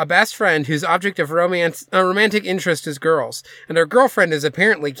 a best friend whose object of romantic interest is girls, and her girlfriend is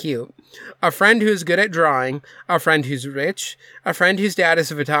apparently cute, a friend who's good at drawing, a friend who's rich, a friend whose dad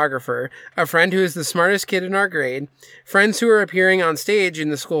is a photographer, a friend who is the smartest kid in our grade, friends who are appearing on stage in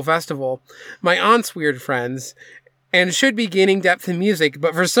the school festival, my aunt's weird friends, and should be gaining depth in music,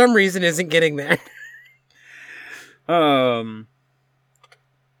 but for some reason isn't getting there. And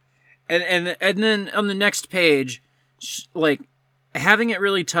then on the next page, like, having it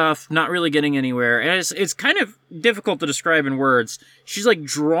really tough, not really getting anywhere, and it's kind of difficult to describe in words. She's, like,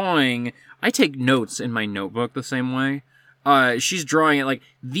 drawing. I take notes in my notebook the same way. She's drawing it like,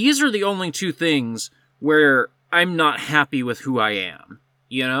 these are the only two things where I'm not happy with who I am,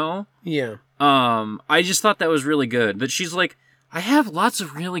 you know? Yeah. I just thought that was really good. That she's like, I have lots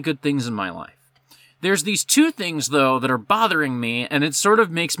of really good things in my life. There's these two things, though, that are bothering me, and it sort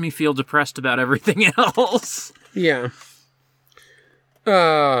of makes me feel depressed about everything else. Yeah.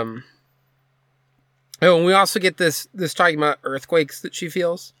 Oh, and we also get this talking about earthquakes that she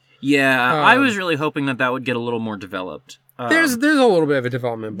feels. Yeah, I was really hoping that would get a little more developed. There's a little bit of a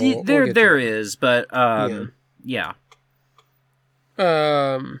development. But there is, but yeah.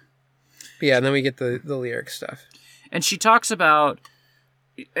 Yeah, and then we get the lyric stuff. And she talks about,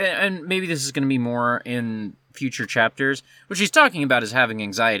 and maybe this is going to be more in future chapters, what she's talking about is having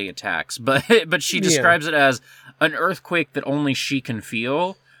anxiety attacks, but she describes it as an earthquake that only she can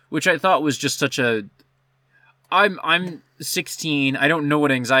feel, which I thought was just such a... I'm 16, I don't know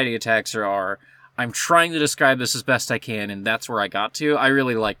what anxiety attacks are. I'm trying to describe this as best I can, and that's where I got to. I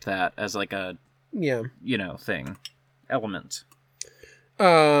really liked that as, like, a, thing. Element.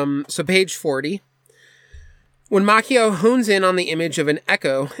 So page 40. When Makio hones in on the image of an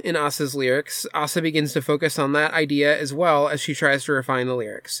echo in Asa's lyrics, Asa begins to focus on that idea as well as she tries to refine the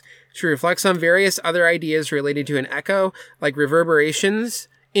lyrics. She reflects on various other ideas related to an echo, like reverberations,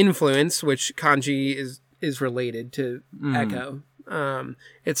 influence, which kanji is related to echo.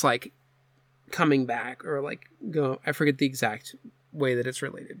 It's like coming back, or like I forget the exact way that it's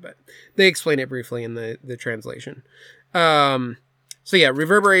related, but they explain it briefly in the translation. So yeah,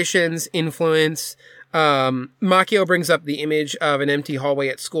 reverberations, influence. Makio brings up the image of an empty hallway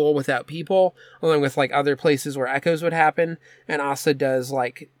at school without people, along with like other places where echoes would happen. And Asa does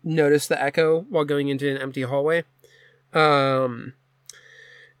like notice the echo while going into an empty hallway. And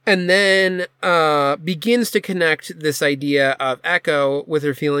then begins to connect this idea of echo with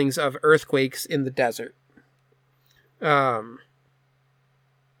her feelings of earthquakes in the desert.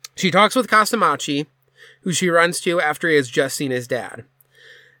 She talks with Kasamachi, who she runs to after he has just seen his dad.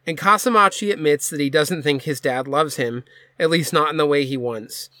 And Kasamachi admits that he doesn't think his dad loves him, at least not in the way he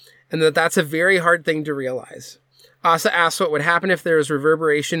wants, and that's a very hard thing to realize. Asa asks what would happen if there was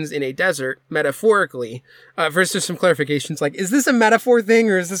reverberations in a desert, metaphorically. First, there's some clarifications, like, is this a metaphor thing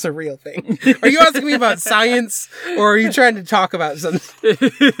or is this a real thing? Are you asking me about science or are you trying to talk about something?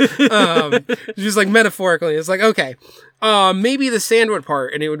 She's like, metaphorically. It's like, okay, maybe the sand would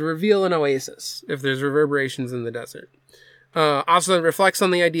part and it would reveal an oasis if there's reverberations in the desert. Also reflects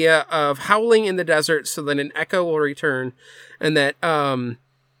on the idea of howling in the desert so that an echo will return, and that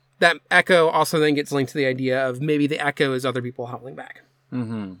that echo also then gets linked to the idea of maybe the echo is other people howling back.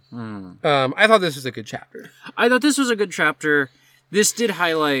 I thought this was a good chapter. This did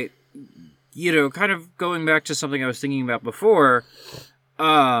highlight, kind of going back to something I was thinking about before,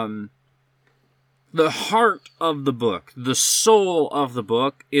 the heart of the book, the soul of the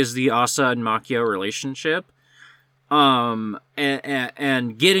book is the Asa and Makio relationship. And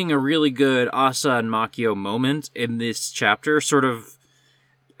getting a really good Asa and Makio moment in this chapter, sort of,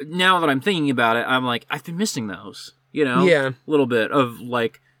 now that I'm thinking about it, I'm like, I've been missing those, Yeah. A little bit of,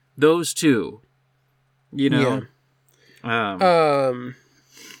 like, those two, Yeah.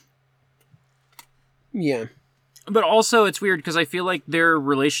 Yeah. But also, it's weird, because I feel like their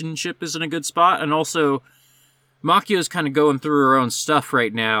relationship is in a good spot, and also, Makio's kind of going through her own stuff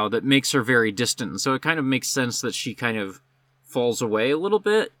right now that makes her very distant, so it kind of makes sense that she kind of falls away a little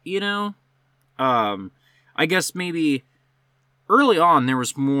bit, I guess maybe early on there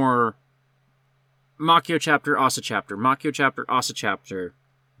was more Makio chapter, Asa chapter, Makio chapter, Asa chapter,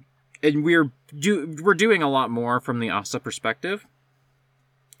 and we're doing a lot more from the Asa perspective.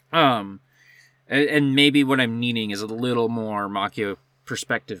 And maybe what I'm needing is a little more Makio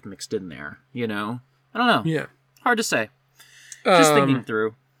perspective mixed in there, I don't know. Yeah. Hard to say. Just thinking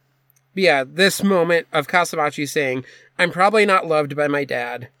through. Yeah, this moment of Kasamachi saying, I'm probably not loved by my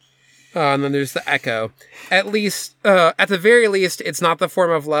dad. And then there's the echo. At the very least, it's not the form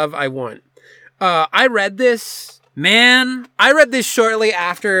of love I want. I read this shortly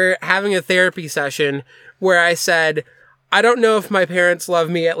after having a therapy session where I said, I don't know if my parents love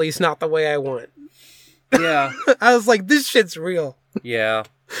me, at least not the way I want. Yeah. I was like, this shit's real. Yeah.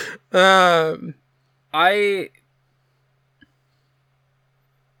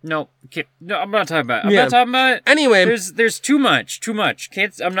 No, I'm not talking about it. I'm not talking about it. Anyway. There's too much.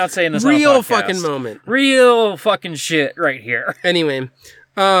 I'm not saying this real on a podcast. fucking moment. Real fucking shit right here. Anyway.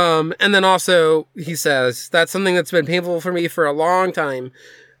 And then also, he says, that's something that's been painful for me for a long time.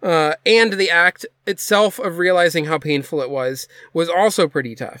 And the act itself of realizing how painful it was also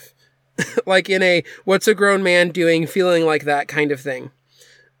pretty tough. Like in a, what's a grown man doing, feeling like that kind of thing.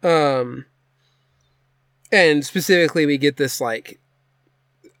 And specifically, we get this, like,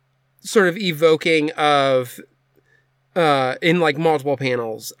 sort of evoking of, in, like, multiple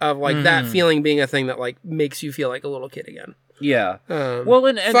panels of, like, that feeling being a thing that, like, makes you feel like a little kid again. Yeah. Well,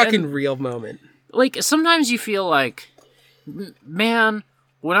 and fucking real moment. Like, sometimes you feel like, man,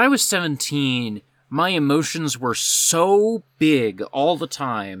 when I was 17, my emotions were so big all the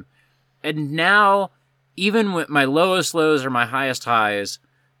time. And now, even with my lowest lows or my highest highs,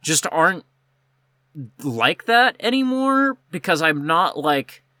 just aren't like that anymore, because I'm not,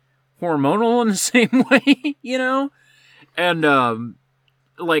 like, hormonal in the same way, And,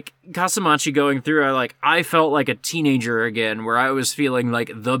 like, Kasamachi going through, I felt like a teenager again, where I was feeling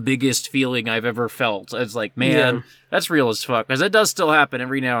like the biggest feeling I've ever felt. It's like, man, that's real as fuck, because it does still happen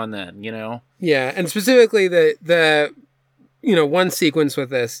every now and then, Yeah, and specifically the one sequence with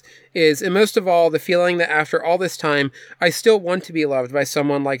this is, and most of all, the feeling that after all this time, I still want to be loved by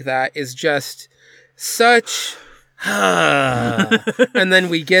someone like that is just such... and then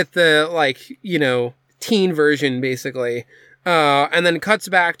we get the, like, teen version, basically. And then cuts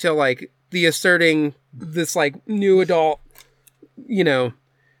back to, like, the asserting this, like, new adult,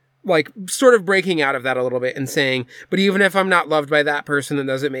 like, sort of breaking out of that a little bit and saying, but even if I'm not loved by that person, it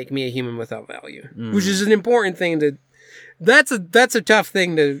doesn't make me a human without value. Which is an important thing to... That's a tough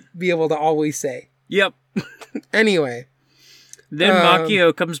thing to be able to always say. Yep. Anyway. Then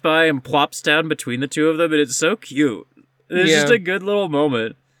Makio comes by and plops down between the two of them, and it's so cute. It's just a good little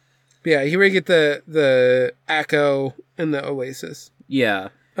moment. Yeah, here we get the echo and the oasis. Yeah.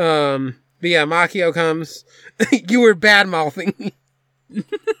 But yeah, Makio comes. You were bad-mouthing me.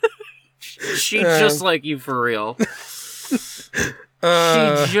 She just like you for real.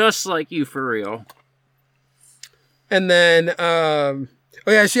 She just like you for real. And then,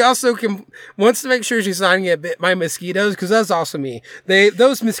 she also wants to make sure she's not going to get bit by mosquitoes, because that's also me.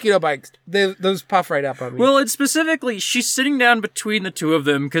 Those mosquito bites, those puff right up on me. Well, it's specifically, she's sitting down between the two of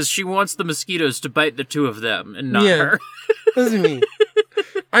them because she wants the mosquitoes to bite the two of them and not her. That's me.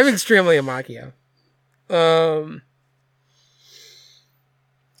 I'm extremely a Makio.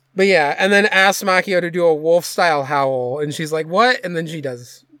 But yeah, and then asks Makio to do a wolf-style howl, and she's like, what? And then she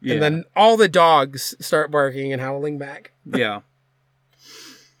does. Yeah. And then all the dogs start barking and howling back. Yeah.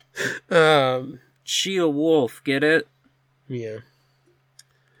 She a wolf, get it? Yeah.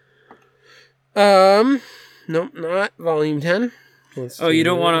 Nope, not volume 10. Oh, you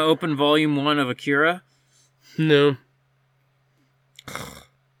don't want to open volume 1 of Akira? No.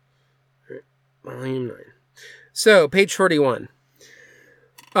 Volume 9. So, page 41.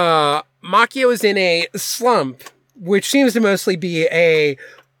 Makio is in a slump, which seems to mostly be a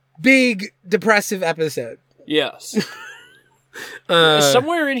big depressive episode. Yes.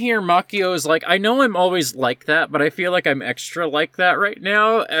 Somewhere in here, Makio is like, I know I'm always like that, but I feel like I'm extra like that right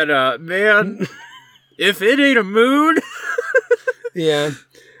now. And, man, if it ain't a mood. Yeah.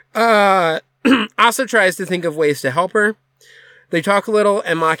 Asa tries to think of ways to help her. They talk a little,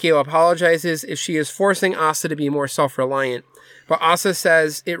 and Makio apologizes if she is forcing Asa to be more self-reliant. But Asa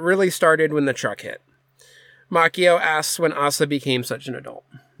says it really started when the truck hit. Makio asks when Asa became such an adult.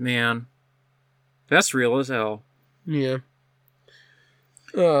 Man. That's real as hell. Yeah.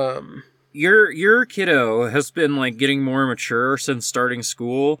 Your kiddo has been, like, getting more mature since starting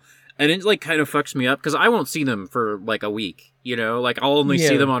school, and it, like, kind of fucks me up, because I won't see them for, like, a week, you know? Like, I'll only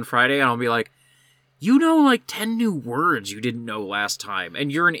see them on Friday, and I'll be like, you know, like, 10 new words you didn't know last time,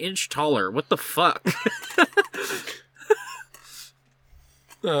 and you're an inch taller. What the fuck?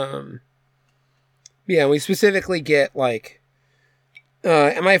 Yeah, we specifically get, like,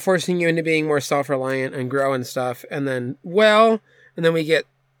 am I forcing you into being more self-reliant and grow and stuff? And then, and then we get,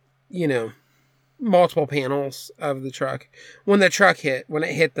 you know, multiple panels of the truck. When it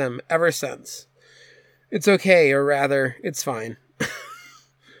hit them, ever since. It's okay, or rather, it's fine.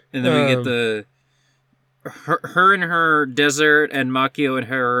 And then we get her in her desert, and Makio in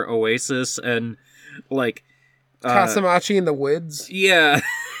her oasis, and, like... Kasamachi in the woods. Yeah.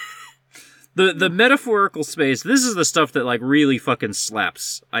 The metaphorical space, this is the stuff that, like, really fucking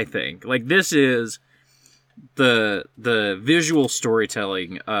slaps, I think. Like, this is the visual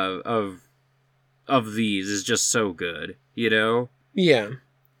storytelling of these is just so good, you know? Yeah.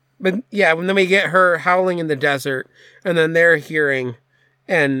 But, yeah, when then we get her howling in the desert, and then they're hearing,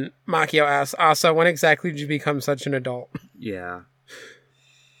 and Makio asks, Asa, when exactly did you become such an adult? Yeah.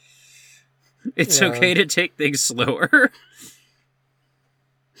 It's okay to take things slower.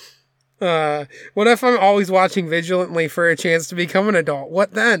 What if I'm always watching vigilantly for a chance to become an adult?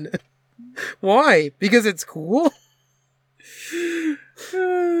 What then? Why? Because it's cool?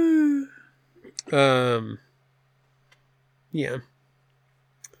 Yeah.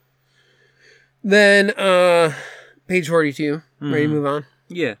 Then, page 42. Ready to move on?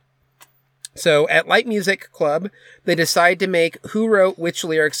 Yeah. So, at Light Music Club, they decide to make who wrote which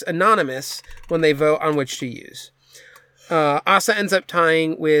lyrics anonymous when they vote on which to use. Asa ends up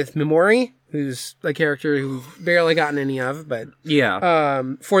tying with Mimori, who's a character who's barely gotten any of, but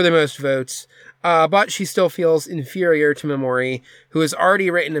for the most votes. But she still feels inferior to Mimori, who has already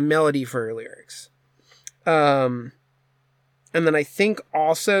written a melody for her lyrics. And then I think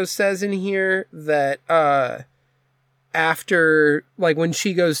also says in here that after, like, when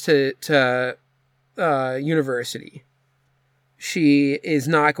she goes to university, she is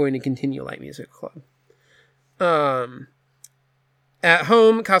not going to continue Light Music Club. At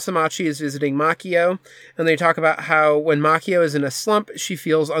home, Kasamachi is visiting Makio, and they talk about how when Makio is in a slump, she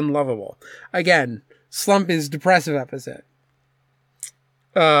feels unlovable. Again, slump is depressive episode.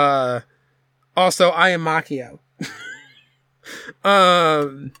 Also, I am Makio.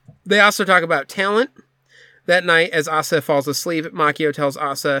 They also talk about talent. That night, as Asa falls asleep, Makio tells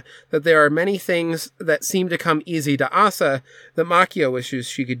Asa that there are many things that seem to come easy to Asa that Makio wishes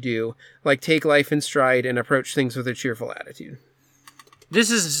she could do, like take life in stride and approach things with a cheerful attitude.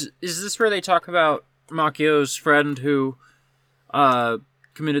 Is this where they talk about Makio's friend who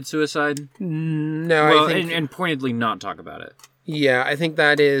committed suicide? No, well, I think... and pointedly not talk about it. Yeah, I think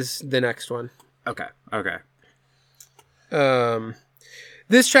that is the next one. Okay.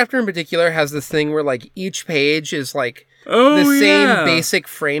 This chapter in particular has this thing where, like, each page is, like, the same basic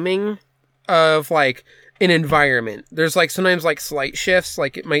framing of, like, an environment. There's, like, sometimes, like, slight shifts,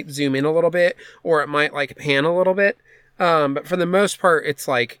 like, it might zoom in a little bit, or it might, like, pan a little bit. But for the most part, it's,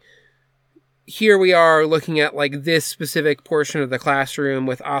 like, here we are looking at, like, this specific portion of the classroom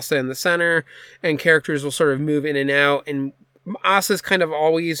with Asa in the center, and characters will sort of move in and out, and Asa's kind of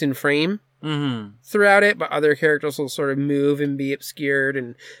always in frame. Mm-hmm. Throughout it, but other characters will sort of move and be obscured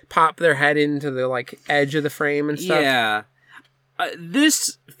and pop their head into the, like, edge of the frame and stuff. Yeah.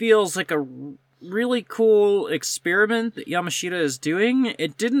 This feels like a really cool experiment that Yamashita is doing.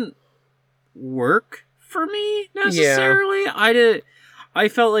 It didn't work for me, necessarily. Yeah. I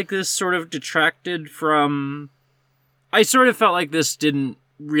felt like this sort of detracted from... I sort of felt like this didn't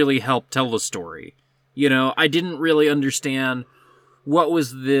really help tell the story. You know, I didn't really understand what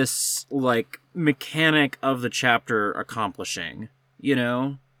was this, like, mechanic of the chapter accomplishing, you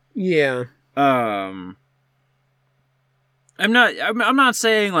know? Yeah. I'm not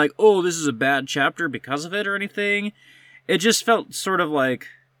saying, like, oh, this is a bad chapter because of it or anything. It just felt sort of like,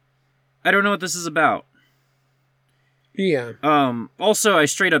 I don't know what this is about. Yeah. Also, I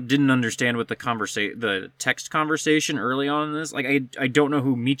straight up didn't understand what the text conversation early on in this. Like, I don't know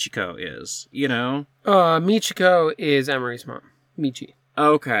who Michiko is, you know? Michiko is Emery's mom. Michi.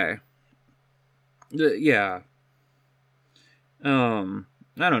 Okay. Yeah. I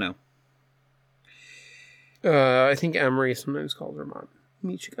don't know. I think Emery sometimes calls her mom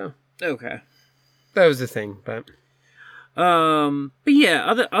Michiko. Okay. That was the thing, but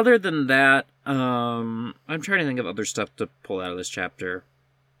yeah, other than that, I'm trying to think of other stuff to pull out of this chapter.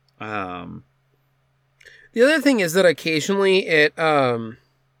 The other thing is that occasionally it, I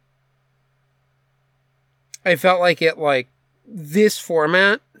felt like this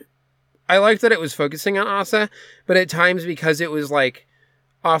format, I liked that it was focusing on Asa, but at times because it was like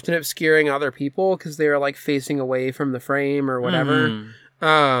often obscuring other people because they were like facing away from the frame or whatever.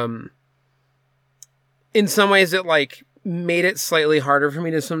 In some ways it like made it slightly harder for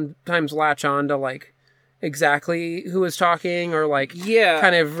me to sometimes latch on to like exactly who was talking or like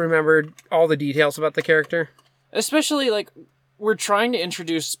kind of remembered all the details about the character. Especially like we're trying to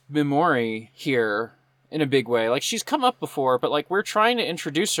introduce Memori here in a big way. Like she's come up before, but like we're trying to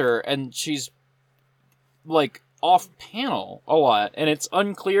introduce her and she's like off panel a lot and it's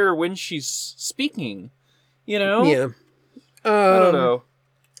unclear when she's speaking, you know? Yeah. I don't know.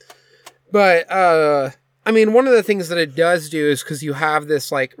 But, I mean, one of the things that it does do is because you have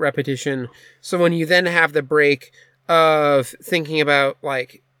this, like, repetition. So when you then have the break of thinking about,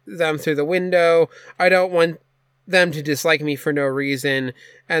 like, them through the window, I don't want them to dislike me for no reason.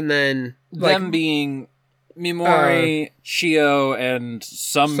 And then, like... Them being Memori, Chio, and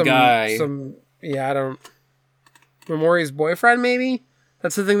some guy. Yeah, I don't... Memori's boyfriend, maybe?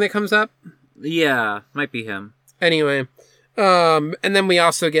 That's the thing that comes up? Yeah, might be him. Anyway. And then we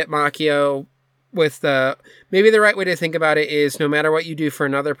also get Makio with maybe the right way to think about it is no matter what you do for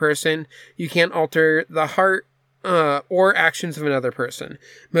another person, you can't alter the heart or actions of another person.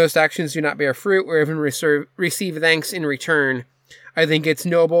 Most actions do not bear fruit or even receive thanks in return. I think it's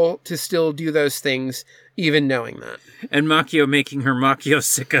noble to still do those things, even knowing that. And Makio making her Makio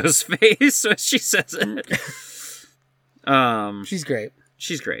Sicko's face when she says it. She's great.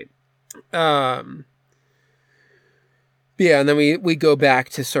 She's great. Yeah, and then we go back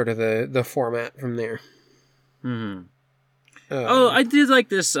to sort of the format from there. Mm-hmm. I did like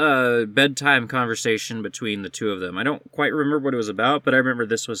this bedtime conversation between the two of them. I don't quite remember what it was about, but I remember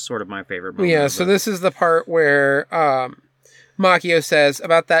this was sort of my favorite moment. Yeah, so this is the part where Makio says,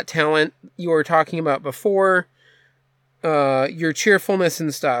 about that talent you were talking about before, your cheerfulness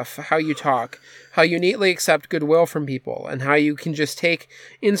and stuff, how you talk, how you neatly accept goodwill from people, and how you can just take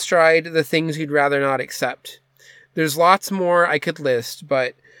in stride the things you'd rather not accept. There's lots more I could list,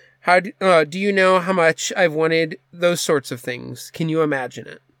 but how do you know how much I've wanted those sorts of things? Can you imagine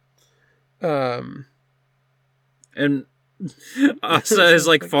it? And Asa is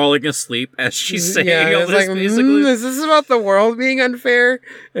like falling asleep as she's saying all this, like, basically. Is this about the world being unfair?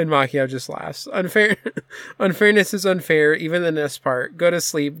 And Makio just laughs. Unfairness is unfair, even the next part. Go to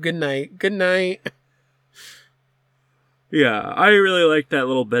sleep. Good night. Good night. Yeah, I really liked that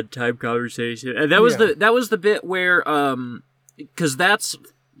little bedtime conversation. And that was the bit where because that's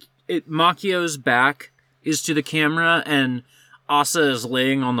it, Makio's back is to the camera and Asa is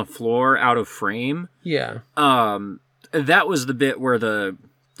laying on the floor out of frame. Yeah. That was the bit where the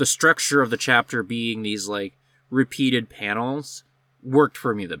structure of the chapter being these like repeated panels worked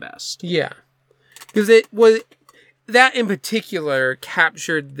for me the best. Yeah. Because it was that in particular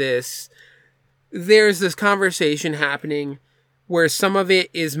captured this. There's this conversation happening where some of it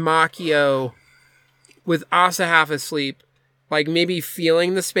is Makio with Asa half asleep, like maybe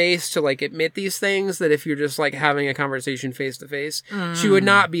feeling the space to like admit these things that if you're just like having a conversation face to face, she would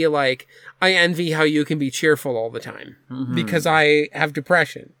not be like, I envy how you can be cheerful all the time because I have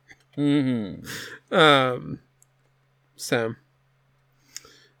depression. Page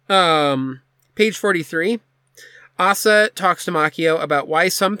 43. Asa talks to Makio about why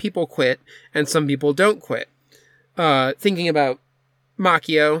some people quit and some people don't quit. Thinking about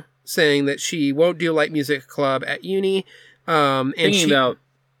Makio saying that she won't do light music club at uni. Thinking about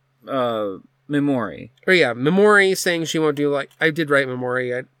Memori. Or yeah, Memori saying she won't do like... I did write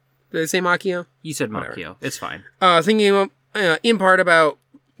Memori. Did I say Makio? You said Makio. Whatever. It's fine. Thinking in part about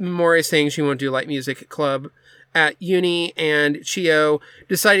Mori saying she won't do light music club at uni, and Chio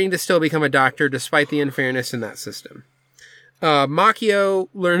deciding to still become a doctor despite the unfairness in that system. Makio,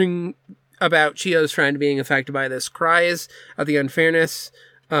 learning about Chio's friend being affected by this, cries at the unfairness.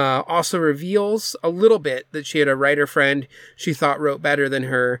 Also reveals a little bit that she had a writer friend she thought wrote better than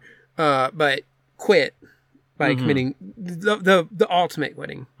her, but quit by committing the ultimate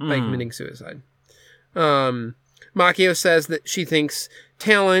quitting by committing suicide. Makio says that she thinks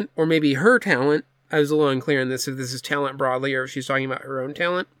talent, or maybe her talent, I was a little unclear on this, if this is talent broadly or if she's talking about her own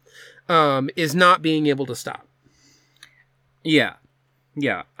talent, is not being able to stop. Yeah.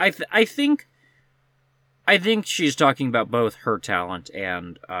 Yeah. I think she's talking about both her talent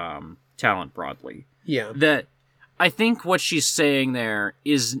and talent broadly. Yeah. That I think what she's saying there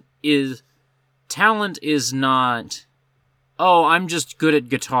is talent is not, oh, I'm just good at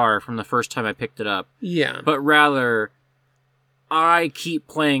guitar from the first time I picked it up. Yeah. But rather, I keep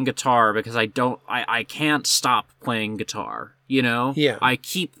playing guitar because I can't stop playing guitar, you know? Yeah. I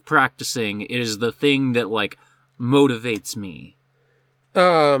keep practicing. It is the thing that, like, motivates me.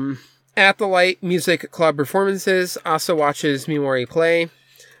 At the Light Music Club performances, Asa watches Mimori play.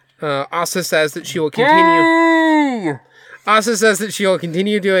 Asa says that she will continue. Asa says that she will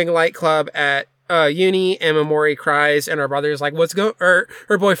continue doing Light Club at uni, and Mimori cries, and her brother's like, her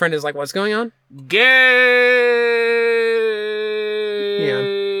boyfriend is like, what's going on? Gay!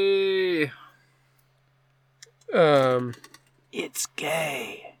 Yeah. It's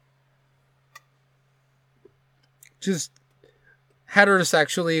gay. Just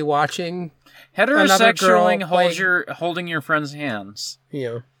heterosexually watching. Heterosexually holding your friend's hands.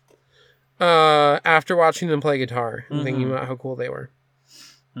 Yeah. After watching them play guitar and thinking about how cool they were.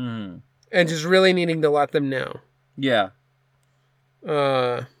 And just really needing to let them know. Yeah.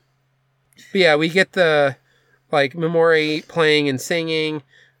 But yeah, we get the, like, Mimori playing and singing,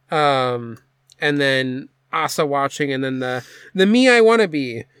 and then Asa watching, and then the me I wanna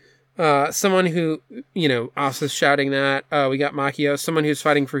be. Someone who, you know, Asa's shouting that. We got Makio, someone who's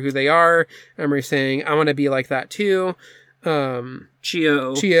fighting for who they are. Emery saying, I want to be like that too.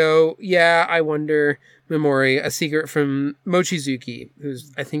 Chio, yeah, I wonder. Mimori, a secret from Mochizuki,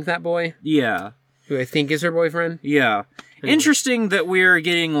 who's, I think, that boy. Yeah. Who I think is her boyfriend. Yeah. Anyway. Interesting that we're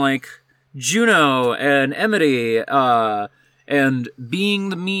getting, like, Juno and Emily, and being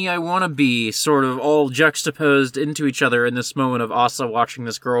the me I want to be sort of all juxtaposed into each other in this moment of Asa watching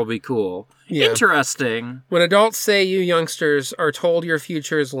this girl be cool. Yeah. Interesting. When adults say you youngsters are told your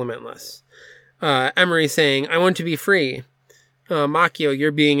future is limitless. Emery saying, I want to be free. Makio,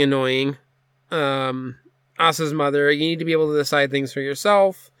 you're being annoying. Asa's mother, you need to be able to decide things for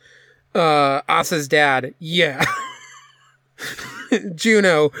yourself. Asa's dad, yeah.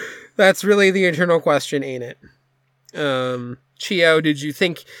 Juno, that's really the eternal question, ain't it? Chio, did you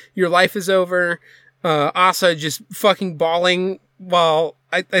think your life is over? Asa just fucking bawling while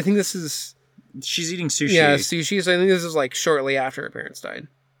I think this is... She's eating sushi. Yeah, sushi. So I think this is like shortly after her parents died.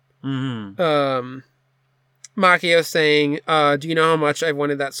 Mm-hmm. Makio saying, do you know how much I've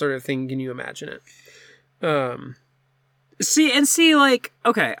wanted that sort of thing? Can you imagine it? See, like,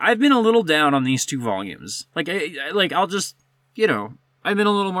 okay, I've been a little down on these two volumes. I'll just, you know, I've been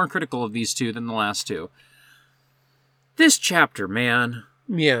a little more critical of these two than the last two. This chapter, man.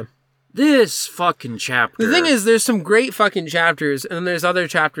 Yeah. This fucking chapter. The thing is, there's some great fucking chapters, and then there's other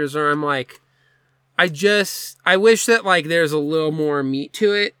chapters where I'm like, I wish that, like, there's a little more meat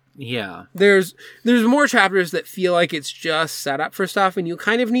to it. Yeah. There's more chapters that feel like it's just set up for stuff, and you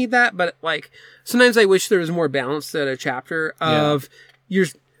kind of need that, but, like, sometimes I wish there was more balance to a chapter of your...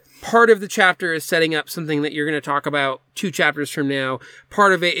 Part of the chapter is setting up something that you're going to talk about 2 chapters from now.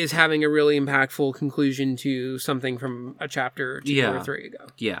 Part of it is having a really impactful conclusion to something from a chapter or 2 or 3 ago.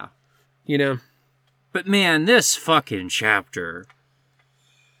 Yeah. You know? But man, this fucking chapter.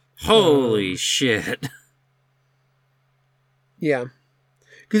 Holy shit. Yeah.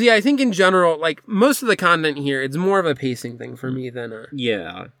 Because, I think in general, like, most of the content here, it's more of a pacing thing for me than a...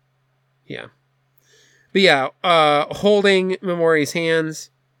 Yeah. Yeah. But yeah, holding Mimori's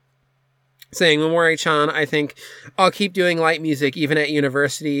hands... Saying, Mimori-chan, I think I'll keep doing light music even at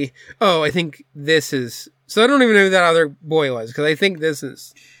university. Oh, I think this is... So I don't even know who that other boy was, because I think this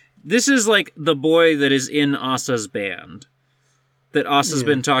is... This is, like, the boy that is in Asa's band. That Asa's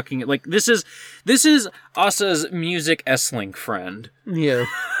been talking... Like, this is Asa's music S-Link friend. Yeah.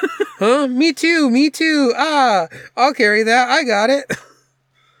 Huh? Me too. Ah, I'll carry that. I got it.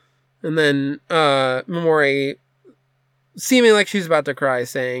 And then, Mimori... seeming like she's about to cry,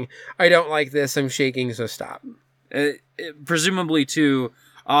 saying, I don't like this, I'm shaking, so stop. Presumably to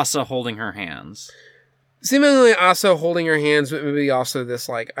Asa holding her hands. seemingly also holding her hands, but maybe also this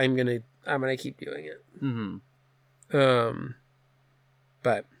like I'm gonna keep doing it.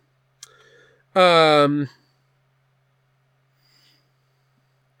 But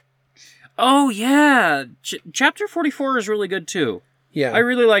oh yeah, chapter 44 is really good too. Yeah. I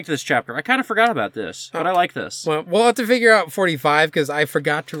really liked this chapter. I kind of forgot about this, but I like this. Well, we'll have to figure out 45 because I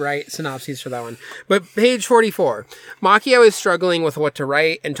forgot to write synopses for that one. But page 44. Makio is struggling with what to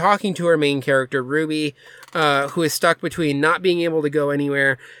write and talking to her main character, Ruby, who is stuck between not being able to go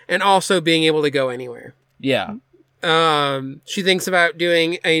anywhere and also being able to go anywhere. Yeah. She thinks about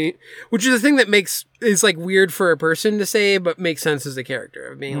doing which is a thing that is like weird for a person to say, but makes sense as a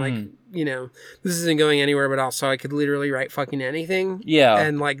character of being like, you know, this isn't going anywhere, but also I could literally write fucking anything. Yeah.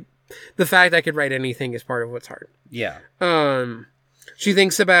 And like the fact I could write anything is part of what's hard. Yeah. She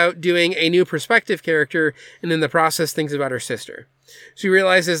thinks about doing a new perspective character and in the process thinks about her sister. She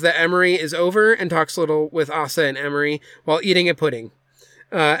realizes that Emery is over and talks a little with Asa and Emery while eating a pudding.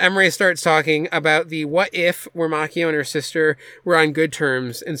 Emery starts talking about the what if where Makio and her sister were on good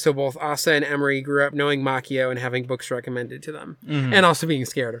terms, and so both Asa and Emery grew up knowing Makio and having books recommended to them, and also being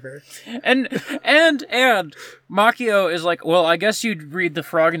scared of her. And Makio is like, well, I guess you'd read The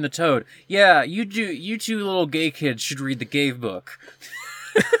Frog and the Toad. Yeah, you two little gay kids should read the gay book.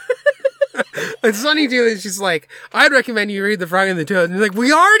 It's funny too that she's like, I'd recommend you read The Frog and the Toad, and you're like,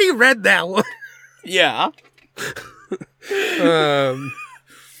 we already read that one. Yeah.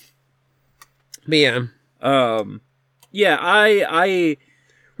 But yeah. Yeah, I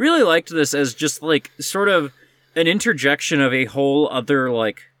really liked this as just like sort of an interjection of a whole other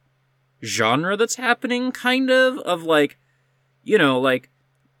like genre that's happening, kind of like, you know, like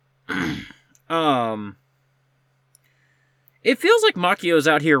it feels like Makio's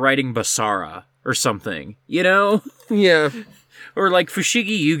out here writing Basara or something, you know? Yeah. Or like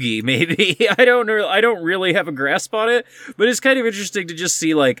Fushigi Yugi, maybe. I don't really have a grasp on it, but it's kind of interesting to just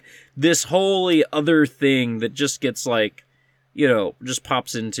see like this wholly other thing that just gets like, you know, just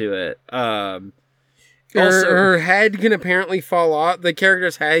pops into it. Also, her head can apparently fall off. The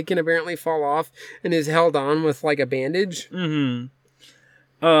character's head can apparently fall off and is held on with like a bandage.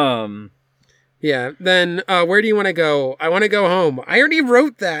 Yeah. Then, where do you want to go? I want to go home. I already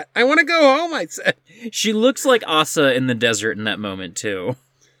wrote that. I want to go home, I said. She looks like Asa in the desert in that moment, too.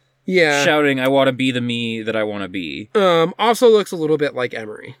 Yeah. Shouting, I want to be the me that I want to be. Also looks a little bit like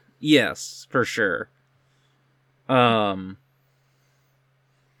Emery. Yes, for sure. Yeah.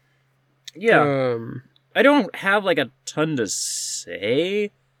 I don't have, like, a ton to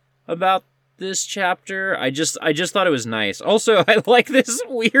say about this chapter. I just thought it was nice. Also, I like this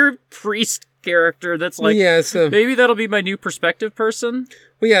weird priest character that's like, yeah, so maybe that'll be my new perspective person.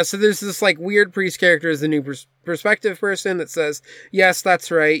 Well, yeah, so there's this like weird priest character as the new perspective person that says, yes,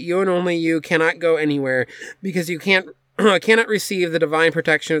 that's right, you and only you cannot go anywhere because you cannot receive the divine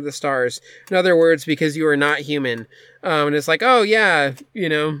protection of the stars. In other words, because you are not human. And it's like, oh yeah, you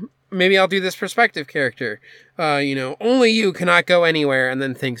know, maybe I'll do this perspective character. You know, only you cannot go anywhere, and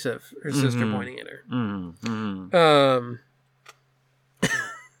then thinks of her sister pointing at her.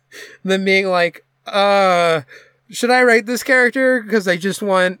 Then being like, should I write this character? Because I just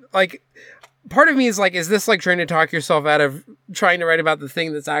want, like, part of me is like, is this like trying to talk yourself out of trying to write about the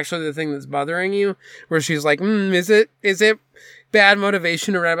thing that's actually the thing that's bothering you? Where she's like, is it bad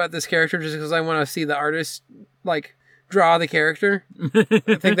motivation to write about this character just because I want to see the artist, like, draw the character?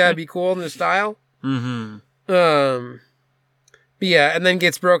 I think that'd be cool in the style. But yeah, and then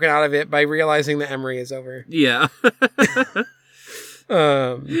gets broken out of it by realizing that Emery is over. Yeah.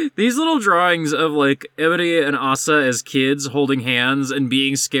 These little drawings of like Emery and Asa as kids holding hands and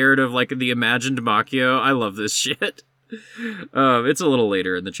being scared of like the imagined Makio. I love this shit. It's a little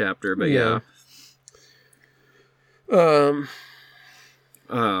later in the chapter, but yeah.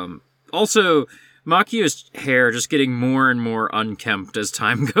 Also, Makio's hair just getting more and more unkempt as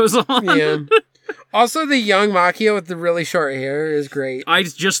time goes on. Yeah. Also, the young Makio with the really short hair is great. I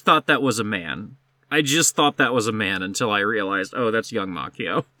just thought that was a man. Until I realized, oh, that's young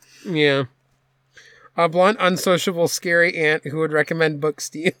Makio. Yeah. A blunt, unsociable, scary aunt who would recommend books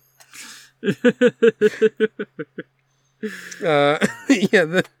to you. Yeah,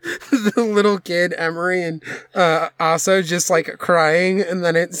 the little kid, Emery, and also just like crying, and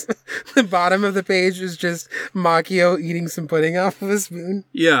then it's the bottom of the page is just Makio eating some pudding off of a spoon.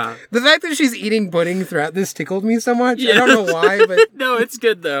 Yeah. The fact that she's eating pudding throughout this tickled me so much. Yeah. I don't know why, but... No, it's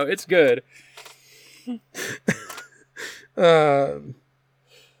good, though. It's good. Yeah.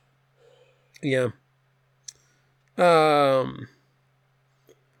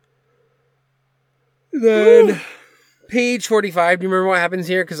 Then page 45. Do you remember what happens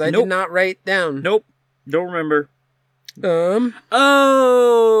here? Because I did not write down. Nope. Don't remember. Oh,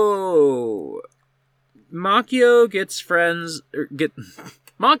 Makio gets friends.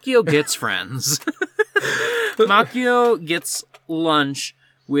 Makio gets friends. Makio gets lunch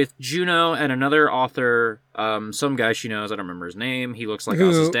with Juno and another author, some guy she knows. I don't remember his name. He looks like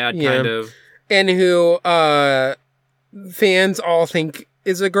Asa's dad, kind of. And who fans all think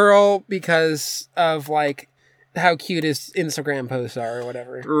is a girl because of like how cute his Instagram posts are or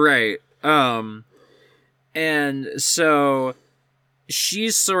whatever. Right. And so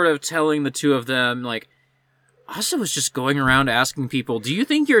she's sort of telling the two of them, like, Asa was just going around asking people, do you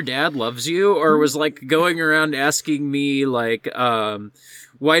think your dad loves you? Or was like going around asking me, like,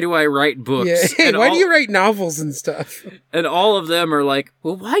 why do I write books? Yeah. Hey, why do you write novels and stuff? And all of them are like,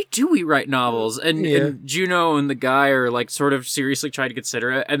 well, why do we write novels? And Juno and the guy are like sort of seriously trying to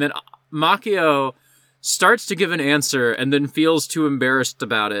consider it. And then Makio starts to give an answer and then feels too embarrassed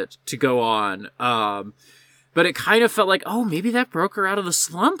about it to go on. But it kind of felt like, oh, maybe that broke her out of the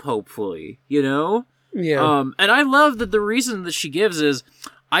slump, hopefully, you know? Yeah. And I love that the reason that she gives is,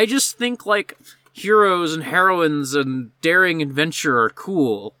 I just think, like, heroes and heroines and daring adventure are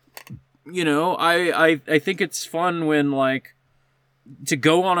cool. You know, I think it's fun when, like, to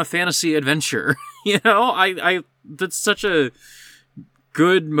go on a fantasy adventure. You know, that's such a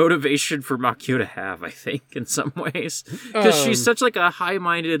good motivation for Makio to have, I think, in some ways. Because she's such, like, a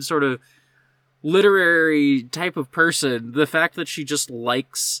high-minded sort of literary type of person. The fact that she just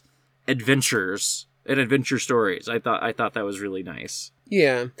likes adventures and adventure stories, I thought that was really nice.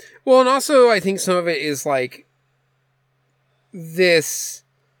 Yeah. Well, and also I think some of it is like this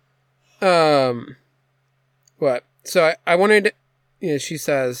what? So I wanted, she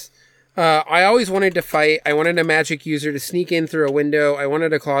says, I always wanted to fight. I wanted a magic user to sneak in through a window. I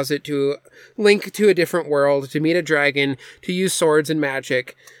wanted a closet to link to a different world, to meet a dragon, to use swords and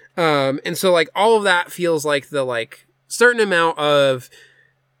magic. And so like all of that feels like the like certain amount of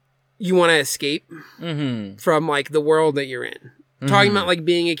you want to escape from like the world that you're in. Talking about like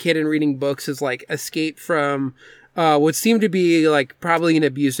being a kid and reading books is like escape from what seemed to be like probably an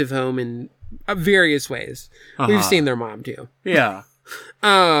abusive home in various ways. We've seen their mom too. Yeah.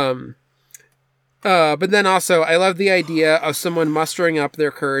 But then also I love the idea of someone mustering up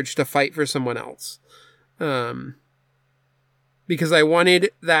their courage to fight for someone else. Because I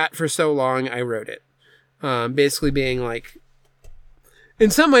wanted that for so long, I wrote it. Basically being like, in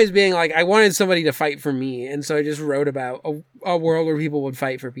some ways being like, I wanted somebody to fight for me, and so I just wrote about a world where people would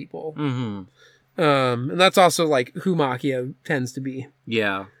fight for people. And that's also like who Makio tends to be.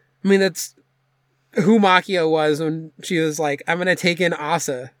 Yeah. I mean, that's who Makio was when she was like, I'm gonna take in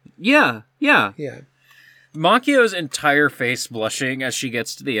Asa. Yeah. Yeah. Makio's entire face blushing as she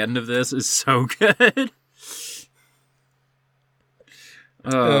gets to the end of this is so good.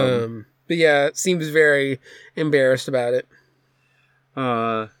 But yeah, it seems very embarrassed about it.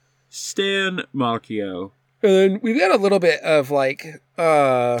 Stan Makio. And then we've got a little bit of like,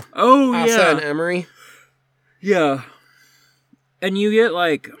 Asa and Emery. Yeah. And you get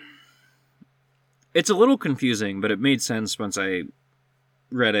like, it's a little confusing, but it made sense once I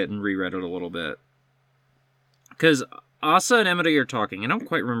read it and reread it a little bit. Because Asa and Emery are talking. I don't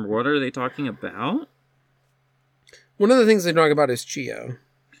quite remember, what are they talking about? One of the things they talk about is Chio.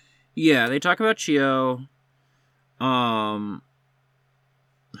 Yeah, they talk about Chio.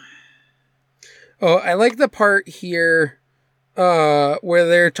 Oh, I like the part here where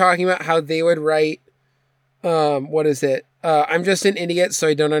they're talking about how they would write, what is it? I'm just an idiot, so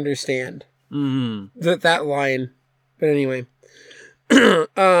I don't understand. That line. But anyway.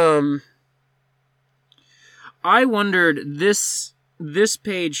 I wondered, this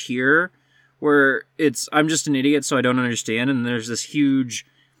page here, where it's, I'm just an idiot, so I don't understand, and there's this huge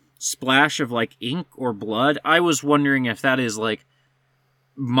splash of, like, ink or blood. I was wondering if that is, like,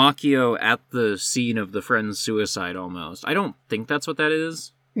 Makio at the scene of the friend's suicide, almost. I don't think that's what that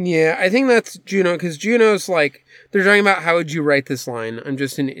is. Yeah, I think that's Juno, because Juno's like, they're talking about how would you write this line? I'm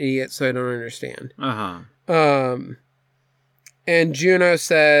just an idiot, so I don't understand. And Juno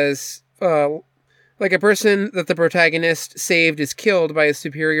says, like a person that the protagonist saved is killed by a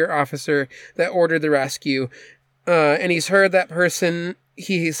superior officer that ordered the rescue. And he's heard that person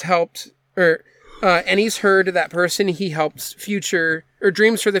he's helped, and he's heard that person he helps future, or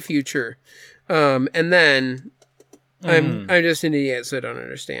dreams for the future. And then, I'm just an idiot, so I don't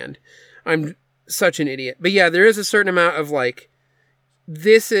understand. I'm such an idiot. But yeah, there is a certain amount of like,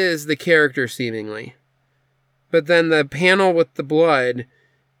 this is the character seemingly. But then the panel with the blood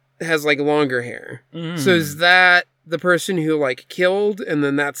has like longer hair. So is that the person who like killed, and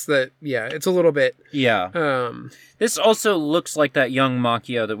then that's it's a little bit. Yeah. This also looks like that young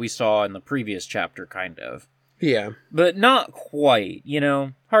Machio that we saw in the previous chapter, kind of. Yeah. But not quite,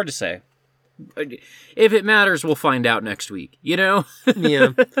 Hard to say. If it matters, we'll find out next week, Yeah.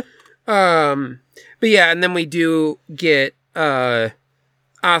 But yeah, and then we do get Asa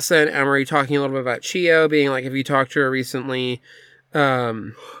and Emery talking a little bit about Chio, being like, have you talked to her recently?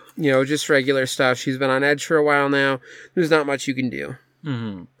 Just regular stuff. She's been on edge for a while now. There's not much you can do.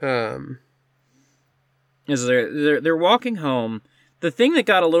 Mm-hmm. As they're walking home, the thing that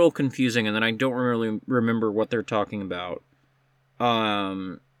got a little confusing, and then I don't really remember what they're talking about.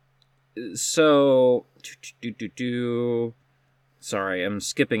 So, sorry, I'm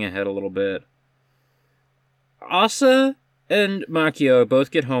skipping ahead a little bit. Asa and Machio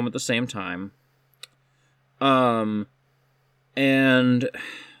both get home at the same time. And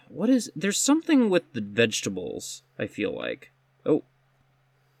there's something with the vegetables, I feel like. Oh.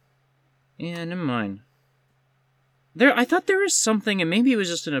 Yeah, never mind. I thought there was something, and maybe it was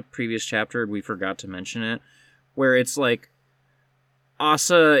just in a previous chapter and we forgot to mention it, where it's like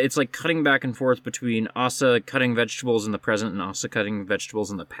it's like cutting back and forth between Asa cutting vegetables in the present and Asa cutting vegetables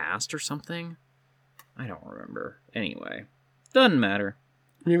in the past or something. I don't remember. Anyway, doesn't matter.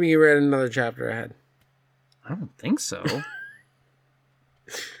 Maybe you read another chapter ahead. I don't think so.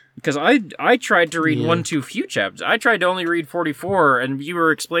 Because I tried to read one too few chapters. I tried to only read 44, and you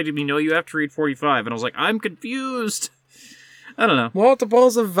were explaining to me, no, you have to read 45. And I was like, I'm confused. I don't know.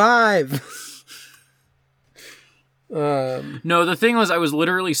 Multiples of 5. No, the thing was, I was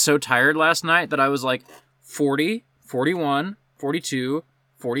literally so tired last night that I was like, 40, 41, 42,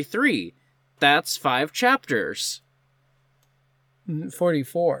 43. That's 5 chapters.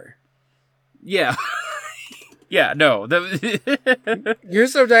 44. Yeah. Yeah, no. You're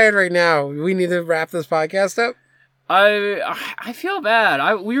so tired right now. We need to wrap this podcast up. I feel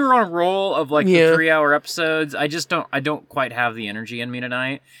bad. We were on a roll of like the 3-hour episodes. I don't quite have the energy in me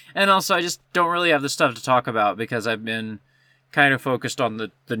tonight. And also I just don't really have the stuff to talk about because I've been kind of focused on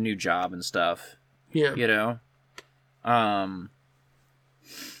the new job and stuff. Yeah.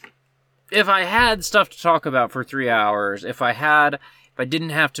 If I had stuff to talk about for 3 hours, if I didn't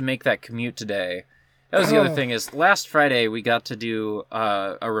have to make that commute today. That was the other thing is last Friday we got to do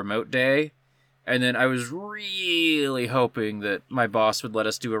a remote day, and then I was really hoping that my boss would let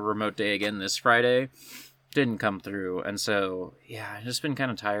us do a remote day again this Friday. Didn't come through, and so yeah, I've just been kind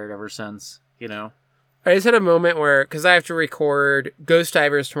of tired ever since, I just had a moment where, because I have to record Ghost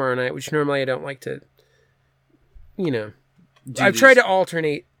Divers tomorrow night, which normally I don't like to, I've tried to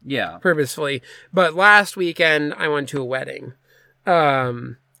alternate purposefully, but last weekend I went to a wedding.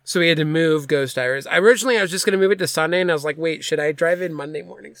 So we had to move Ghost Divers. Originally, I was just going to move it to Sunday, and I was like, wait, should I drive in Monday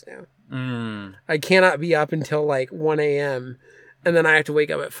mornings now? I cannot be up until like 1 a.m., and then I have to wake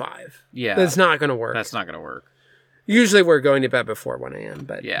up at 5. Yeah. That's not going to work. That's not going to work. Usually we're going to bed before 1 a.m.,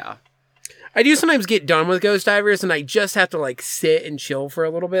 but... Yeah. I do sometimes get done with Ghost Divers, and I just have to like sit and chill for a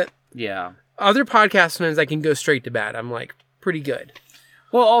little bit. Yeah. Other podcasts, sometimes I can go straight to bed. I'm like, pretty good.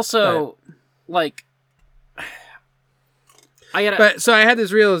 Well, also, like... So I had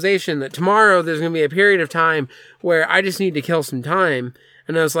this realization that tomorrow there's going to be a period of time where I just need to kill some time.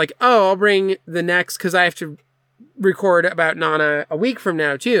 And I was like, I'll bring the next, because I have to record about Nana a week from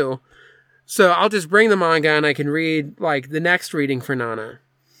now too. So I'll just bring the manga and I can read like the next reading for Nana.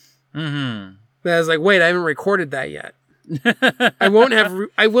 Mm-hmm. But I was like, wait, I haven't recorded that yet. I will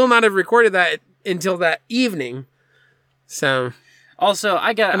not have recorded that until that evening. So. Also,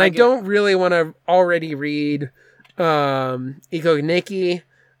 I don't really want to already read... Iko Nikki,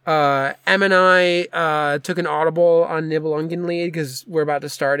 Em and I took an audible on Nibelungen Lied because we're about to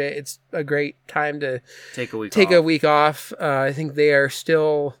start it. It's a great time to take a week off. I think they are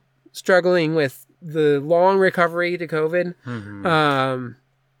still struggling with the long recovery to COVID. Mm-hmm.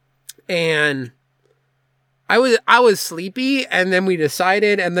 And I was sleepy, and then we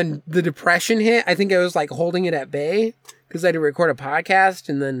decided, and then the depression hit. I think I was like holding it at bay because I had to record a podcast,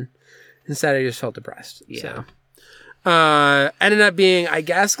 and then instead I just felt depressed. Yeah. So. Ended up being, I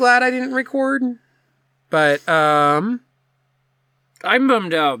guess, glad I didn't record, but, I'm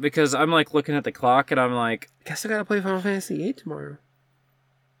bummed out because I'm, like, looking at the clock and I'm like... I guess I gotta play Final Fantasy VIII tomorrow.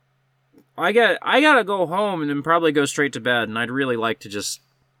 I gotta go home and then probably go straight to bed, and I'd really like to just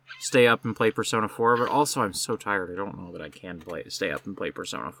stay up and play Persona 4, but also I'm so tired I don't know that I can stay up and play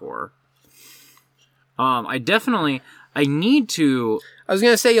Persona 4. I need to... I was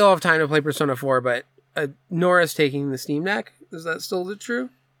gonna say you'll have time to play Persona 4, but... Nora's taking the Steam Deck. Is that still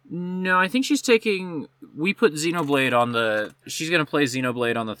true? No, I think she's taking... We put Xenoblade on the... She's going to play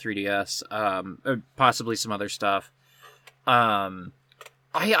Xenoblade on the 3DS. Possibly some other stuff.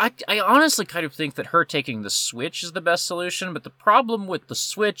 I honestly kind of think that her taking the Switch is the best solution, but the problem with the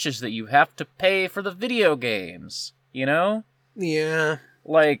Switch is that you have to pay for the video games, you know? Yeah.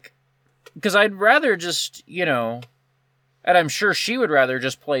 Like, because I'd rather just, and I'm sure she would rather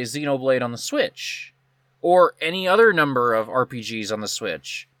just play Xenoblade on the Switch, or any other number of RPGs on the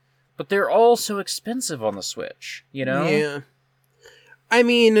Switch, but they're all so expensive on the Switch, Yeah. I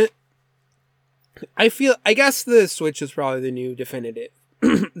mean, I guess the Switch is probably the new definitive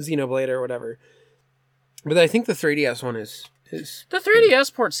Xenoblade or whatever. But I think the 3DS one is... The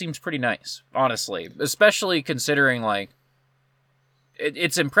 3DS port seems pretty nice, honestly. Especially considering, like,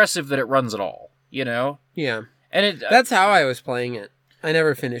 it's impressive that it runs at all, Yeah. And that's how I was playing it. I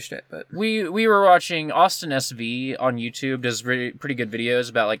never finished it, but... We were watching Austin SV on YouTube, does pretty good videos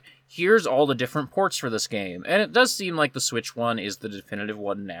about, like, here's all the different ports for this game. And it does seem like the Switch one is the definitive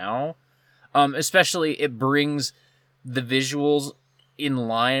one now. Especially, it brings the visuals in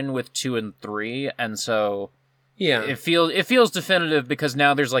line with 2 and 3, and so yeah, it feels definitive because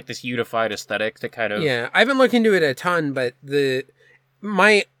now there's like this unified aesthetic that kind of... Yeah, I haven't looked into it a ton, but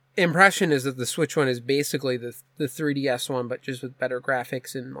my impression is that the Switch one is basically the 3DS one, but just with better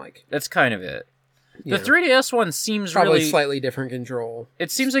graphics and like... That's kind of it. Yeah. The 3DS one seems probably really... slightly different control.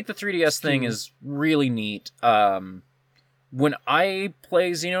 It seems like the 3DS thing is really neat. When I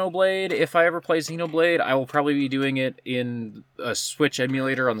play Xenoblade, if I ever play Xenoblade, I will probably be doing it in a Switch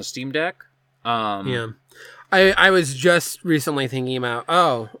emulator on the Steam Deck. Yeah. I was just recently thinking about,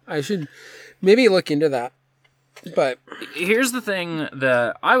 I should maybe look into that. But here's the thing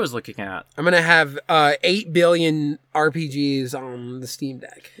that I was looking at. I'm going to have 8 billion RPGs on the Steam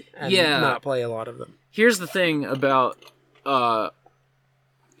Deck and not play a lot of them. Here's the thing about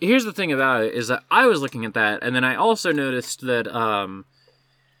it is that I was looking at that, and then I also noticed that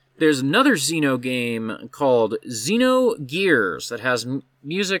there's another Xeno game called Xeno Gears that has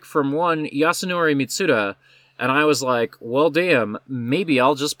music from one Yasunori Mitsuda, and I was like, well, damn, maybe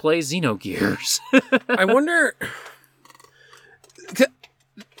I'll just play Xeno Gears. I wonder...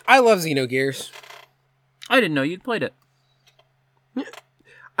 I love Xeno Gears. I didn't know you'd played it.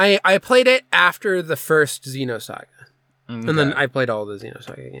 I played it after the first Xenosaga. Okay. And then I played all the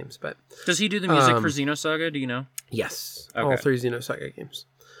Xenosaga games, but... Does he do the music for Xenosaga, do you know? Yes. Okay. All 3 Xenosaga games.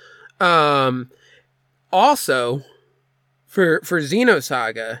 Also, for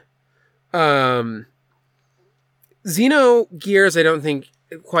Xenosaga, Xenogears I don't think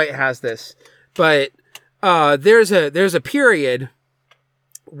quite has this, but there's a period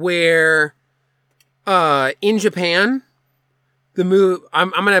where in Japan,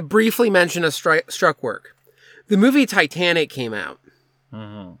 I'm going to briefly mention a struck work. The movie Titanic came out,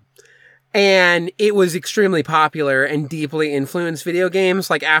 and it was extremely popular and deeply influenced video games.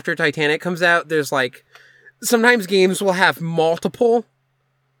 Like, after Titanic comes out, there's, like, sometimes games will have multiple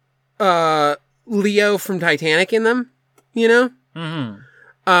Leo from Titanic in them, But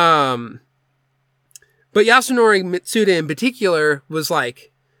Yasunori Mitsuda in particular was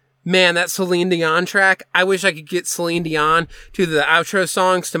like, man, that Celine Dion track, I wish I could get Celine Dion to the outro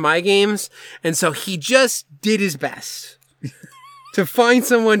songs to my games. And so he just did his best to find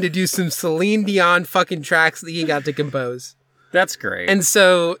someone to do some Celine Dion fucking tracks that he got to compose. That's great. And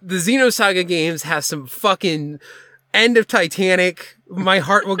so the Xenosaga games have some fucking End of Titanic, My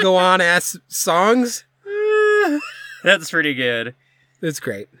Heart Will Go On ass songs. That's pretty good. It's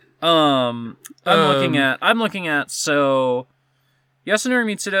great. I'm looking at, so Yasunori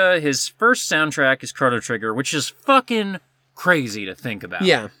Mitsuda, his first soundtrack is Chrono Trigger, which is fucking crazy to think about.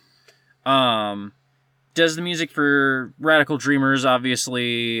 Yeah. Does the music for Radical Dreamers,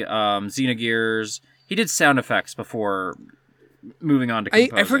 obviously, Xenogears. He did sound effects before moving on to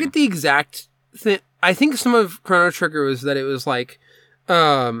composing. I forget the exact thing. I think some of Chrono Trigger was that it was like,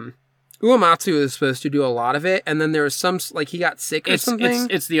 Uematsu was supposed to do a lot of it, and then there was some, like, he got sick or something?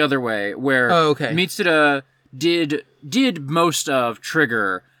 It's the other way, where Mitsuda did that of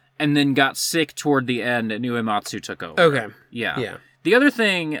Trigger, and then got sick toward the end, and Uematsu took over. Okay. Yeah. The other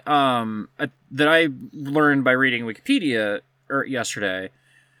thing that I learned by reading Wikipedia yesterday,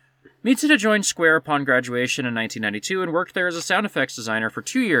 Mitsuda joined Square upon graduation in 1992 and worked there as a sound effects designer for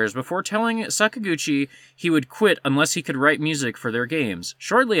 2 years before telling Sakaguchi he would quit unless he could write music for their games.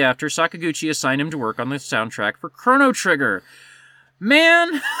 Shortly after, Sakaguchi assigned him to work on the soundtrack for Chrono Trigger.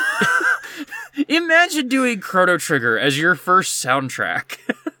 Man, imagine doing Chrono Trigger as your first soundtrack.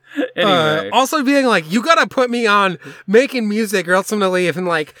 Anyway. Also being like, you gotta put me on making music or else I'm gonna leave, and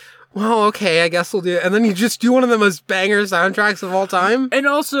like, well, okay, I guess we'll do it. And then you just do one of the most banger soundtracks of all time. And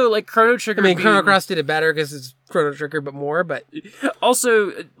also, like, Chrono Trigger... Chrono Cross did it better because it's Chrono Trigger, but more, but...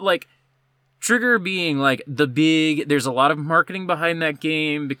 Also, like, Trigger being like there's a lot of marketing behind that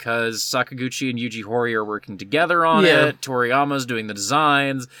game because Sakaguchi and Yuji Horii are working together on it. Toriyama's doing the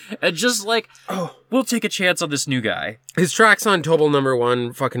designs. And just like, we'll take a chance on this new guy. His tracks on Tobal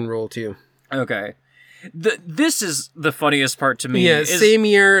 #1 fucking rule too. Okay. This is the funniest part to me. Yeah, same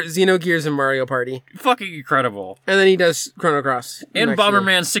year, Xenogears and Mario Party. Fucking incredible. And then he does Chrono Cross. And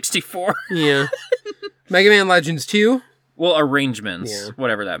Bomberman 64. Yeah. Mega Man Legends 2. Well, arrangements,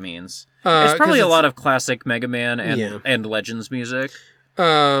 whatever that means. It's probably a lot of classic Mega Man and Legends music.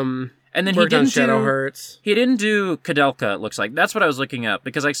 And then he didn't Shadow Hearts. He didn't do Kadelka, it looks like. That's what I was looking up,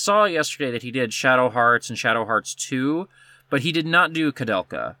 because I saw yesterday that he did Shadow Hearts and Shadow Hearts 2, but he did not do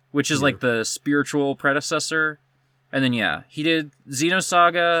Kadelka, which is like the spiritual predecessor. And then, he did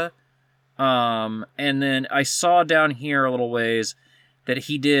Xenosaga, and then I saw down here a little ways that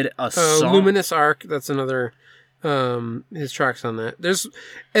he did a song. Luminous Arc, that's another... his tracks on that. There's,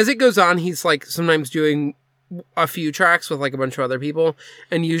 as it goes on, he's like sometimes doing a few tracks with like a bunch of other people,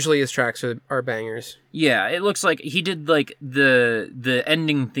 and usually his tracks are bangers. Yeah, it looks like he did like the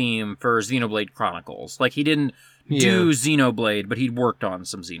ending theme for Xenoblade Chronicles. Like he didn't do Xenoblade, but he'd worked on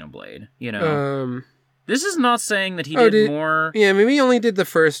some Xenoblade, you know. This is not saying that he did more. Yeah, maybe he only did the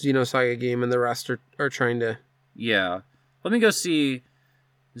first Xenosaga game and the rest are trying to. Yeah. Let me go see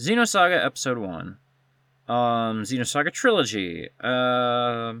Xenosaga Episode 1. Xenosaga Trilogy.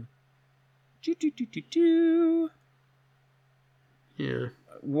 Yeah.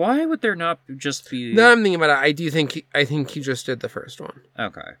 Why would there not just be... No, I'm thinking about it. I think he just did the first one.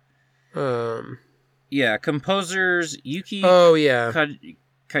 Okay. Yeah, composers Yuki... Oh, yeah.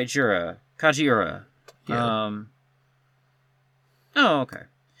 Kajiura. Yeah. Oh, okay.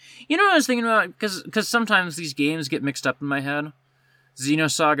 You know what I was thinking about? Because sometimes these games get mixed up in my head.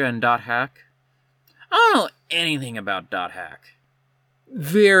 Xenosaga and Dot Hack. I don't know anything about Dot Hack.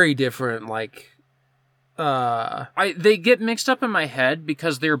 Very different, like... They get mixed up in my head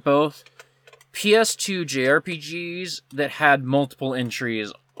because they're both PS2 JRPGs that had multiple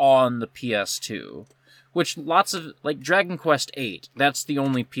entries on the PS2. Which lots of... Like, Dragon Quest VIII, that's the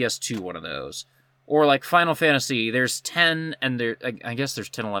only PS2 one of those. Or, like, Final Fantasy, there's 10, and I guess there's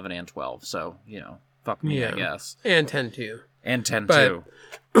 10, 11, and 12. So, you know, fuck me, I guess. And 10, too. And 10, too.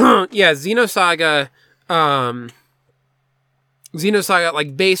 Yeah, Xenosaga,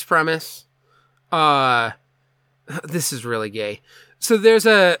 like, base premise, this is really gay. So there's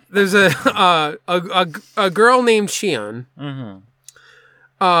a girl named Shion,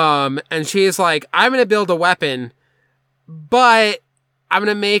 and she's like, I'm gonna build a weapon, but I'm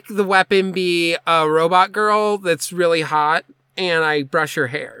gonna make the weapon be a robot girl that's really hot, and I brush her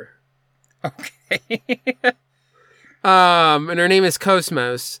hair. Okay. And her name is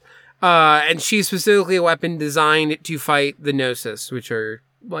Cosmos. And she's specifically a weapon designed to fight the Gnosis, which are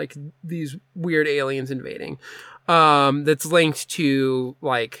like these weird aliens invading. That's linked to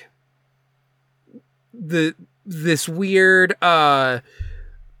like this weird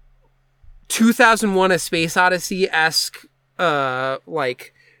 2001: A Space Odyssey-esque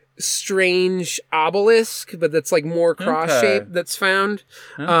like strange obelisk, but that's like more cross-shaped that's found.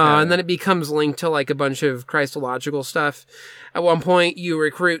 And then it becomes linked to like a bunch of Christological stuff. At one point, you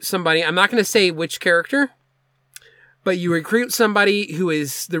recruit somebody, I'm not going to say which character, but you recruit somebody who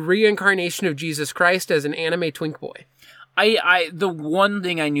is the reincarnation of Jesus Christ as an anime twink boy. The one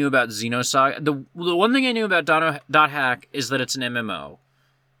thing I knew about Xenosaga, the one thing I knew about Dot Hack is that it's an MMO.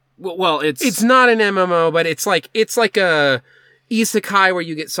 Well, it's not an MMO, but it's like a isekai where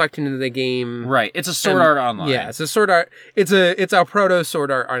you get sucked into the game. Right. It's a Sword Art Online. Yeah, it's a Sword Art. It's a proto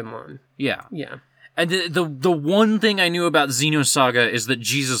Sword Art Online. Yeah. Yeah. And the one thing I knew about Xenosaga is that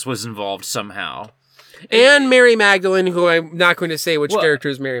Jesus was involved somehow. And Mary Magdalene, who I'm not going to say which character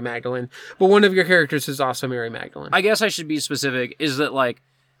is Mary Magdalene, but one of your characters is also Mary Magdalene. I guess I should be specific, is that, like,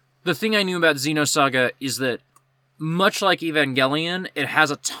 the thing I knew about Xenosaga is that, much like Evangelion, it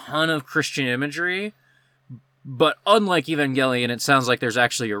has a ton of Christian imagery, but unlike Evangelion, it sounds like there's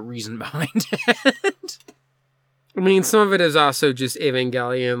actually a reason behind it. I mean, some of it is also just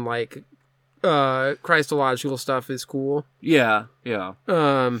Evangelion, like, Christological stuff is cool. Yeah.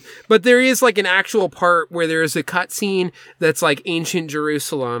 But there is like an actual part where there is a cutscene that's like ancient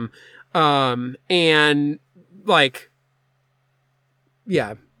Jerusalem, and like,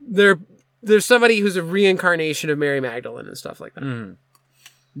 yeah, there's somebody who's a reincarnation of Mary Magdalene and stuff like that. Mm.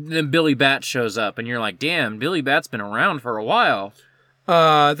 Then Billy Bat shows up, and you're like, damn, Billy Bat's been around for a while.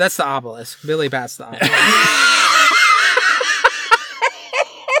 That's the obelisk. Billy Bat's the obelisk.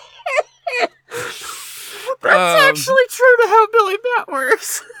 That's actually true to how Billy Bat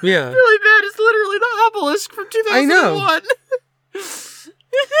works. Yeah. Billy Bat is literally the obelisk from 2001. I know.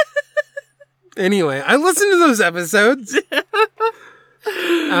 Anyway, I listened to those episodes.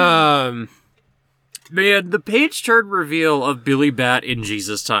 Man, the page turn reveal of Billy Bat in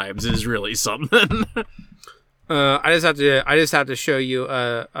Jesus Times is really something. I just have to show you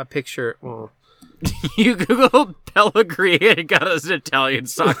a picture. Well, You Googled Pellegrini and got us an Italian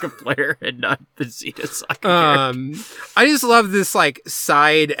soccer player and not the Zeta soccer character. I just love this like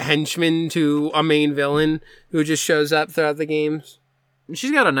side henchman to a main villain who just shows up throughout the games.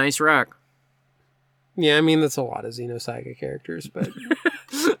 She's got a nice rack. Yeah, I mean that's a lot of Xenosaga characters, but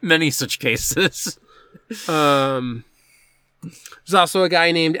Many such cases. there's also a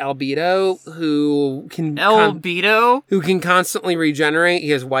guy named Albedo who can Albedo? can constantly regenerate.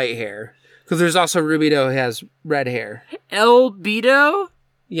 He has white hair. Because there's also Rubido who has red hair. Albedo?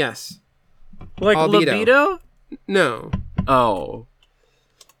 Yes. Like Albedo. libido? No. Oh.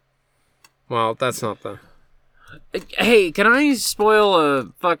 Well, that's not the... Hey, can I spoil a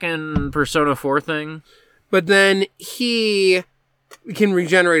fucking Persona 4 thing? But then he can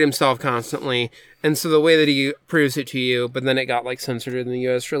regenerate himself constantly. And so the way that he proves it to you, but then it got like censored in the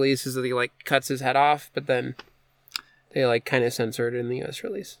US release, is that he like cuts his head off, but then they like kind of censored it in the US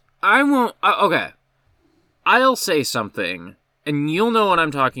release. I won't... okay. I'll say something, and you'll know what I'm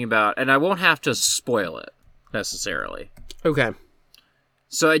talking about, and I won't have to spoil it, necessarily. Okay.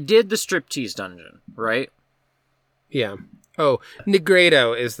 So I did the striptease dungeon, right? Yeah. Oh,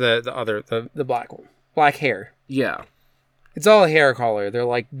 Negredo is the other, the black one. Black hair. Yeah. It's all a hair color. They're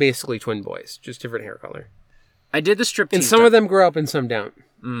like basically twin boys, just different hair color. I did the striptease And some of them grow up and some don't.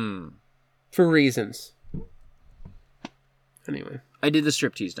 Mm. For reasons. Anyway. I did the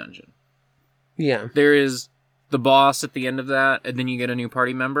striptease dungeon. Yeah. There is the boss at the end of that, and then you get a new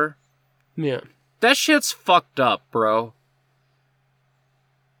party member. Yeah. That shit's fucked up, bro.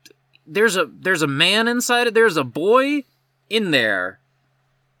 There's a man inside it. There's a boy in there,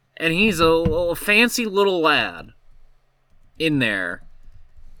 and he's a little fancy little lad in there,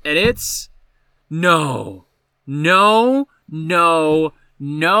 and it's no.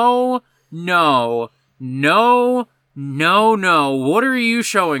 What are you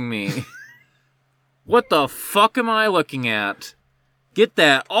showing me? What the fuck am I looking at? Get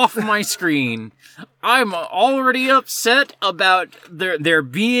that off my screen. I'm already upset about there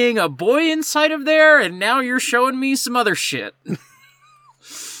being a boy inside of there, and now you're showing me some other shit.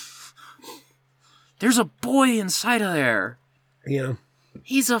 There's a boy inside of there. Yeah.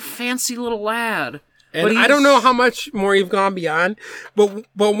 He's a fancy little lad. And I don't know how much more you've gone beyond, but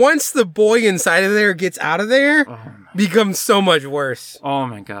once the boy inside of there gets out of there, becomes so much worse. Oh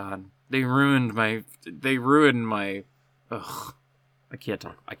my god. They ruined my ugh. I can't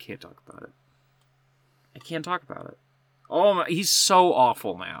talk about it. Oh my, he's so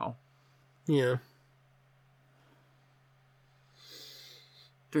awful now. Yeah.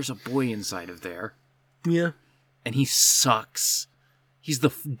 There's a boy inside of there. Yeah. And he sucks. He's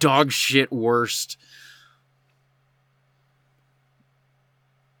the dog shit worst.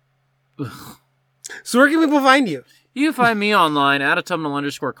 Ugh. So where can people find you? You can find me online at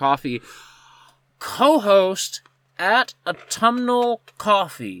autumnal_coffee. Co-host at autumnal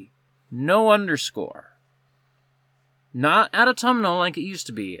coffee. No underscore. Not at autumnal like it used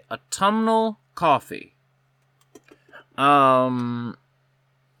to be. Autumnal coffee. I'm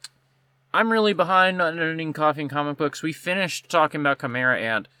really behind on editing coffee and comic books. We finished talking about Chimera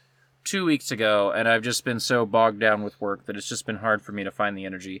Ant 2 weeks ago, and I've just been so bogged down with work that it's just been hard for me to find the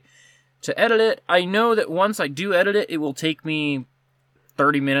energy to edit it. I know that once I do edit it, it will take me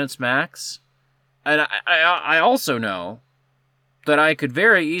 30 minutes max. And I also know that I could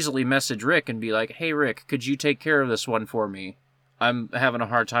very easily message Rick and be like, hey, Rick, could you take care of this one for me? I'm having a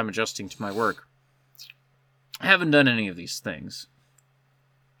hard time adjusting to my work. I haven't done any of these things.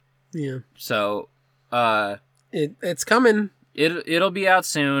 Yeah. So, it's coming. It'll be out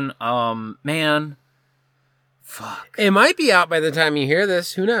soon. Man. Fuck. It might be out by the time you hear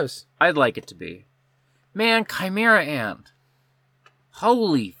this. Who knows? I'd like it to be. Man, Chimera Ant.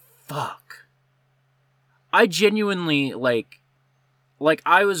 Holy fuck. I genuinely, like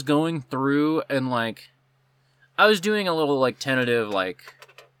I was going through and, I was doing a little, tentative,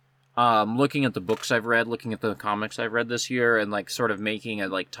 looking at the books I've read, looking at the comics I've read this year, and, sort of making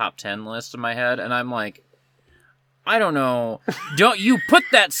a, top 10 list in my head, and I'm like, I don't know. Don't you put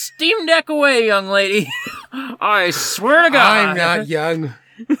that Steam Deck away, young lady. I swear to God. I'm not young.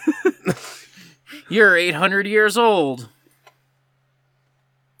 You're 800 years old.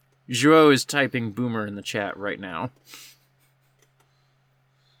 Juno is typing boomer in the chat right now.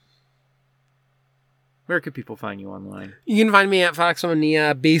 Where could people find you online? You can find me at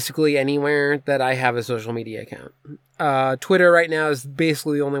Foxonia basically anywhere that I have a social media account. Twitter right now is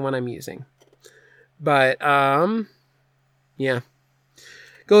basically the only one I'm using. But, yeah.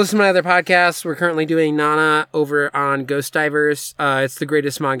 Go listen to my other podcasts. We're currently doing Nana over on Ghost Divers. It's the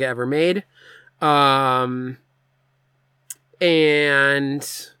greatest manga ever made. And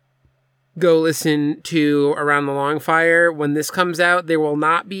go listen to Around the Long Fire. When this comes out, there will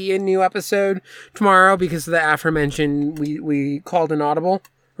not be a new episode tomorrow because of the aforementioned we called an audible,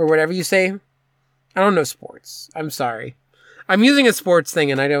 or whatever you say. I don't know sports. I'm sorry. I'm using a sports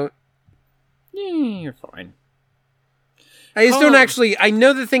thing and I don't... You're fine. I just don't actually... I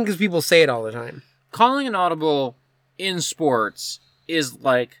know the thing because people say it all the time. Calling an audible in sports is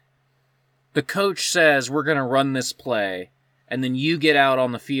like the coach says, we're going to run this play, and then you get out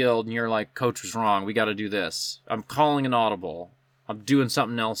on the field and you're like, coach was wrong, we got to do this. I'm calling an audible. I'm doing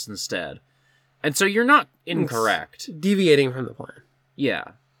something else instead. And so you're not incorrect. It's deviating from the plan. Yeah.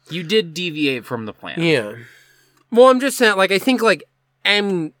 You did deviate from the plan. Yeah. Well, I'm just saying, like, I think, like,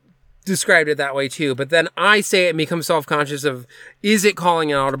 M described it that way too, but then I say it and become self-conscious of, is it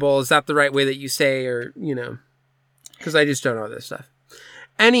calling an audible? Is that the right way that you say, or, you know, because I just don't know this stuff.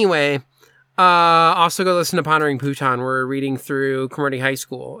 Anyway, also go listen to Pondering Puton. We're reading through Cromartie High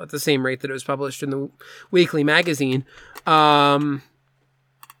School at the same rate that it was published in the weekly magazine. We're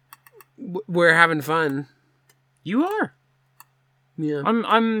having fun. You are. Yeah.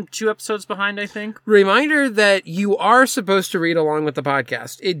 I'm 2 episodes behind, I think. Reminder that you are supposed to read along with the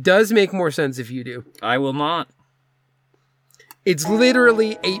podcast. It does make more sense if you do. I will not. It's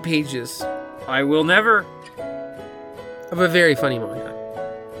literally 8 pages. I will never. Of a very funny manga.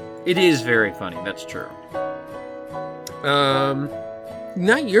 It is very funny, that's true.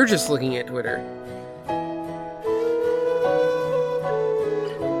 Now you're just looking at Twitter.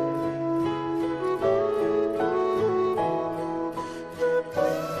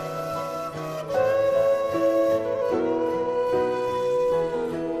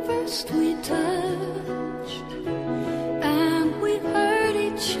 First we touched and we hurt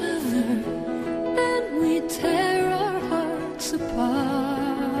each other, then we tear our hearts apart.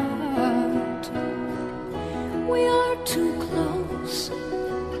 We are too close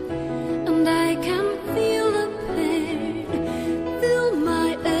and I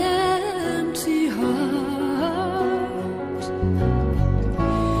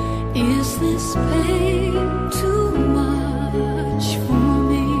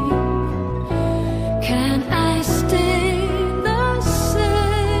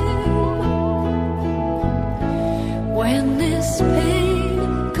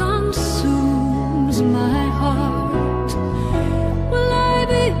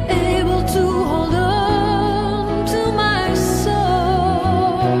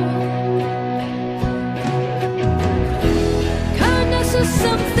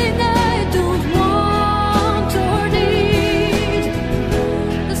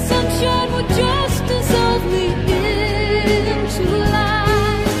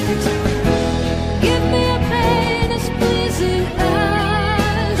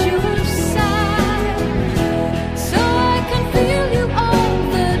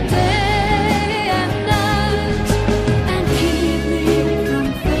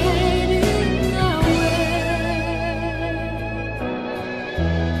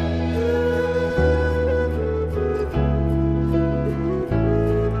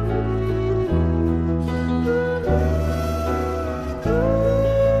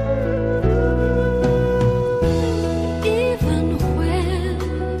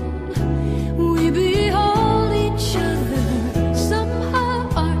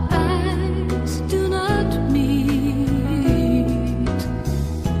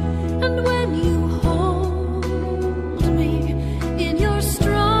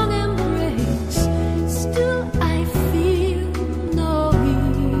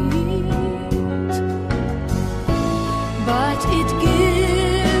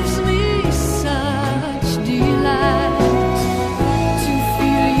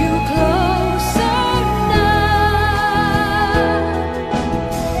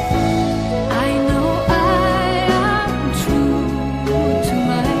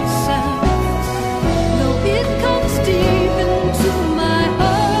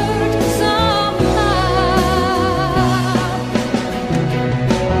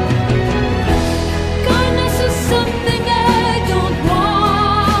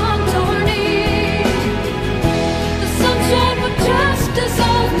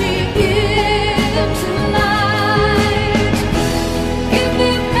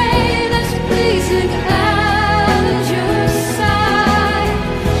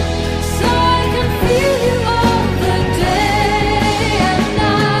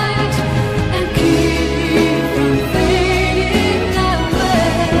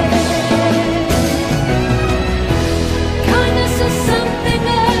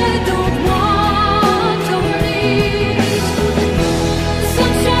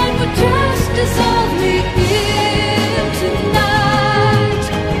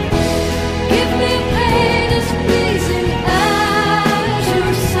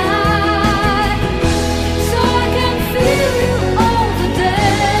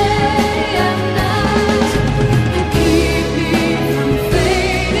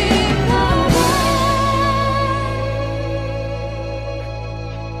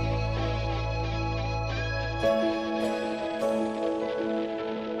Bye.